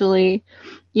actually,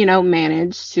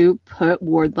 managed to put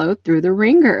Wardlow through the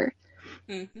ringer.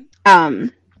 Mm-hmm.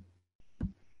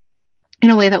 In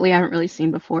a way that we haven't really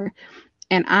seen before.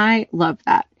 And I love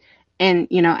that. And,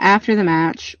 after the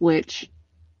match, which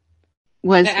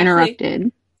was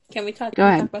interrupted. Can we talk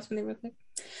ahead. About something real quick?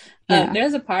 Yeah.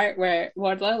 There's a part where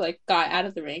Wardlow got out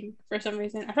of the ring for some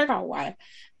reason. I forgot why.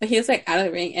 But he was out of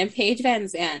the ring, and Paige Van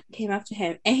Zandt came up to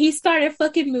him, and he started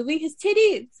fucking moving his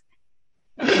titties.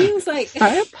 He was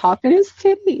started popping his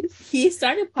titties. He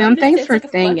started popping them things were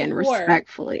thangin',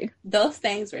 respectfully. Those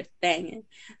things were thangin'.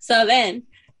 So then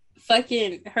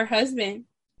fucking her husband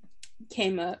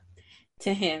came up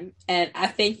to him, and I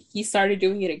think he started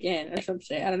doing it again or some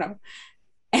shit. I don't know.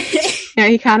 Yeah,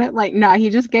 he kind of he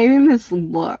just gave him this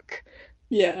look.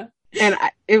 Yeah. And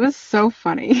it was so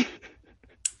funny.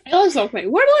 It was so funny.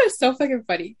 Wardlow is so fucking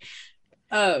funny.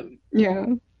 Yeah.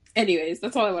 Anyways,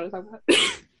 that's all I want to talk about.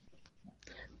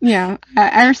 Yeah,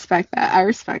 I respect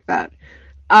that.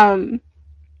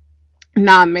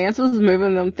 Mance was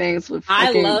moving them things with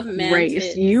fucking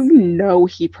grace.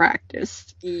 He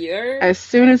practiced. As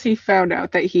soon as he found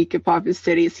out that he could pop his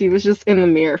titties, he was just in the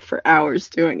mirror for hours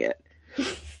doing it.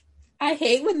 I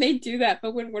hate when they do that,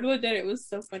 but when Wardlow did it, it was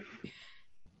so funny.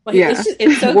 Yeah,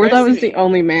 it's so Wardlow is the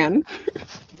only man.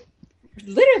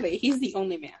 Literally, he's the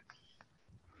only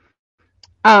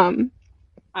man.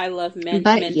 I love men.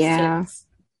 But men's yeah,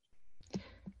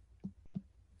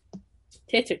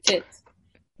 tits are tits.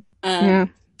 Yeah.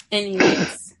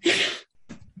 Anyways,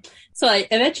 so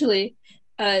eventually,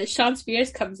 Sean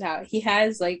Spears comes out. He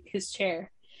has his chair.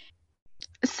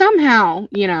 Somehow,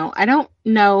 I don't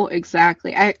know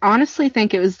exactly. I honestly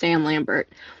think it was Dan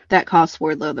Lambert that cost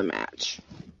Wardlow the match.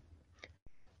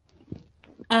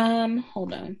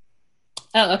 Hold on.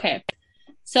 Oh, okay.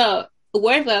 So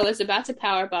Wardlow was about to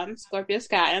powerbomb Scorpio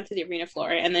Sky onto the arena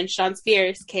floor, and then Sean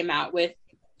Spears came out with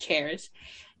chairs,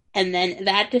 and then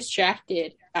that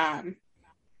distracted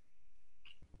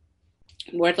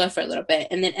Wardlow for a little bit,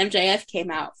 and then MJF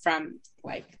came out from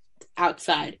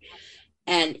outside,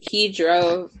 and he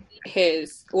drove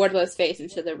his Wardlow's face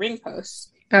into the ring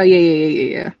post. Oh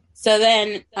yeah. So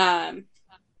then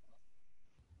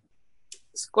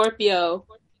Scorpio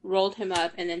rolled him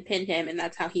up and then pinned him, and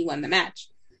that's how he won the match.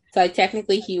 So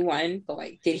technically he won, but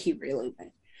did he really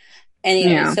win?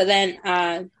 Anyway, yeah. So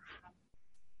then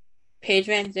Paige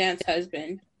Van Zandt's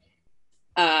husband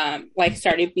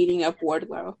started beating up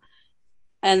Wardlow,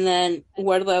 and then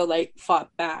Wardlow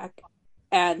fought back,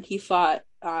 and he fought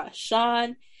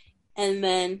Sean, and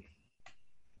then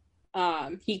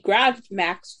he grabbed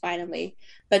Max finally,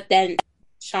 but then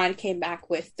Sean came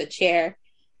back with the chair,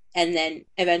 and then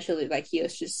eventually he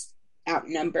was just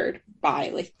outnumbered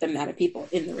by the amount of people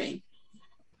in the ring.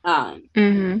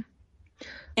 And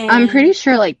I'm pretty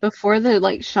sure before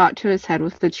the shot to his head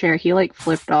with the chair, he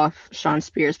flipped off Sean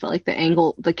Spears, but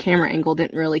the camera angle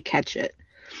didn't really catch it.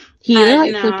 He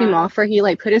either flipped him off or he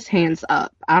put his hands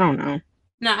up. I don't know.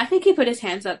 No, I think he put his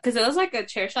hands up because it was a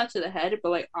chair shot to the head,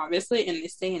 but obviously in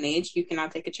this day and age you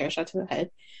cannot take a chair shot to the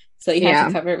head, so you have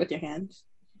to cover it with your hands.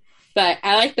 But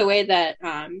I like the way that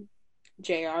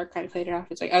JR kind of played it off.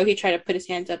 It's he tried to put his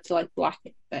hands up to block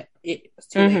it, but it was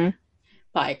too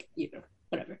late.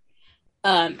 Whatever.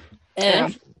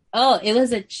 It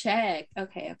was a check.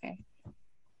 Okay.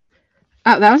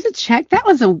 Oh, that was a check? That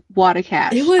was a wad of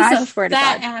cash. It was a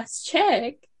fat ass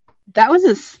check. That was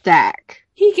a stack.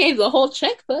 He gave the whole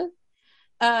checkbook.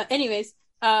 Anyways,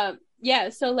 yeah,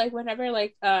 so whenever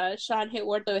Sean hit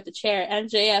Wardlow with the chair,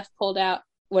 MJF pulled out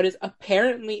what is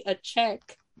apparently a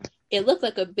check. It looked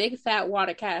like a big fat wad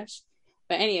of cash.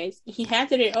 But anyways, he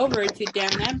handed it over to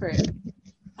Dan Lambert.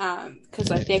 Because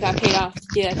they got paid off to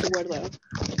get that to Wardlow.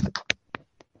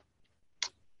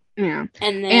 Yeah.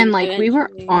 And then we were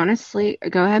honestly,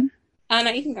 go ahead. No,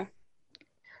 you can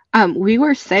go. We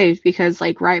were safe because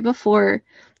right before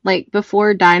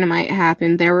Dynamite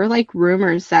happened, there were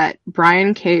rumors that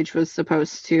Brian Cage was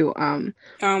supposed to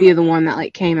be the one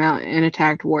that came out and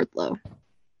attacked Wardlow.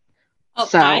 Oh,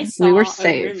 so we were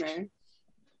saved.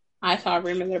 I saw a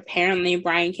rumor that apparently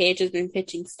Brian Cage has been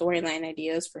pitching storyline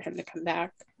ideas for him to come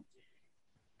back.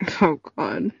 Oh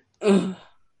God. Ugh.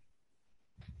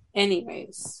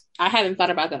 Anyways, I haven't thought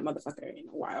about that motherfucker in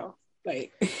a while.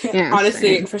 Like, Yeah,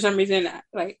 honestly, same. for some reason,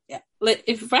 like, yeah,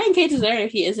 if Brian Cage is there and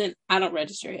if he isn't, I don't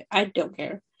register it. I don't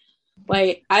care.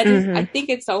 Like, I think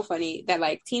it's so funny that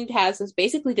like Team Taz was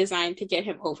basically designed to get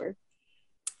him over,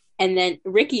 and then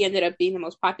Ricky ended up being the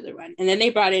most popular one, and then they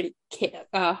brought in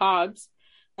Hobbs,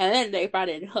 and then they brought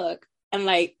in Hook, and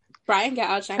like Brian got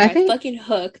outshined by fucking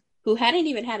Hook, who hadn't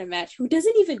even had a match, who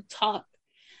doesn't even talk.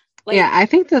 Like, yeah, I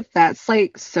think that that's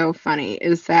like so funny,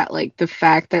 is that like the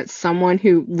fact that someone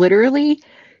who literally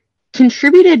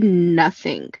contributed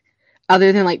nothing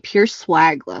other than like pure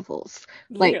swag levels,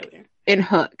 literally, like in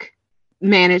Hook,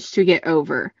 managed to get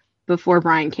over before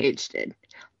Brian Cage did.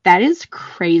 That is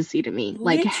crazy to me.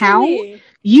 Literally. Like, how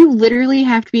you literally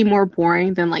have to be more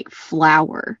boring than like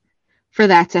Flower for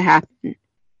that to happen.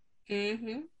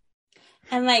 Mm-hmm.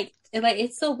 And like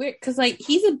it's so weird because like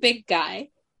he's a big guy,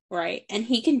 right? And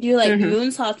he can do like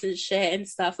moonsaults and shit and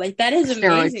stuff. Like that is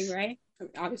amazing, steroids. Right? I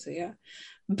mean, obviously, yeah.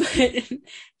 But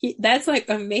that's like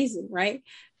amazing, right?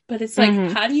 But it's like,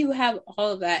 how do you have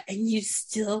all of that and you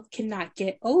still cannot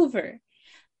get over?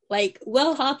 Like,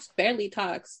 Will Hobbs barely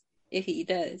talks if he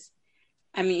does.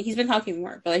 I mean, he's been talking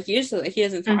more, but like usually like, he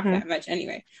doesn't talk that much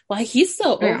anyway. Like he's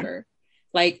still over.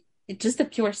 Like it's just a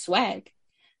pure swag.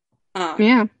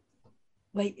 Yeah.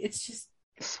 Like it's just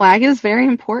swag is very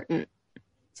important.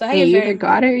 Swag is you either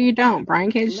got it or you don't.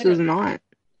 Brian Cage does not.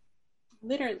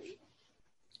 Literally.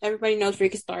 Everybody knows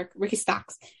Ricky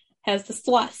Starks has the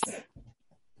sauce.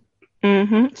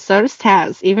 So does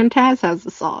Taz. Even Taz has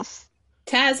the sauce.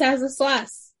 Taz has the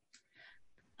sauce.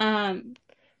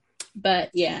 But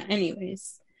yeah,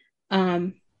 anyways.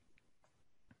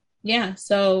 Yeah,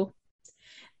 so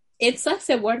it sucks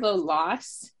that Wardlow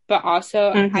lost, but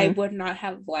also I would not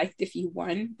have liked if you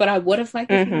won, but I would have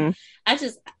liked if you won.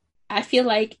 I feel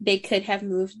like they could have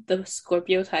moved the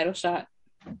Scorpio title shot.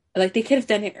 Like they could have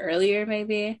done it earlier,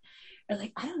 maybe. Or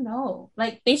like, I don't know.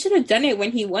 Like they should have done it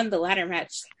when he won the ladder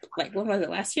match. Like when was it,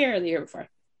 last year or the year before?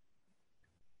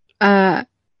 I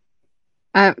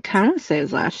kind of want to say it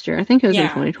was last year. I think it was in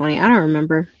 2020. I don't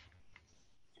remember.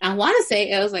 I want to say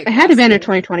it was like... It had to have been in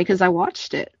 2020 because I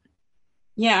watched it.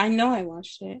 Yeah, I know I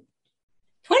watched it.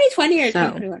 2020 or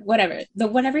 2021, whatever.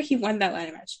 Whenever he won that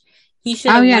ladder match, he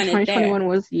should have won 2021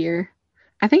 was the year.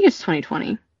 I think it's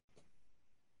 2020.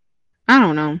 I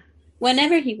don't know.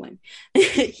 Whenever he won,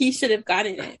 he should have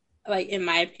gotten it, like, in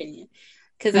my opinion.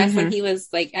 Because that's when he was,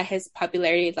 like, at his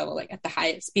popularity level, like, at the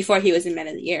highest, before he was in Men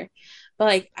of the Year. But,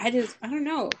 like, I don't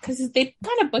know. Because they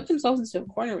kind of booked themselves into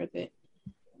a corner with it.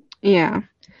 Yeah.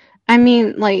 I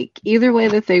mean, like, either way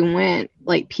that they went,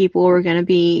 like, people were going to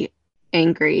be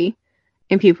angry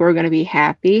and people were going to be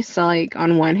happy. So, like,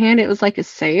 on one hand, it was, like, a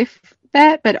safe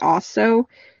bet, but also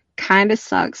kind of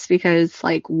sucks because,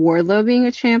 like, Wardlow being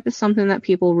a champ is something that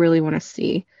people really want to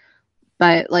see.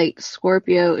 But, like,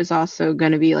 Scorpio is also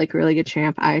going to be, like, a really good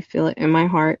champ. I feel it in my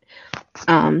heart.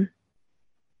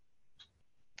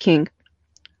 King.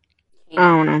 I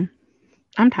don't know.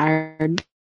 I'm tired.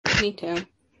 Me too.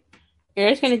 You're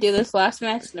just going to do this last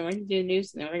match, and then we're going to do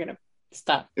news, and then we're going to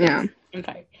stop. Yeah. I'm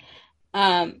tired.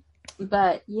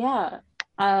 But, yeah.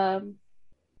 I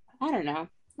don't know.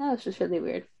 That was just really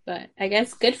weird. But I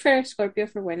guess good for Scorpio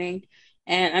for winning.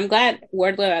 And I'm glad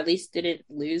Wardlow at least didn't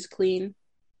lose clean.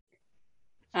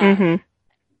 So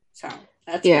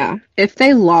that's good. If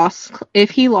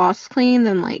he lost clean,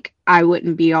 then like I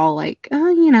wouldn't be all like, oh,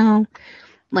 you know,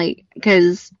 like,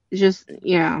 because just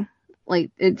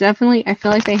like it definitely, I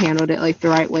feel like they handled it like the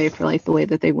right way for like the way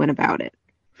that they went about it.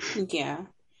 Yeah.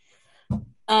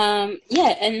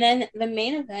 Yeah, and then the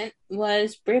main event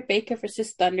was Britt Baker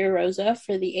versus Thunder Rosa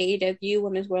for the AEW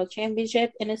Women's World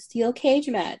Championship in a steel cage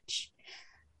match.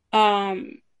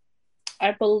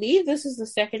 I believe this is the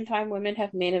second time women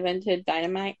have main evented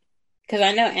Dynamite. Because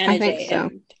I know Anna Jay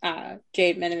and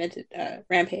Jade main evented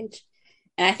Rampage.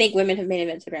 And I think women have main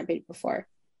evented Rampage before.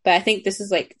 But I think this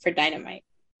is like for Dynamite.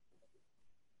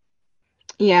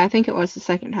 Yeah, I think it was the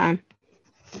second time.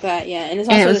 But yeah, and it's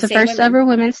also it was the first ever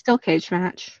women's steel cage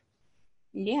match.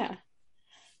 Yeah.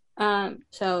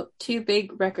 So 2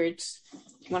 big records.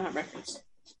 Well, not records.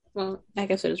 Well, I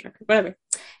guess it is record. Whatever.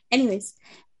 Anyways,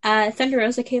 Thunder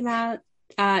Rosa came out.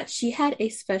 She had a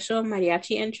special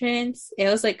mariachi entrance. It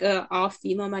was like all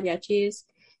female mariachis.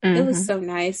 It was so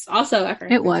nice. Also,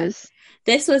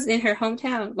 this was in her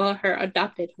hometown, well, her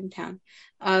adopted hometown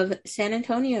of San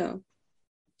Antonio.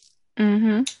 So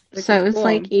it was cool.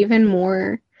 Like even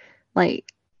more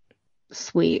like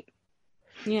sweet.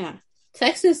 Yeah.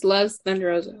 Texas loves Thunder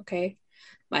Rosa, okay?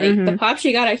 Like the Mm-hmm. pop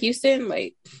she got at Houston,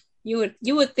 like you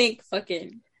would think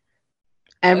fucking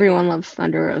Everyone loves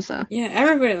Thunder Rosa. yeah,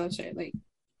 everybody loves her. Like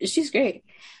she's great.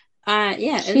 Yeah,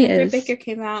 and She then Britt is. Baker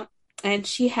came out and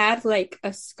she had like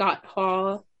a Scott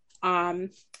Hall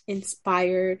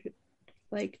inspired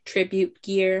like tribute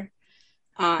gear.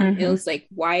 It Mm-hmm. was like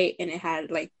white and it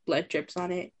had like blood drips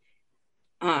on it.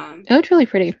 Um, It looked really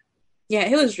pretty. yeah,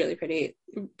 it was really pretty.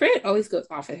 Britt always goes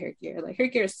off with her gear. Like her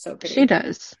gear is so She pretty.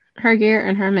 does. Her gear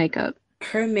and her makeup.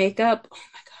 Her makeup, oh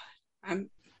my god.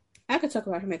 I could talk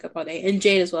about her makeup all day. And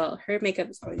Jade as well. Her makeup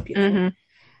is always beautiful.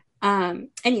 Mm-hmm.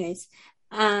 Anyways,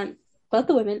 both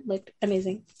the women looked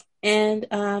amazing. And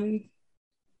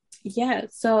yeah,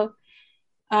 so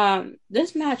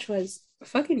this match was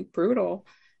fucking brutal.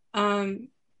 Um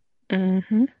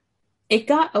Mm-hmm. it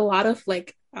got a lot of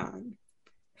like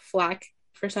flack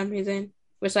for some reason,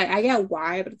 which like I get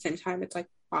why, but at the same time it's like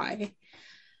why.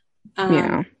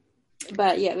 Yeah. Um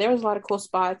but yeah, there was a lot of cool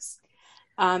spots.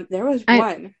 There was I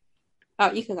one.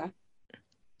 Oh, you can go.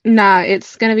 Nah,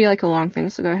 it's gonna be like a long thing,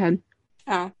 so go ahead.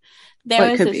 Oh, Well, there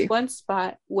it was could this be. one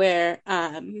spot where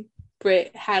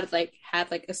Britt had like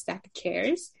a stack of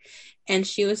chairs and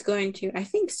she was going to I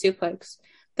think suplex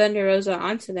Thunder Rosa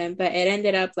onto them, but it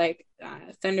ended up like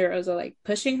Thunder Rosa like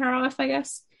pushing her off, I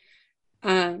guess,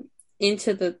 um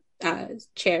into the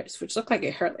chairs, which looked like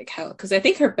it hurt like hell because I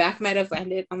think her back might have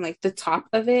landed on like the top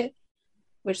of it,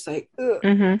 which like ugh,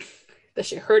 Mm-hmm. that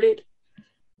shit hurted.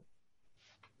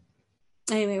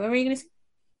 Anyway, what were you gonna say?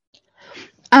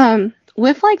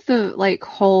 With like the like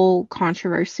whole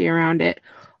controversy around it,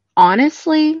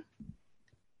 honestly,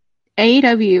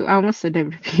 AEW, I almost said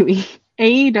WWE,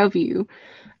 AEW,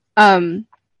 um,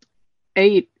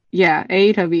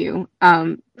 AEW,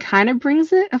 kind of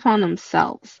brings it upon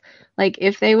themselves. Like,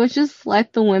 if they would just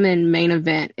let the women main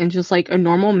event in just like a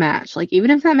normal match, like,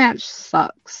 even if that match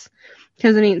sucks,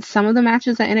 because I mean, some of the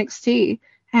matches at NXT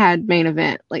had main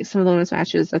event, like, some of the women's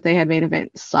matches that they had main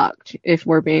event sucked, if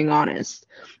we're being honest.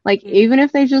 Like, Mm-hmm. even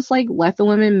if they just like let the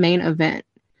women main event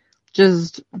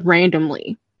just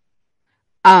randomly,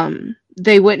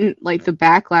 they wouldn't like the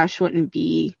backlash wouldn't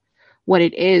be what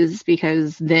it is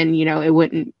because then we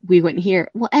wouldn't hear,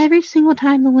 well, every single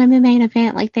time the women main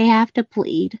event like they have to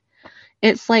bleed.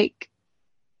 It's like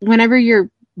whenever you're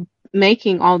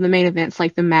making all the main events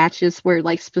like the matches where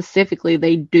like specifically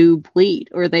they do bleed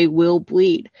or they will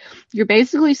bleed, you're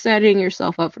basically setting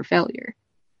yourself up for failure.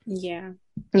 Yeah.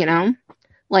 you know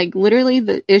like literally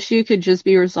the issue could just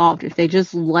be resolved if they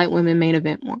just let women main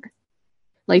event more.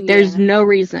 Like, there's Yeah. no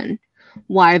reason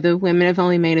why the women have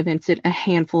only main evented a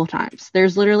handful of times.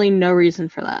 There's literally no reason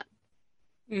for that.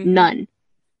 Mm-hmm. None.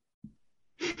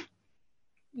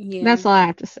 Yeah. That's all I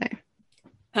have to say.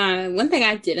 One thing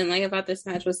I didn't like about this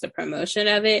match was the promotion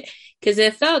of it because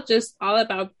it felt just all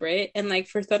about Britt and like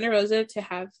for Thunder Rosa to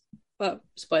have, well,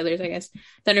 spoilers, I guess.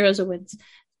 Thunder Rosa wins.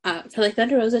 For like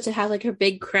Thunder Rosa to have like her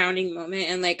big crowning moment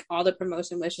and like all the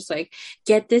promotion was just like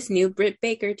get this new Britt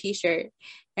Baker T-shirt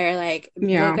or like look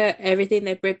Yeah. at everything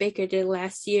that Britt Baker did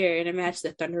last year in a match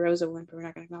that Thunder Rosa won, but we're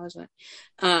not gonna acknowledge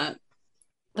that.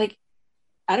 Like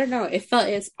I don't know.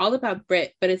 It's all about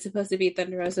Britt, but it's supposed to be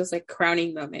Thunder Rosa's like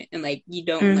crowning moment, and like you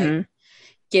don't like Mm-hmm.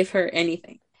 give her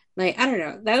anything. Like I don't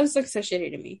know. That was like so shitty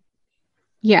to me.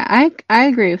 Yeah, I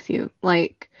agree with you.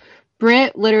 Like,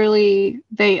 Britt literally,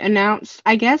 they announced,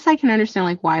 I guess I can understand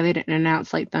like why they didn't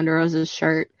announce like Thunder Rosa's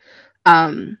shirt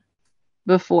um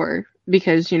before,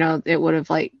 because it would have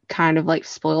like kind of like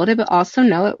spoiled it, but also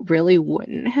no, it really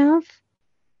wouldn't have.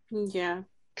 Yeah,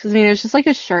 Because I mean, it's just like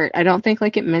a shirt. I don't think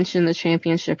like it mentioned the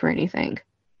championship or anything.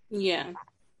 yeah,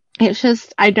 It's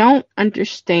just I don't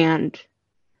understand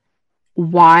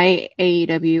why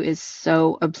AEW is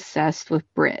so obsessed with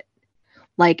Britt.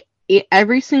 Like,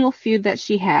 every single feud that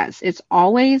she has, it's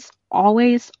always,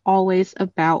 always, always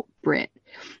about Britt.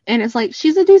 And it's like,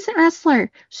 she's a decent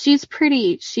wrestler. She's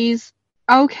pretty. She's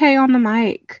okay on the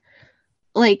mic.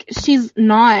 Like, she's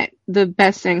not the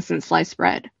best thing since sliced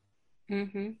bread.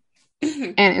 mm-hmm.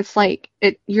 And it's like,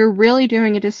 you're really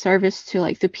doing a disservice to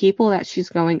like the people that she's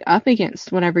going up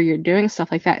against whenever you're doing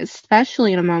stuff like that,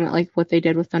 especially in a moment like what they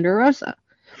did with Thunder Rosa.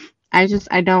 I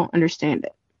don't understand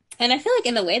it. And I feel like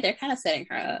in a way they're kind of setting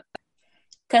her up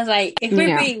because like if we're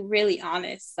Yeah. being really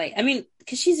honest, like I mean,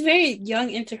 because she's very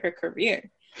young into her career.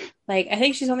 Like I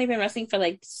think she's only been wrestling for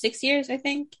like 6 years, I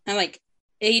think, and like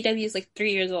AEW is like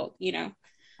 3 years old.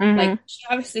 Mm-hmm. Like she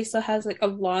obviously still has like a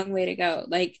long way to go.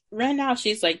 Like right now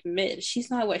she's like mid.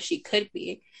 She's not what she could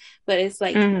be. But it's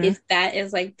like Mm-hmm. if that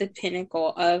is like the pinnacle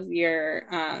of your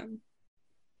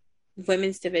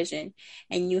women's division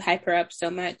and you hype her up so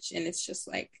much and it's just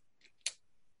like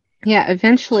Yeah,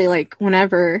 eventually, like,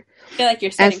 whenever, I feel like you're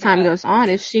as setting her time up. goes on,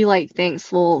 if she, like,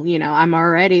 thinks, well, I'm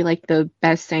already, like, the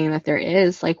best thing that there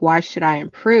is, like, why should I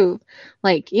improve?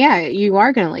 Like, yeah, you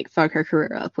are gonna, like, fuck her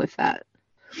career up with that.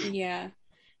 Yeah.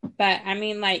 But I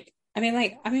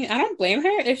don't blame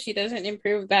her if she doesn't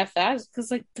improve that fast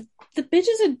because like the bitch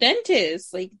is a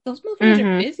dentist. Like those motherfuckers are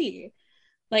Mm-hmm. busy.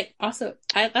 Like also,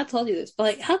 I told you this, but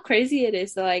like how crazy it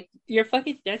is that like your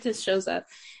fucking dentist shows up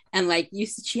and like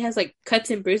she has like cuts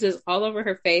and bruises all over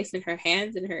her face and her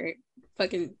hands and her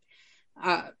fucking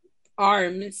uh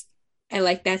arms, and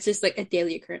like that's just like a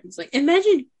daily occurrence. Like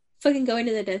imagine fucking going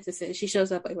to the dentist and she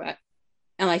shows up like that,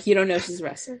 and like you don't know she's a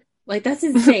wrestler. Like that's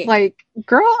insane. Like,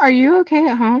 girl, are you okay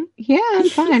at home? Yeah, I'm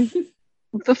fine.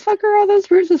 What the fuck are all those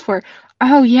bruises for?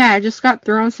 Oh, yeah, I just got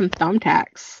thrown some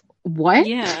thumbtacks. What?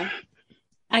 Yeah.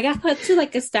 I got put to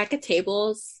like a stack of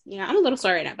tables. You know, I'm a little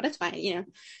sore right now, but it's fine, you know.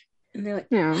 And they're like,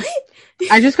 Yeah. what?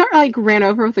 I just got, like, ran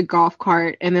over with a golf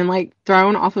cart and then, like,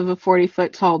 thrown off of a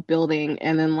 40-foot tall building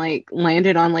and then, like,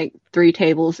 landed on, like, 3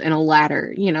 tables and a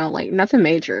ladder. Like, nothing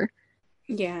major.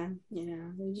 Yeah, yeah.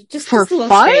 Just For just a little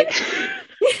fun? scrape.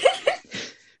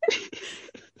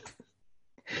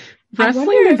 I wonder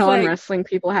Wrestling to if like, non-wrestling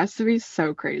people has to be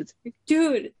so crazy.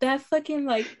 dude, that fucking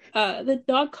like the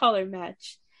dog collar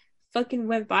match fucking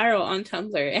went viral on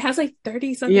Tumblr. It has like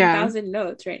 30 something Yeah. thousand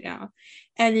notes right now.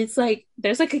 And it's like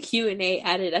there's like a Q&A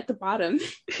added at the bottom.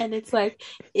 And it's like,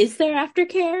 is there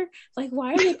aftercare? Like,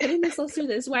 why are they putting themselves through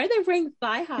this? Why are they wearing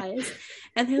thigh highs?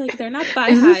 And they're like, they're not thigh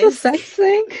Is this a highs. sex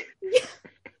thing? And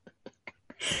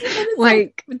it's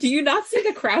Like, do you not see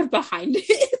the crowd behind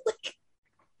it?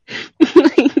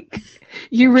 like,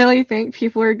 you really think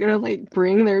people are gonna, like,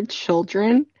 bring their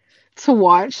children to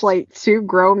watch, like, two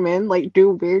grown men, like, do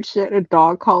weird shit in a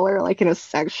dog collar, like, in a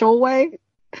sexual way?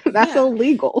 That's Yeah.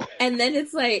 illegal. And then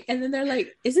it's like, and then they're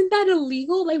like, isn't that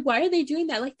illegal? Like, why are they doing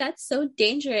that? Like, that's so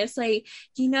dangerous. Like,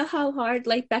 do you know how hard,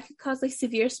 like, that could cause, like,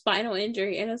 severe spinal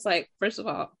injury? And it's like, first of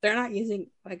all, they're not using,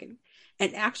 like,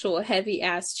 an actual heavy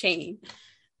ass chain.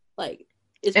 Like,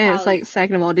 it's And it's like, probably,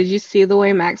 second of all, did you see the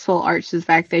way Maxwell arches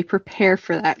back? They prepare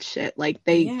for that shit. Like,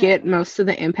 they yeah, get most of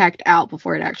the impact out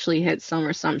before it actually hits them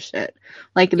or some shit.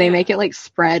 Like, they yeah. make it, like,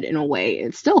 spread in a way.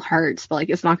 It still hurts, but, like,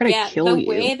 it's not gonna Yeah, kill the you.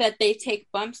 way that they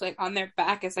take bumps like on their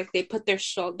back is like they put their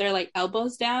like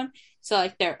elbows down, so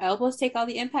like their elbows take all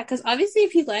the impact. Because obviously,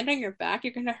 if you land on your back,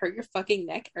 you're gonna hurt your fucking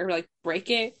neck or like break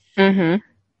it.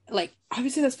 Mm-hmm. Like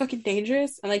obviously, that's fucking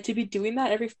dangerous. And like to be doing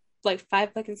that every like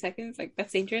 5 fucking seconds, like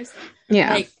that's dangerous.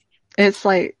 Yeah. Like It's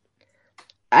like,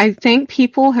 I think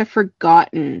people have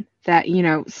forgotten that,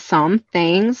 some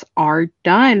things are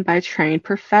done by trained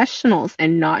professionals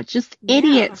and not just yeah,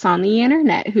 idiots on the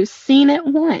internet who've seen it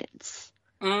once.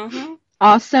 uh-huh,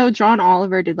 Also, John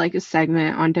Oliver did like a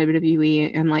segment on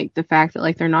WWE and like the fact that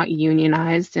like they're not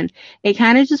unionized, and it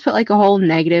kind of just put like a whole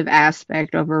negative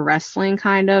aspect over wrestling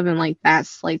kind of, and like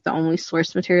that's like the only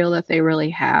source material that they really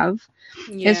have. It's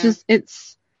yeah. just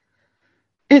it's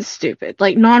stupid.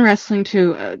 Like, non-wrestling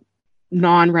to a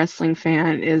non-wrestling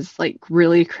fan is like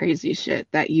really crazy shit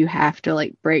that you have to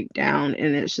like break down,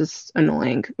 and it's just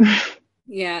annoying.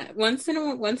 Yeah, every once in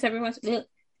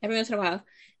a while,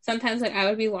 sometimes like I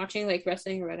would be watching like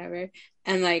wrestling or whatever,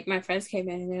 and like my friends came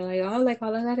in and they're like, "Oh, like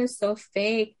all of that is so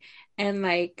fake," and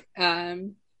like I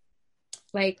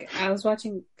was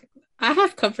watching. I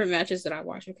have comfort matches that I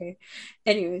watch. Okay,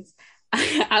 anyways,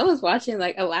 I was watching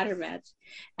like a ladder match,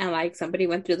 and like somebody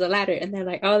went through the ladder, and they're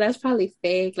like, "Oh, that's probably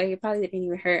fake. Like it probably didn't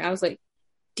even hurt." I was like,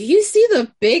 "Do you see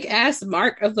the big ass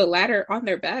mark of the ladder on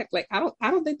their back? Like I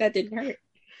don't think that didn't hurt."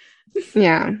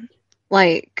 Yeah.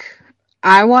 Like,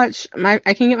 I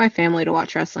can get my family to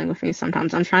watch wrestling with me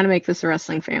sometimes. I'm trying to make this a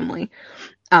wrestling family.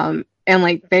 And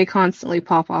like they constantly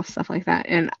pop off stuff like that.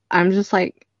 And I'm just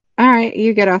like, all right,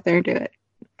 you get out there and do it.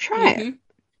 Try it. Mm-hmm.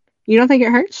 You don't think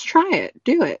it hurts? Try it.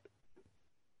 Do it.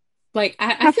 Like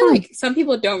I Have feel fun. like some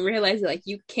people don't realize like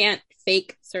you can't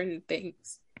fake certain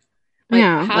things. Like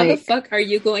Yeah, how the like, fuck are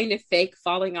you going to fake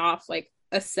falling off like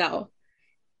a cell?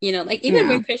 You know, like even yeah.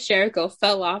 when Chris Jericho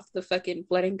fell off the fucking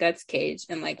blood and guts cage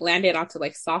and like landed onto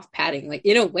like soft padding, like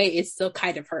in a way it still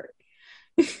kind of hurt.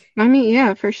 I mean,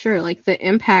 yeah, for sure. Like the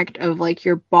impact of like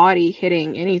your body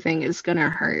hitting anything is gonna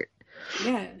hurt.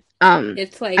 Yeah. Um,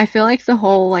 It's I like feel like the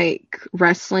whole like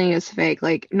wrestling is fake,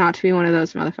 like not to be one of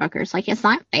those motherfuckers. Like, it's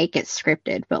not fake, it's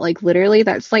scripted, but like literally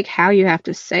that's like how you have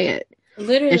to say it. It's just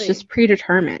literally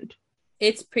predetermined.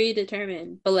 it's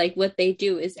predetermined, but like what they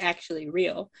do is actually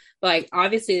real. But like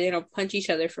obviously they don't punch each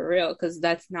other for real because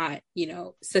that's not, you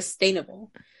know,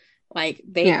 sustainable. Like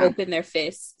they Yeah. open their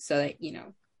fists so that, you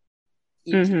know,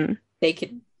 you can Mm-hmm. they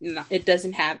can not, it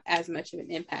doesn't have as much of an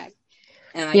impact.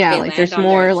 and like Yeah, they like land there's on their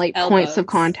more like points of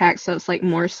elbows. contact, so it's like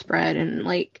more spread, and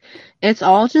like it's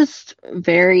all just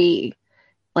very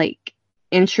like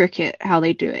intricate how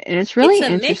they do it, and it's It's really a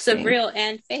mix of interesting. real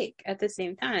and fake at the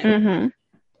same time. Mm-hmm.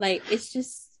 Like it's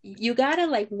just you gotta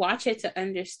like watch it to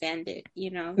understand it,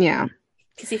 you know? Yeah,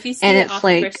 Because if you and see it off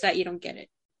first sight, you don't get it.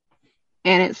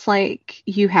 it's like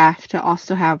you have to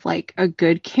also have like a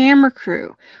good camera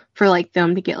crew for like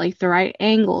them to get like the right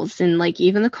angles, and like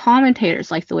even the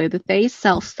commentators, like the way that they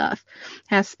sell stuff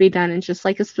has to be done in just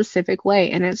like a specific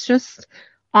way. And it's just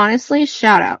honestly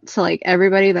shout out to like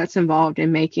everybody that's involved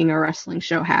in making a wrestling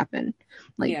show happen.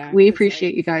 Like Yeah, we because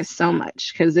appreciate you guys so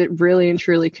much, because it really and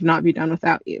truly could not be done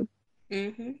without you.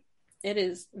 mm-hmm. It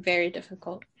is very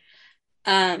difficult.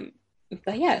 Um,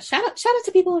 but yeah, shout out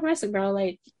to people in wrestling, bro.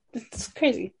 Like it's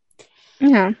crazy.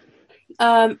 Yeah.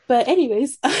 But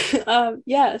anyways,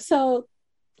 yeah. So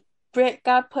Britt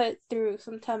got put through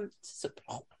some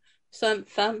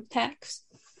thumbtacks.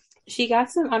 She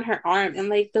got some on her arm, and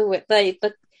like the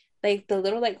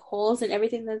little like holes and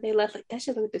everything that they left, like that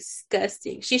shit looked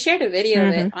disgusting. She shared a video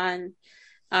of it Mm-hmm. on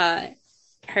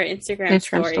her Instagram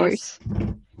Instagram stories.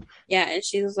 stories. Yeah, and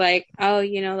she was like, "Oh,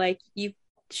 you know, like you."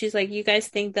 She's like, "You guys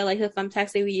think that like the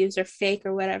thumbtacks that we use are fake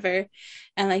or whatever,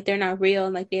 and like they're not real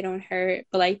and like they don't hurt,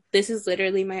 but like this is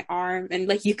literally my arm, and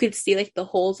like you could see like the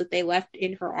holes that they left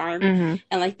in her arm, Mm-hmm.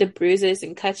 and like the bruises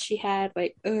and cuts she had,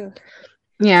 like ugh."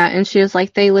 Yeah, and she was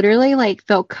like, they literally like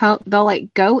they'll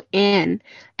like go in,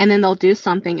 and then they'll do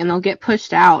something, and they'll get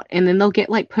pushed out, and then they'll get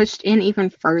like pushed in even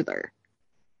further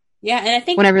Yeah, and I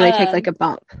think whenever they take like a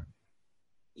bump.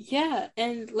 yeah,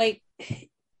 and like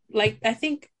I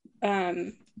think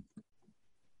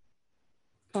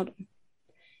hold on.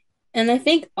 And I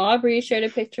think Aubrey shared a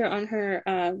picture on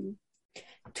her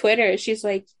Twitter. She's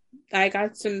like, I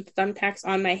got some thumbtacks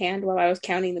on my hand while I was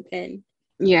counting the pin.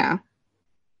 Yeah, So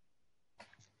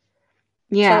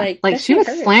yeah, like like that she shit was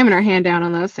hurt. slamming her hand down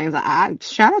on those things. I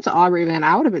shout out to Aubrey, man.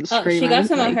 I would have been Oh, she got screaming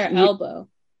some on like, her elbow.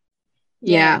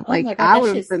 Yeah. yeah, Oh like my god, I that would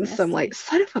have shit's been some like nasty.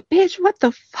 son of a bitch. What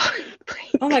the fuck?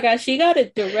 Oh my god, she got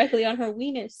it directly on her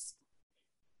weenus.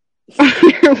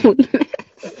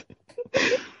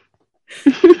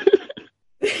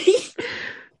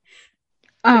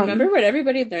 Remember when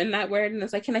everybody learned that word and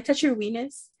was like, "Can I touch your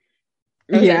weenus?"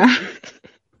 Yeah.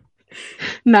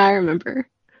 No, I remember.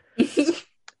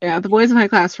 Yeah, the boys in my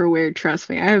class were weird, trust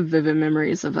me. I have vivid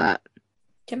memories of that.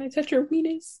 Can I touch your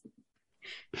weenus?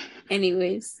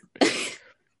 Anyways.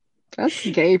 That's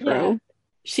gay, bro. Yeah.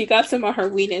 She got some on her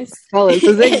weenus. Fellas,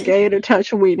 is it gay to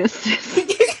touch weenuses?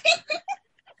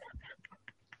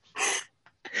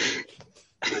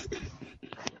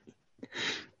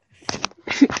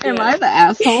 Am I the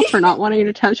asshole for not wanting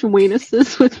to touch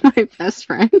weenuses with my best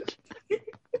friend?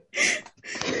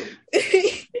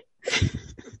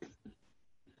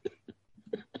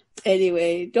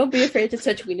 Anyway, don't be afraid to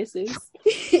touch weenuses.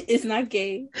 It's not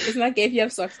gay. It's not gay if you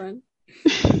have socks on.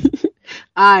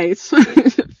 I,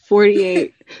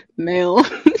 48 male,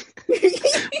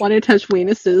 want to touch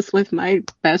weenuses with my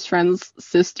best friend's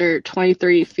sister,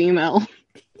 23 female.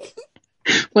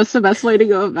 What's the best way to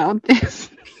go about this?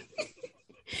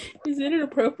 Is it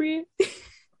inappropriate?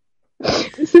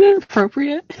 Is it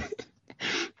inappropriate?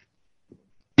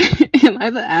 Am I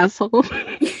the asshole?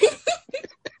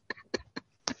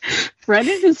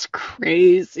 Reddit is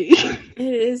crazy. It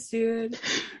is, dude.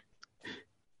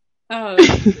 Yeah,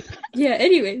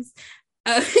 anyways.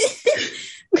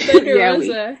 Thunder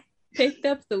Rosa picked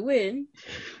up the win.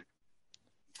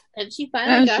 And she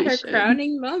finally got her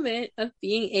crowning moment of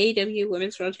being AEW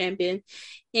Women's World Champion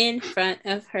in front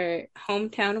of her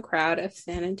hometown crowd of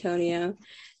San Antonio.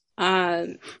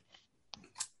 And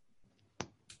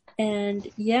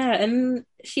yeah, and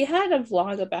she had a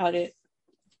vlog about it.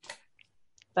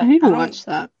 I need to watch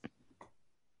that.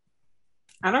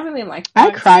 I don't really like vlogs.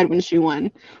 I cried when she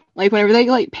won. Like, whenever they,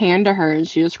 like, panned to her and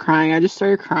she was crying, I just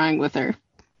started crying with her.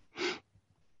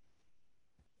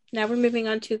 Now we're moving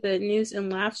on to the news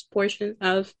and laughs portion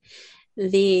of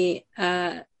the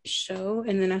show.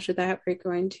 And then after that, we're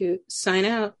going to sign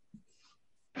out.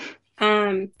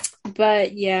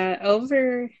 But yeah,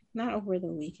 not over the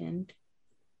weekend.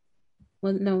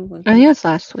 Well, no, it wasn't. I think it was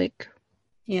last week.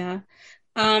 Yeah.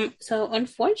 So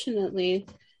unfortunately,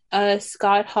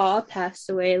 Scott Hall passed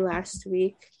away last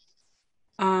week,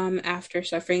 after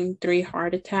suffering 3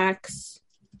 heart attacks,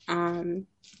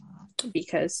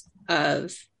 because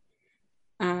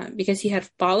he had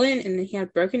fallen and then he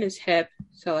had broken his hip,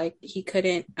 so like he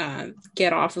couldn't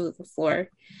get off of the floor.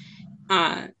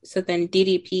 So then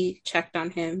DDP checked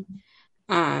on him,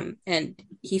 and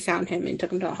he found him and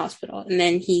took him to the hospital, and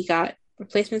then he got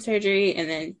replacement surgery, and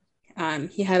then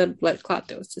he had a blood clot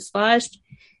that was dislodged.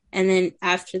 And then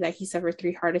after that, he suffered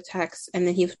 3 heart attacks, and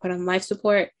then he was put on life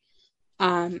support.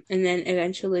 And then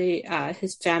eventually,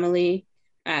 his family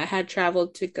had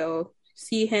traveled to go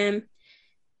see him,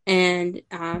 and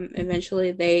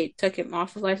eventually they took him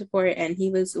off of life support, and he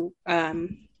was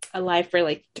alive for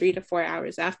like 3 to 4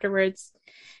 hours afterwards.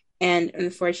 And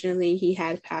unfortunately, he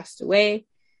had passed away.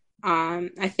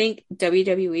 I think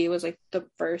WWE was like the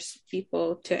first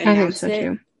people to announce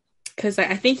it, because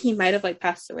I think he might have like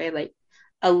passed away like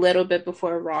a little bit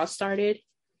before Raw started.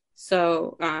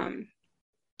 So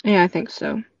yeah, I think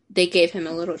so. They gave him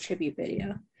a little tribute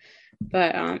video.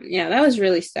 But yeah, that was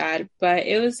really sad. But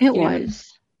it was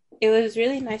it was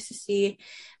really nice to see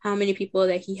how many people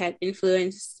that he had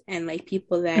influenced, and like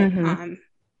people that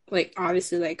like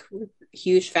obviously like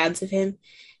huge fans of him,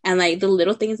 and like the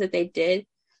little things that they did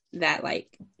that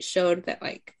like showed that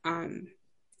like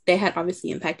they had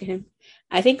obviously impacted him.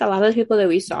 I think a lot of the people that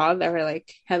we saw that were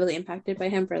like heavily impacted by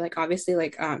him were like obviously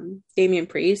like Damian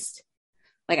Priest.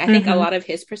 Like I think a lot of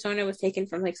his persona was taken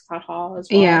from like Scott Hall as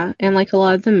well. Yeah, and like a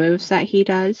lot of the moves that he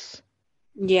does.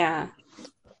 Yeah.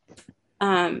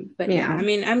 But yeah, I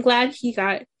mean, I'm glad he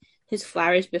got his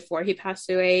flowers before he passed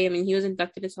away. I mean, he was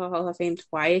inducted into the Hall of Fame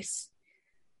twice.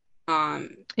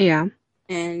 Yeah.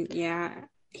 And yeah,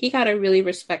 he got a really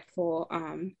respectful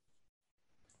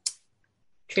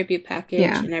tribute package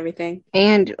and everything.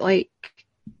 And like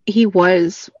he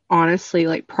was honestly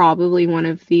like probably one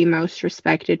of the most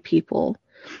respected people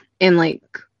in like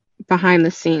behind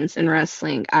the scenes in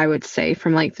wrestling, I would say,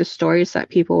 from like the stories that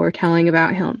people were telling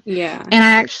about him. Yeah. And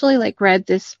I actually like read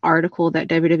this article that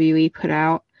WWE put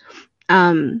out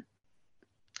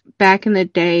back in the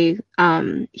day.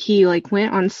 He like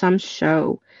went on some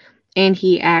show, and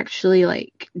he actually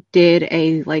like did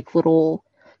a like little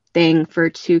thing for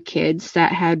 2 kids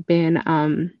that had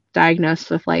been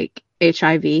diagnosed with like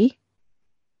HIV.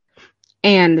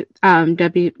 And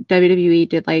WWE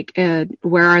did like a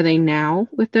Where Are They Now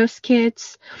with those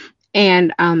kids.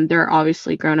 And they're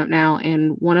obviously grown up now,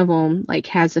 and one of them like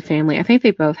has a family. I think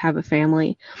they both have a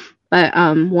family, but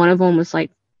one of them was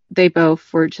like, they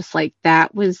both were just like,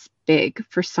 that was big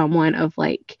for someone of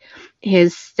like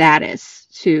his status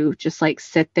to just like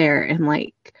sit there and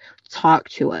like talk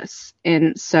to us.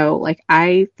 And so like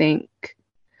I think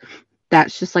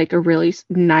that's just like a really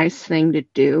nice thing to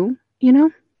do, you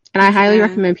know? And I highly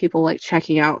recommend people like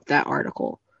checking out that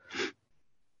article.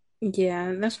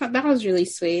 Yeah, that was really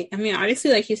sweet. I mean,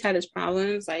 obviously like he's had his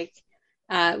problems. Like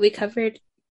we covered,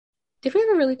 did we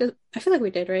ever really go? I feel like we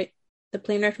did, right? The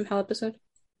Plane Ride from Hell episode.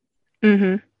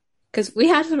 Because we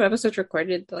had some episodes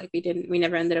recorded, but like we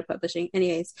never ended up publishing.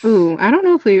 Anyways. Ooh, I don't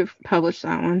know if we published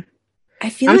that one.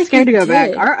 I'm like scared to go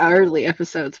back. Our early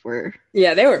episodes were.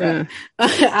 Yeah, they were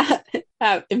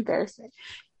embarrassing.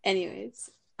 Anyways,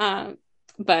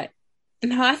 but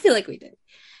no, I feel like we did.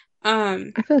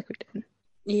 I feel like we did.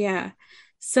 Yeah.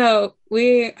 So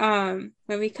we when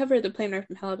we covered the Plane Ride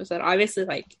from Hell episode, obviously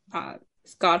like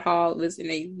Scott Hall was in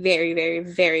a very, very,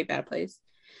 very bad place.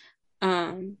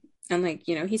 And like,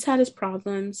 you know, he's had his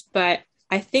problems, but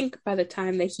I think by the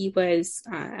time that he was,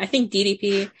 I think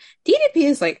DDP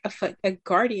is like a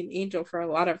guardian angel for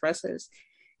a lot of wrestlers,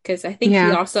 because I think he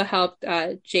also helped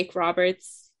Jake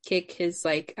Roberts kick his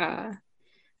like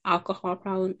alcohol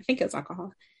problem. I think it was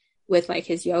alcohol with like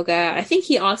his yoga. I think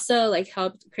he also like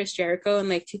helped Chris Jericho in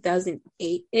like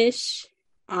 2008-ish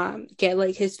get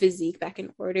like his physique back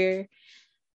in order,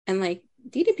 and like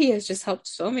DDP has just helped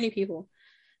so many people.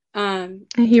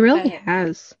 He really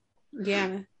has.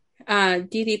 Yeah.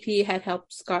 DDP had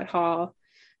helped Scott Hall,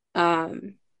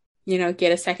 you know,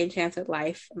 get a second chance at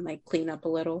life and like clean up a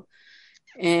little.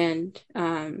 And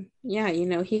yeah, you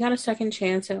know, he got a second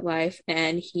chance at life,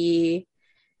 and he,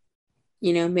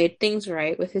 you know, made things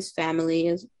right with his family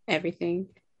and everything.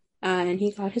 And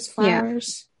he got his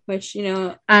flowers, which, you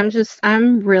know,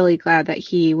 I'm really glad that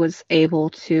he was able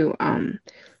to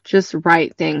just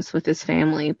right things with his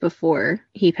family before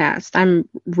he passed. I'm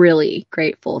really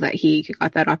grateful that he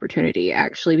got that opportunity,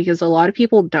 actually, because a lot of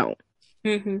people don't.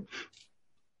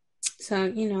 So,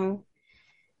 you know,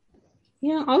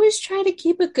 always try to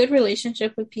keep a good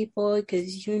relationship with people,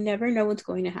 because you never know what's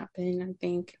going to happen, I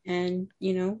think. And,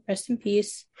 you know, rest in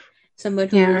peace. Someone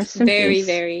who was very,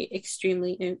 very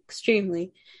extremely,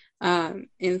 extremely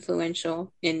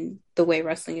influential in the way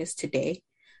wrestling is today.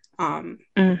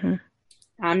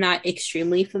 I'm not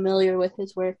extremely familiar with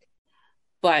his work,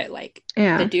 but like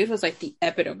the dude was like the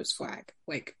epitome of swag.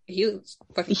 Like he was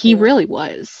fucking cool. He really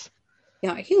was.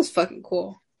 Yeah, he was fucking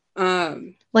cool.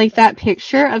 Like that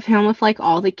picture of him with like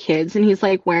all the kids and he's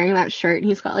like wearing that shirt and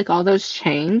he's got like all those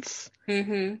chains.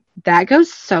 Mm-hmm. That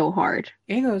goes so hard.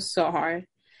 It goes so hard.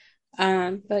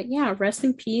 But yeah, rest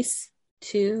in peace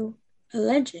to a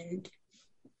legend.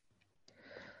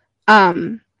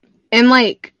 And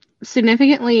like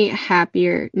significantly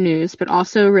happier news, but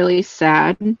also really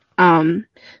sad.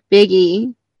 Big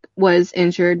E was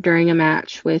injured during a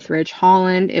match with Ridge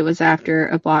Holland. It was after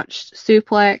a botched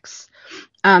suplex.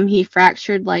 He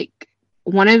fractured like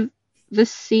one of the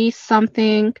C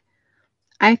something,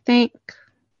 I think.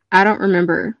 I don't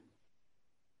remember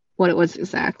what it was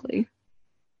exactly.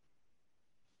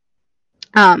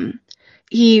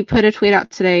 He put a tweet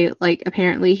out today, like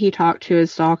apparently he talked to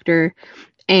his doctor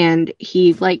and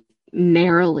he like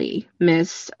narrowly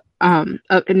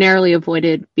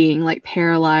avoided being like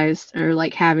paralyzed or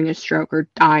like having a stroke or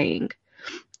dying.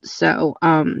 So,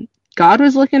 God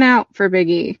was looking out for Big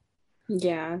E.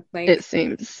 Yeah, like it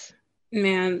seems.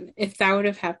 Man, if that would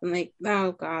have happened, like,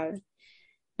 oh God,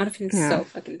 I'd have been so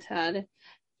fucking sad.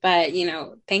 But,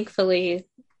 thankfully,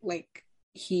 like,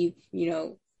 he,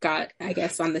 got, I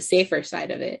guess, on the safer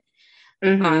side of it.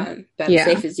 Mm-hmm. But as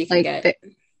safe as you can get.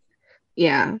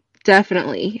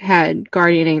 Definitely had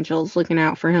guardian angels looking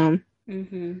out for him.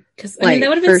 Because that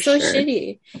would have been so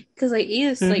shitty. Because he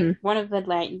is like one of the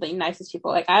nicest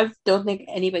people. Like I don't think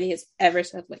anybody has ever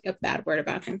said like a bad word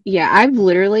about him. Yeah, I've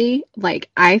literally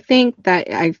I think that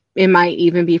it might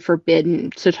even be forbidden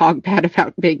to talk bad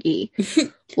about Big E.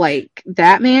 Like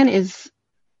that man is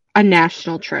a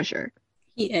national treasure.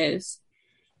 He is.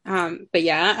 But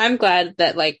yeah, I'm glad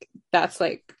that like that's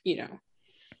like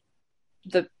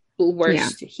the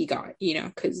worst he got.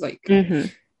 Because like.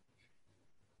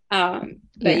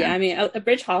 But yeah, I mean,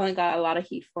 Ridge Holland got a lot of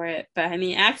heat for it. But I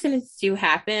mean, accidents do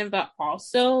happen. But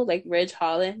also, like, Ridge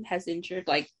Holland has injured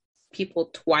like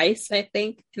people twice, I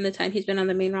think, in the time he's been on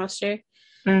the main roster.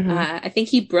 I think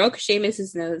he broke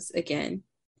Sheamus's nose again.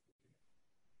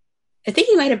 I think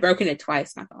he might have broken it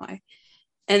twice, not gonna lie.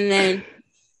 And then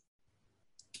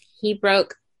he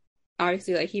broke Big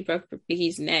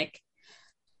E's neck.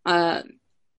 But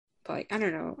like, I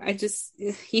don't know.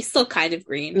 He's still kind of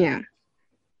green. Yeah.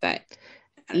 But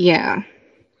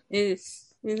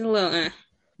it's a little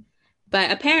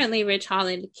but apparently Ridge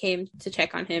Holland came to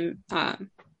check on him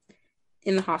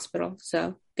in the hospital,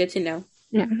 so good to know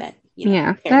that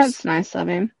that's nice of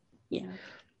him.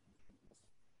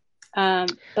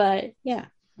 But yeah,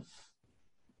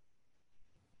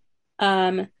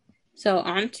 so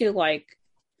on to like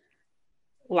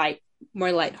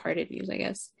more lighthearted news, I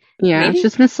guess. It's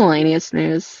just miscellaneous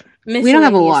news. We don't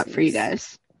have a lot for you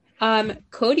guys.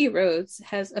 Cody Rhodes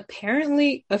has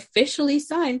apparently officially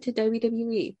signed to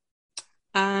WWE.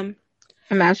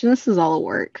 Imagine this is all a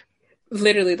work.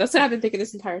 Literally, that's what I've been thinking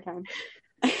this entire time.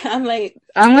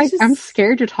 I'm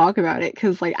scared to talk about it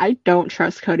because like I don't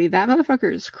trust Cody. That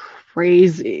motherfucker is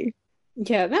crazy.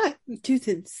 Yeah, that dude's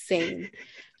insane.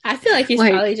 I feel like he's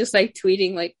probably just like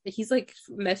tweeting, like he's like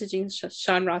messaging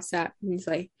Sean Ross Sapp, and he's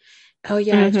like, "Oh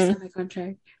yeah, I just signed my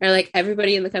contract." Or like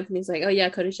everybody in the company's like, "Oh yeah,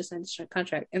 Cody's just signed a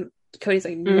contract," and Cody's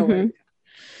like, "No way."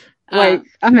 Like,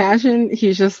 imagine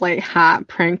he's just like, "Ha,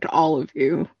 pranked all of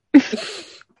you."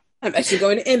 I'm actually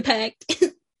going to Impact.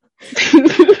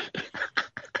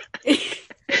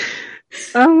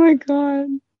 Oh my god.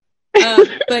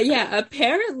 But yeah,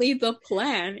 apparently the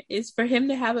plan is for him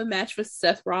to have a match with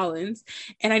Seth Rollins,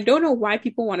 and I don't know why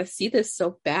people want to see this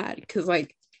so bad because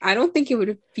like. I don't think it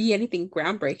would be anything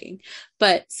groundbreaking,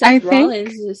 but Seth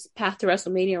Rollins' path to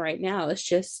WrestleMania right now is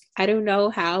just, I don't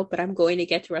know how, but I'm going to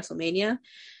get to WrestleMania.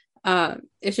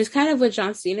 It's just kind of what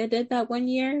John Cena did that one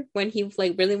year when he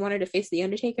like really wanted to face The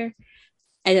Undertaker.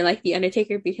 And then like The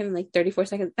Undertaker beat him in like 34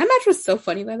 seconds. That match was so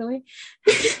funny, by the way.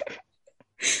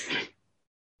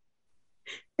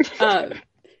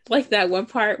 Like that one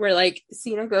part where like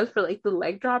Cena goes for like the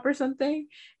leg drop or something.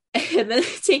 And then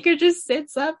Taker just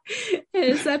sits up and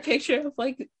it's that picture of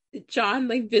like John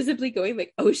like visibly going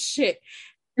like, oh shit,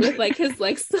 with like his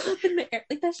legs still up in the air.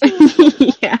 Like that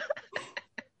shit.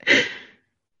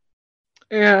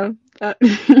 Yeah.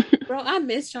 Bro, I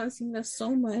miss John Cena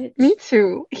so much. Me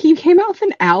too. He came out with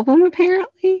an album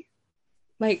apparently.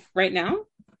 Like right now?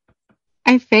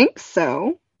 I think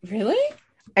so. Really?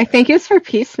 I think it's for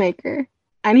Peacemaker.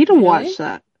 I need to watch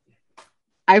that.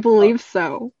 I believe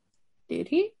so. Did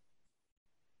he?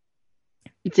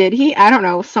 Did he? I don't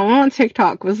know. Someone on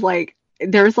TikTok was like,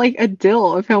 there's like a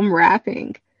dill of him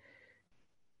rapping.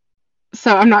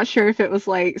 So I'm not sure if it was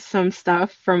like some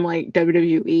stuff from like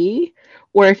WWE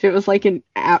or if it was like an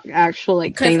actual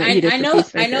like thing that he did.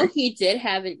 I know he did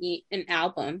have an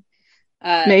album.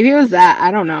 Maybe it was that.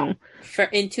 I don't know. for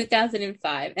in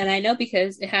 2005, and I know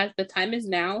because it has The Time Is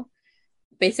Now,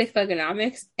 Basic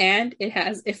Thugonomics, and it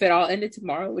has If It All Ended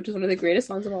Tomorrow, which is one of the greatest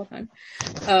songs of all time.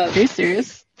 Are you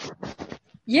serious?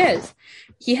 Yes,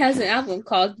 he has an album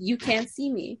called You Can't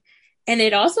See Me, and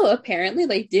it also apparently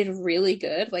like did really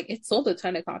good. Like it sold a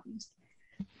ton of copies.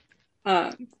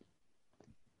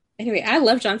 Anyway, I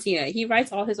love John Cena. He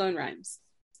writes all his own rhymes.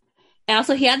 And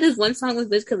also, he had this one song with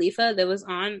Wiz Khalifa that was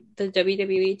on the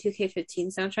WWE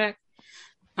 2K15 soundtrack.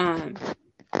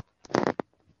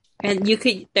 And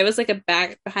there was like a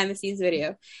back behind the scenes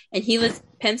video, and he was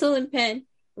pencil and pad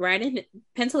writing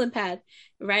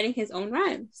his own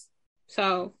rhymes.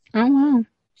 So, oh wow,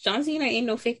 John Cena ain't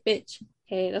no fake bitch.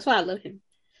 Okay, that's why I love him.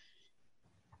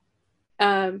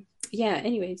 Yeah.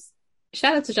 Anyways,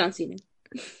 shout out to John Cena.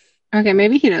 Okay,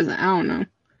 maybe he doesn't. I don't know.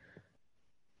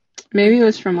 Maybe it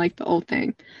was from like the old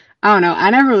thing. I don't know. I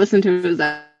never listened to his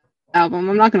album.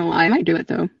 I'm not gonna lie. I might do it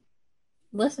though.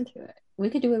 Listen to it. We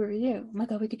could do a review. Oh my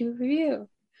god, we could do a review.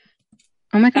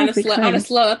 Oh my god, on a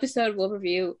slow episode, we'll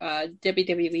review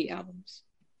WWE albums.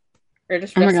 Or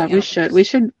just oh my god, albums. we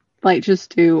should like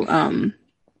just do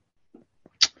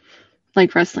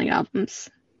like wrestling albums.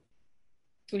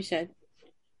 We should.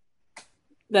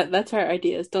 That's our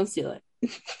ideas. Don't steal it.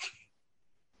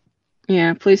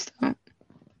 Yeah, please don't.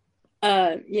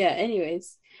 Yeah,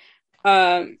 anyways.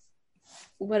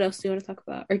 What else do you want to talk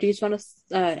about? Or do you just want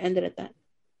to end it at that?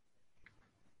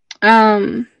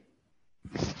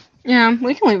 Yeah,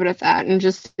 we can leave it at that and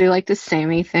just do like the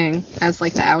samey thing as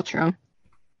like the outro.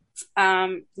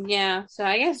 Yeah, so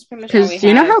I guess pretty much because do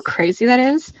you know how crazy that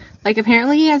is? Like,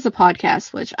 apparently he has a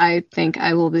podcast, which I think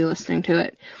I will be listening to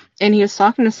it. And he was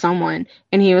talking to someone,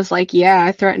 and he was like, yeah,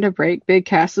 I threatened to break Big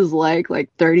Cass's leg like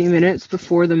 30 minutes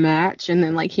before the match, and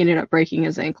then like he ended up breaking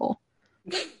his ankle.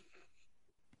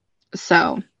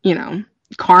 So, you know,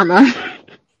 karma.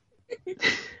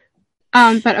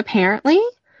 But apparently,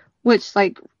 which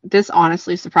like this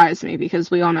honestly surprised me because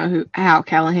we all know how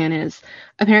Callahan is.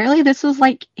 Apparently, this was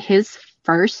like his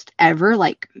first ever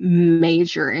like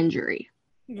major injury.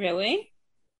 Really?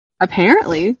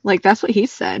 Apparently, like that's what he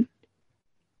said.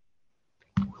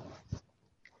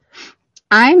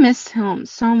 I miss him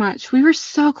so much. We were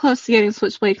so close to getting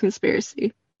Switchblade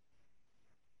Conspiracy.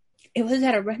 It was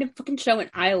at a random fucking show in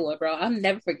Iowa, bro. I'll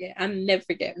never forget.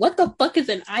 What the fuck is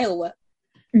in Iowa?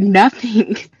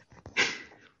 Nothing.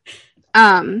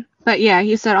 But yeah,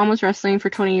 he said almost wrestling for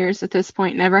 20 years at this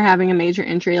point, never having a major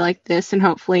injury like this, and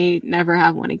hopefully never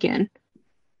have one again.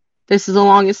 This is the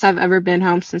longest I've ever been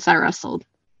home since I wrestled.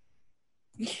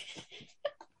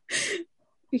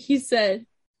 He said,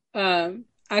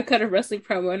 I cut a wrestling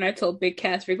promo and I told Big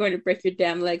Cass, we're going to break your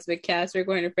damn legs, Big Cass. We're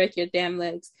going to break your damn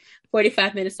legs.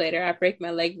 45 minutes later, I break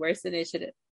my leg worse than it should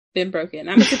have been broken.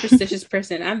 I'm a superstitious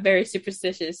person. I'm very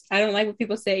superstitious. I don't like when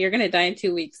people say you're going to die in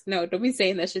 2 weeks. No, don't be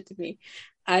saying that shit to me.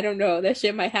 I don't know. That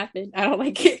shit might happen. I don't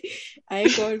like it. I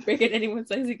ain't going to break anyone's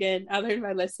legs again. I learned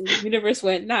my lesson. The universe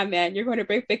went, nah, man, you're going to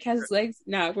break Big Cass's legs?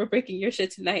 Nah, we're breaking your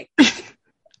shit tonight.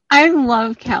 I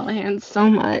love Callahan so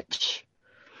much.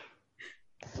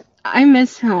 I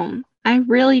miss him. I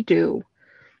really do.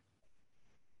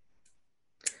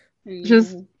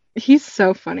 Just, he's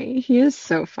so funny. He is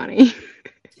so funny.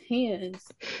 He is.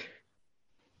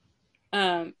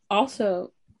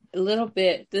 Also, a little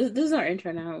bit. This is our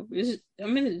intro now.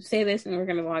 I'm gonna say this and we're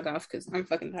gonna log off because I'm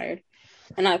fucking tired,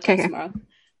 and I'll come tomorrow.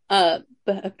 But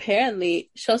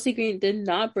apparently Chelsea Green did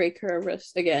not break her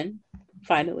wrist again.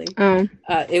 Finally,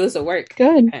 it was a work.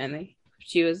 Good. Apparently,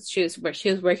 she was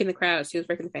working the crowd. She was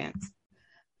working the fans.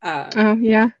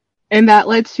 Yeah, and that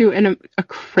led to a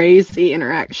crazy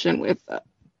interaction with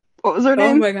what was her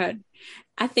name? Oh my god.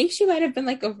 I think she might have been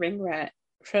like a ring rat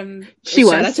from. She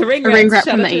was a ring rat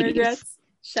from the 80s.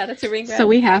 Shout out to ring rat. So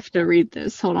we have to read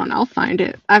this. Hold on, I'll find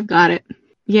it. I've got it.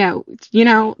 Yeah, you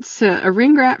know, so a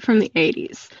ring rat from the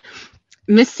 80s.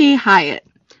 Missy Hyatt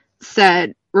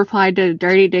replied to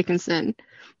Dirty Dickinson.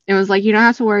 It was like, you don't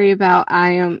have to worry about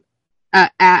I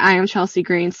am Chelsea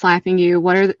Green slapping you.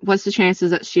 What's the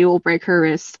chances that she will break her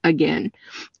wrist again?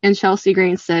 And Chelsea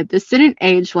Green said, this didn't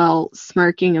age well,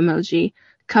 smirking emoji.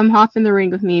 Come hop in the ring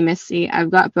with me, Missy.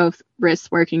 I've got both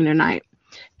wrists working tonight.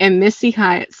 And Missy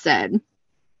Hyatt said,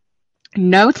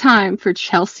 no time for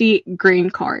Chelsea Green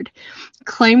card.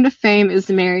 Claim to fame is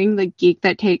marrying the geek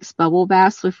that takes bubble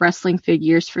baths with wrestling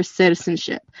figures for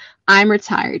citizenship. I'm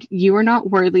retired. You are not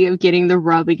worthy of getting the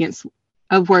rub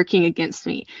of working against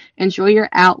me. Enjoy your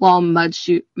outlaw mud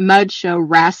show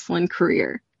wrestling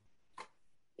career.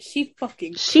 She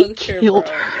fucking killed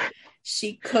her.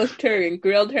 She cooked her and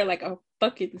grilled her like a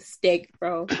fucking steak,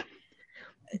 bro.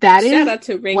 Shout out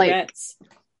to ring rats.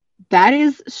 That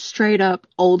is straight up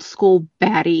old school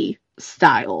baddie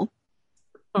style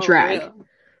drag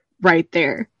right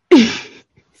there.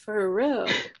 For real.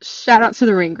 Shout out to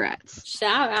the ring rats.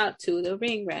 Shout out to the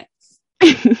ring rats.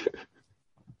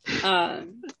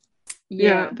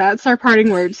 Yeah, that's our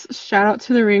parting words. Shout out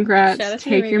to the ring rats.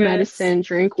 Take your medicine,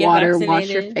 drink water, wash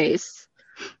your face,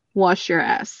 wash your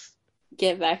ass.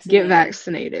 Get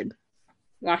vaccinated.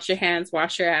 Wash your hands,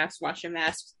 wash your ass, wash your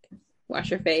mask,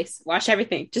 wash your face, wash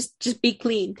everything. Just be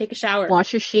clean. Take a shower.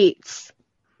 Wash your sheets.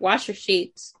 Wash your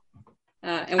sheets.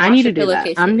 And wash I need to do that.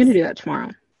 I'm going to do that tomorrow.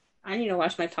 I need to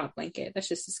wash my top blanket. That's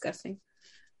just disgusting.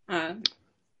 But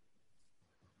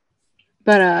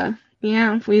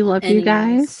yeah, we love you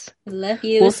guys. Love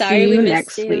you. We'll sorry see you we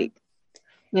next missed week.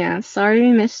 Yeah, sorry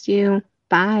we missed you.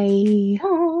 Bye.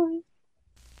 Bye.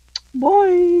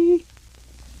 Bye.